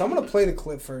 And so I'm going to play the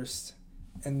clip first.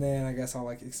 And then I guess I'll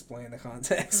like explain the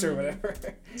context or whatever.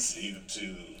 See you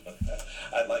too.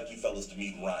 I'd like you fellas to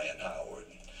meet Ryan Howard.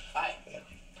 Hi. Yeah.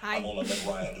 Hi. I'm gonna let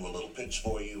Ryan do a little pitch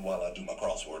for you while I do my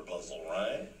crossword puzzle,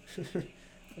 right?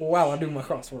 While I do my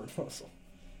crossword puzzle.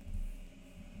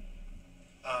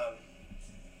 Hi.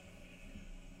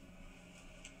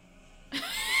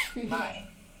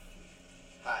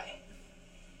 Hi.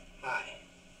 Hi.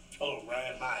 Hello,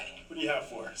 Ryan. Hi. What do you have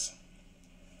for us?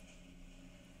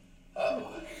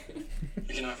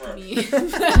 We can offer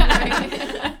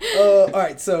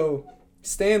Alright, so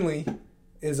Stanley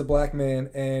is a black man,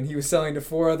 and he was selling to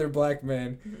 4 other black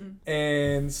men.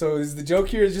 And so is the joke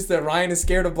here is just that Ryan is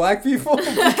scared of black people?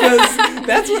 Because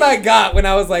that's what I got when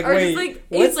I was like, wait,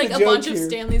 it's like the a joke bunch here? of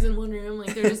Stanleys in one room.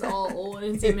 Like, they're just all old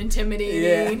and seem intimidating.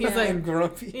 Yeah, And he's like, and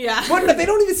grumpy. Yeah. What? They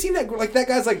don't even seem that like that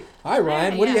guy's like, hi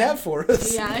Ryan, what do you have for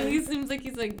us? Yeah, he seems like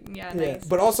he's like, nice.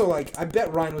 But also like, I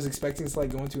bet Ryan was expecting to like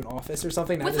go into an office or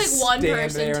something. Not With just like one stand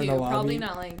person there in the too, lobby. probably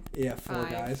not like 4 5.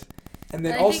 guys. And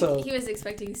then I also think he was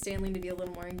expecting Stanley to be a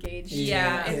little more engaged.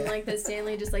 Yeah. And like that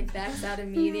Stanley just like backs out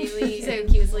immediately. So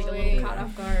he was like a little caught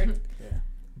off guard. Yeah.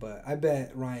 But I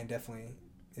bet Ryan definitely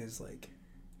is like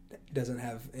doesn't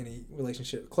have any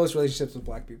close relationships with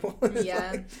black people.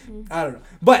 Yeah. Like, I don't know.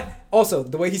 But also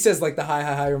the way he says like the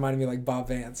hi reminded me like Bob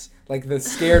Vance. Like the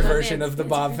scared version of the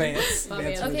Bob Vance.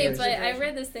 Okay, but I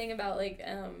read this thing about like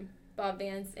Bob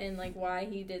Vance and like why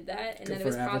he did that, and that it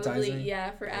was probably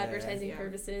for advertising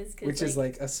purposes. Which is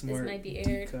like a smart. This might be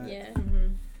aired. Cut. Yeah.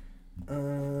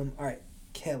 All right,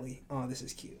 Kelly. Oh, this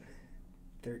is cute.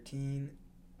 13,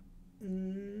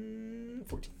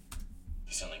 14.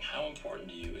 He's telling how important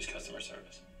to you is customer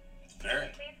service. It's very.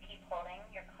 Please keep holding.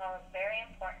 Your call is very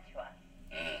important to us.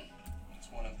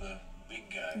 It's one of the big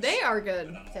guys. They are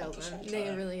good salesmen. They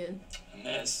are really good. And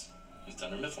this is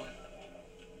Dunder Mifflin.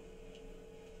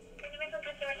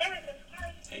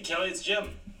 Hey Kelly, it's Jim. Oh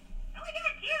my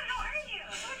God, Jim, how are you?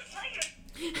 I wanted to tell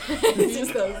you. He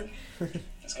just goes.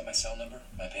 It's got my cell number,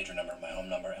 my pager number, my home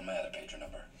number, and my other pager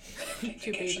number. I never take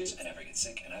vacations, I never get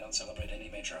sick, and I don't celebrate any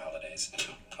major holidays.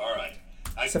 All right.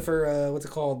 Except for what's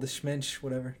it called? The Schmensch,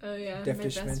 whatever. Oh yeah. Def My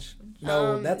Dish best- Schmensch.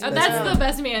 No, that's that's Best Man. the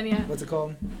best man. Yeah. What's it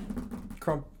called?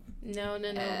 Crump. No.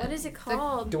 What is it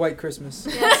called? Dwight Christmas.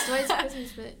 Yes, Dwight's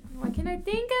Christmas, but why can't I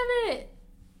think of it?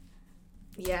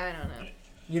 Yeah, I don't know.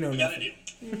 You know. We got it.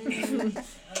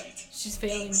 She's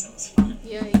failing.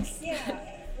 Yikes. Yeah,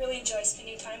 I really enjoy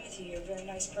spending time with you. You're a very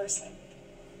nice person.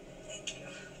 Thank you.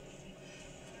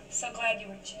 I'm so glad you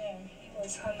were Jim. He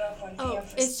was hung up on Oh,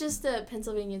 campus. it's just the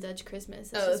Pennsylvania Dutch Christmas.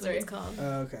 That's Oh, just that's what it's right. called.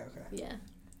 Okay. Yeah.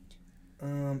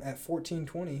 At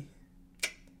 14:20,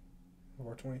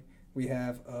 we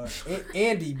have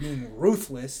Andy being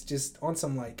ruthless, just on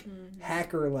some like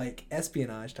hacker like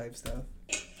espionage type stuff.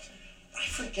 I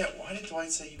forget. Why did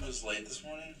Dwight say he was late this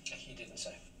morning? He didn't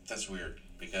say. That's weird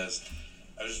because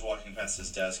I was just walking past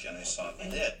his desk and I saw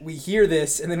it. We hear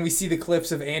this, and then we see the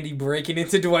clips of Andy breaking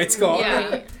into Dwight's car.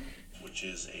 Yeah. Which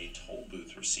is a toll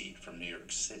booth receipt from New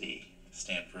York City,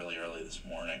 stamped really early this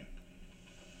morning.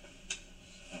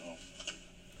 Oh.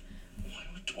 Why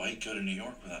would Dwight go to New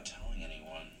York without telling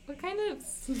anyone? What kind of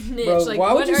snitch? Bro, like,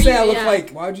 why what would you are say I look yeah.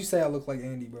 like? Why would you say I look like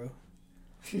Andy, bro?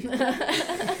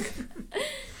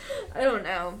 I don't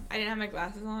know. I didn't have my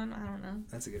glasses on. I don't know.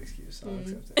 That's a good excuse. I'll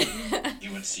accept it.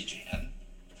 You went to see Jan.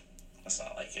 That's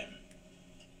not like him.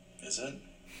 Is it?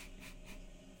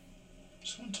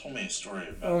 Someone told me a story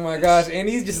about Oh my gosh,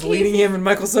 Andy's just leading him, and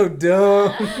Michael's so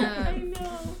dumb. I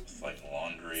know. It's like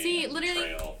laundry. See, and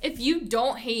literally, betrayal. if you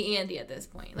don't hate Andy at this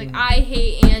point, like I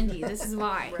hate Andy. This is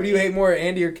why. What do you hate more,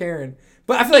 Andy or Karen?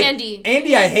 But I feel like Andy.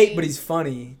 I hate, but he's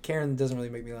funny. Karen doesn't really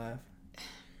make me laugh.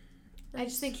 I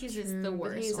just think he's just the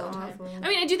worst. He's all the time. awful. I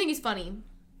mean, I do think he's funny,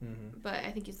 but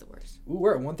I think he's the worst. Ooh,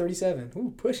 we're at 137.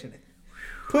 Ooh, pushing it.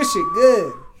 Push it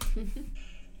good.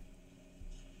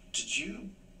 Did you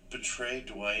betray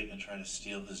Dwight and try to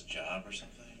steal his job or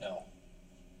something? No.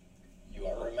 You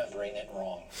are remembering it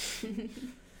wrong.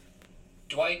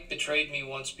 Dwight betrayed me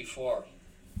once before,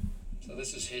 so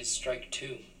this is his strike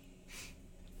 2.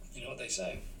 You know what they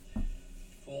say?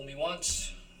 Fool me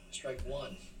once, strike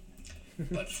 1.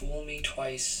 But fool me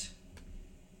twice,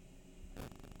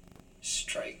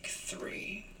 strike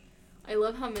 3. I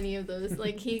love how many of those,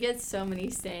 like, he gets so many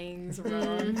sayings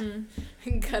wrong.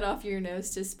 Cut off your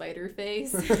nose to spider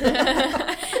face.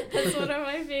 That's one of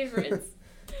my favorites.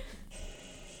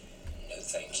 No,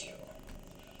 thank you.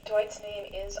 Dwight's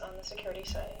name is on the security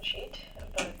sign-in sheet,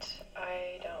 but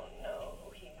I don't know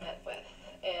who he met with.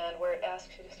 And where it asks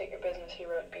you to state your business, he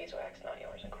wrote Beeswax, not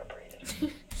yours,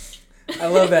 Incorporated. I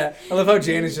love that. I love how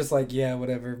Jan is just like, yeah,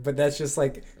 whatever. But that's just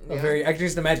like a very. I can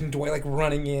just imagine Dwight like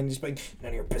running in, just like, none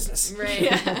of your business. Right.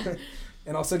 Yeah.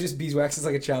 And also, just beeswax is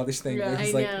like a childish thing. Yeah, where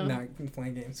he's I like know. not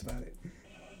playing games about it.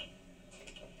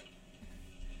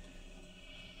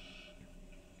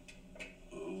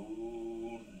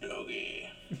 Ooh, doggy.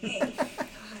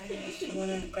 You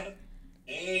wanna grab?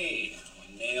 Hey,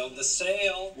 we nailed the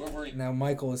sale. Where were you? Now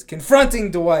Michael is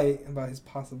confronting Dwight about his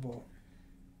possible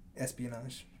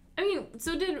espionage. I mean,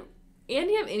 so did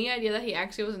Andy have any idea that he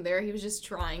actually wasn't there? He was just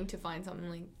trying to find something.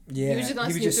 Like Yeah, he was just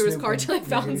gonna snoop through his car till he he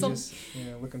found was something.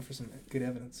 just, looking for some good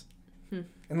evidence.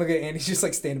 And look at Andy's just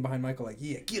like standing behind Michael, like,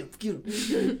 yeah, get him.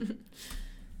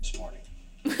 This morning.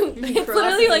 It's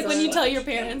literally like when you tell your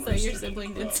parents that your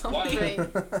sibling did something.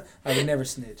 Right. I would never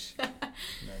snitch. No,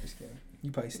 just kidding.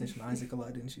 You probably snitched on Isaac a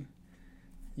lot, didn't you?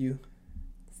 You?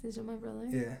 Snitched on my brother?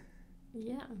 Yeah.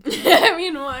 Yeah. I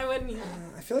mean, why wouldn't you?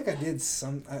 I feel like I did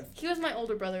some. He was my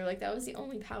older brother. Like, that was the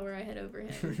only power I had over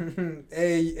him.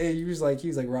 Hey, he was like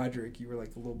Roderick. You were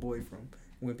like the little boy from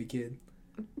Wimpy Kid.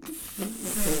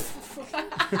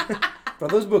 But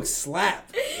those books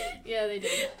slap. Yeah, they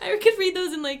did. I could read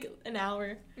those in like an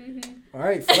hour. Mm-hmm. All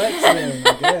right, flex then,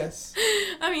 I guess.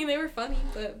 I mean, they were funny,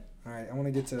 but. All right, I want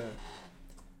to get to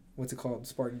what's it called?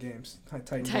 Spartan Games.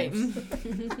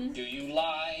 Titan. Do you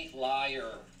lie,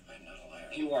 liar? I'm not a liar.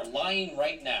 You are lying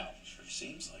right now. Sure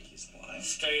seems like he's lying.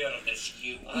 Stay out of this,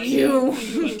 you. You.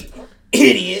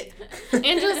 Idiot.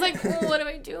 Angela's like, oh, what do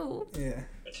I do? Yeah.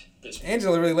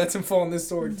 Angela really lets him fall on this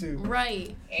sword, too.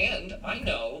 Right. And I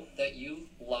know that you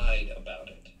lied about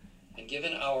it. And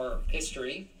given our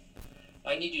history,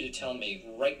 I need you to tell me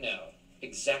right now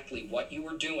exactly what you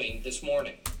were doing this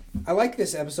morning. I like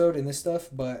this episode and this stuff,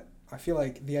 but I feel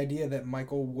like the idea that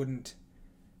Michael wouldn't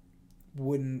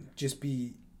just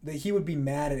be... that he would be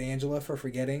mad at Angela for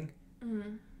forgetting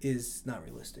is not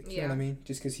realistic. You know what I mean?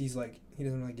 Just because he's like... he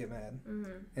doesn't really get mad.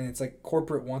 And it's like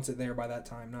corporate wants it there by that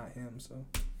time, not him, so...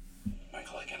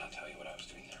 Michael, I cannot tell you what I was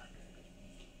doing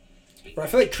there. But I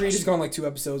feel like Creed has gone like 2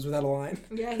 episodes without a line.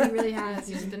 Yeah, he really has.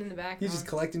 He's just been in the background. He's just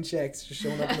collecting checks, just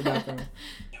showing up in the background.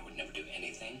 I would never do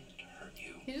anything to hurt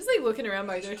you. He's just like looking around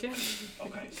back there too.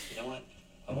 Okay, you know what?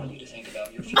 I want you to think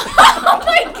about your future. Oh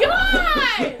my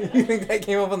god! You think that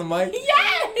came up on the mic?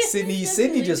 Yes!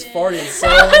 Sydney just farted so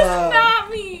loud. Not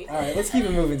me. Alright, let's keep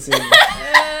it moving, Sydney.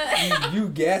 you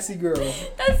gassy girl.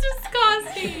 That's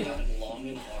disgusting. Long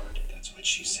and hard. That's what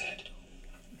she said.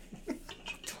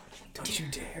 Don't you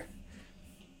dare.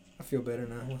 I feel better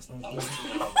now. I want to know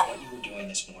what you were doing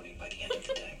this morning by the end of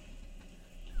the day.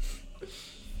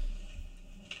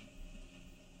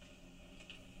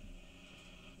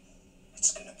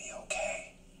 It's gonna be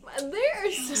okay.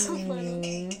 They're so funny.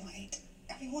 Okay, Dwight.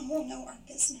 Everyone will know our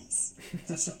business.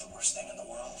 That's not the worst thing in the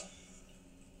world.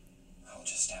 I'll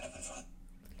just stand up in front.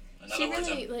 She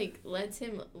really like lets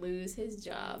him lose his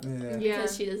job Yeah.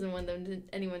 because she doesn't want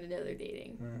anyone to know they're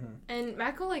dating. And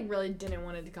Michael like really didn't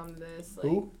want it to come to this. Like,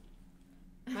 Who?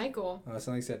 Michael. Oh,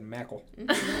 somebody said Mackle.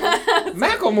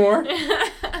 Macklemore.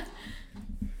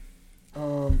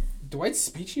 Dwight's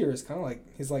speech here is kind of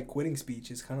like his like quitting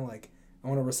speech is kind of like, I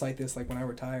want to recite this like when I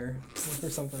retire or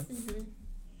something.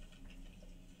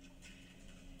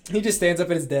 He just stands up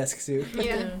at his desk too.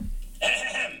 Yeah.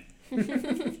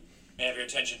 May I have your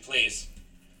attention, please?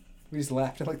 We just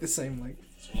laughed at like the same like.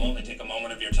 This will only take a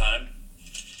moment of your time.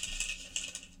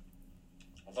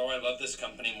 Although I love this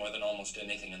company more than almost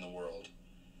anything in the world,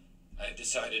 I have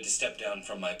decided to step down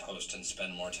from my post and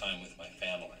spend more time with my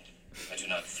family. I do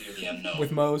not fear the unknown.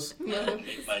 With Mose. I will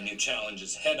meet my new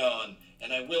challenges head on,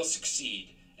 and I will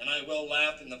succeed, and I will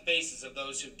laugh in the faces of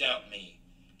those who doubt me.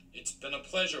 It's been a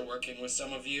pleasure working with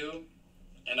some of you,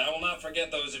 and I will not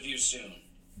forget those of you soon.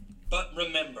 But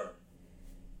remember,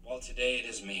 while today it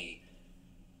is me,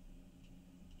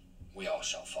 we all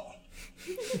shall fall.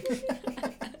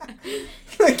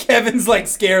 Kevin's like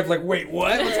scared, like, wait,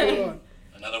 what? What's going on?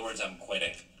 In other words, I'm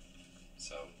quitting.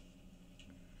 So,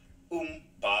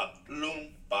 Oompa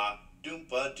loompa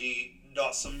doompa dee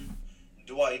dawsome.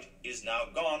 Dwight is now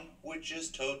gone, which is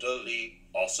totally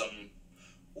awesome.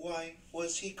 Why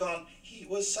was he gone? He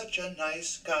was such a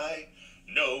nice guy.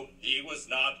 No, he was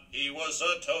not. He was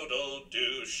a total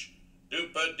douche.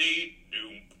 Doompa dee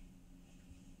doom.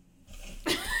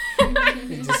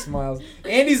 He just smiles.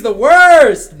 Andy's the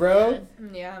worst, bro.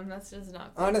 Yeah, that's just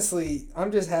not cool. Honestly,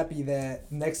 I'm just happy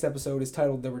that next episode is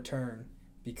titled The Return,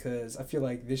 because I feel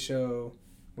like this show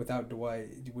without Dwight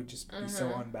would just be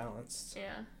so unbalanced.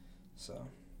 Yeah. So,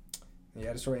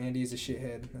 yeah, just wrote Andy is a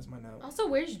shithead. That's my note. Also,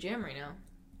 where's Jim right now?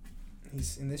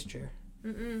 He's in this chair.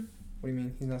 Mm-mm. What do you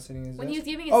mean? He's not sitting in his When desk? he was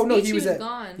giving his speech, he was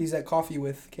gone. He's at coffee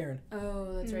with Karen.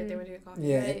 Oh, that's right. They were doing coffee.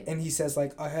 Yeah, Right. and he says,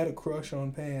 like, I had a crush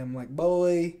on Pam. Like,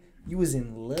 boy, you was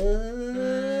in love.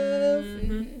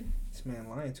 This man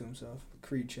lying to himself.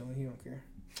 Creed chilling. He don't care.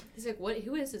 He's like, what?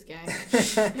 Who is this guy?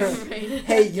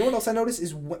 Hey, you know what else I noticed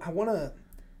is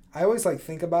I always like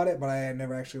think about it, but I had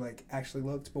never actually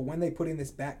looked. But when they put in this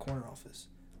back corner office,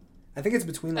 I think it's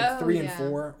between like 3 and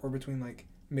 4, or between like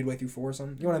midway through 4 or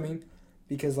something. You know what I mean?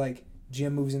 Because like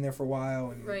Jim moves in there for a while,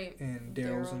 and and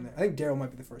Daryl's in there. I think Daryl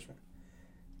might be the first one.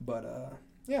 But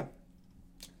yeah,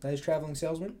 that is Traveling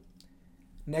Salesman.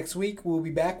 Next week we'll be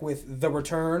back with The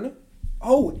Return.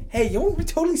 Oh, hey, we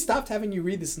totally stopped having you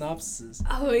read the synopsises.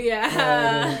 Oh,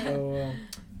 yeah.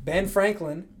 Ben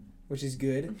Franklin, which is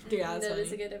good. Yeah, that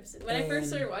was a good episode. When I first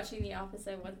started watching The Office,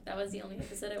 that was the only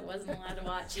episode I wasn't allowed to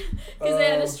watch because they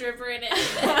had a stripper in it.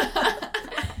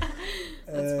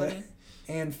 That's funny.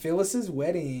 And Phyllis's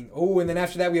Wedding. Oh, and then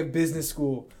after that we have Business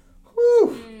School.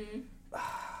 Whew. Bro.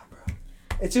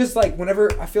 It's just like whenever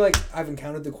I feel like I've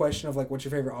encountered the question of like what's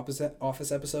your favorite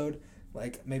Office episode,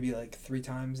 like maybe like 3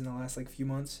 times in the last like few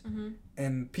months,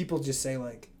 and people just say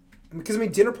like, because I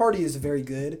mean Dinner Party is very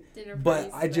good,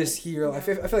 but I just hear I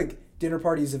feel like Dinner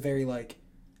Party is a very like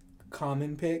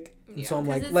common pick, and so I'm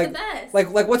like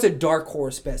what's a dark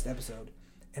horse best episode?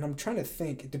 And I'm trying to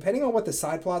think, depending on what the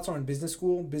side plots are in Business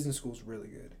School's really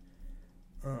good.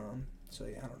 So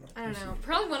yeah, I don't know. I don't know.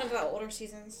 Probably one of the older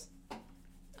seasons.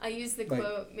 I use the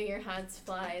quote, "May your hats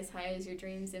fly as high as your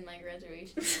dreams" in my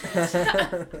graduation. That's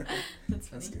funny.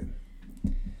 That's good.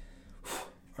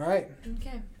 All right.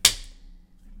 Okay.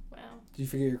 Wow. Did you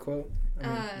forget your quote? You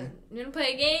want to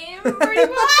play a game? Birdie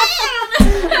Boy!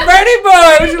 Birdie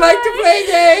Boy! Would you like to play a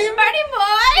game? Birdie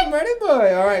Boy! Birdie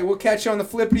Boy! All right, we'll catch you on the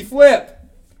flippity flip.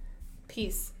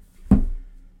 Peace.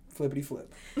 Flippity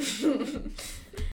flip.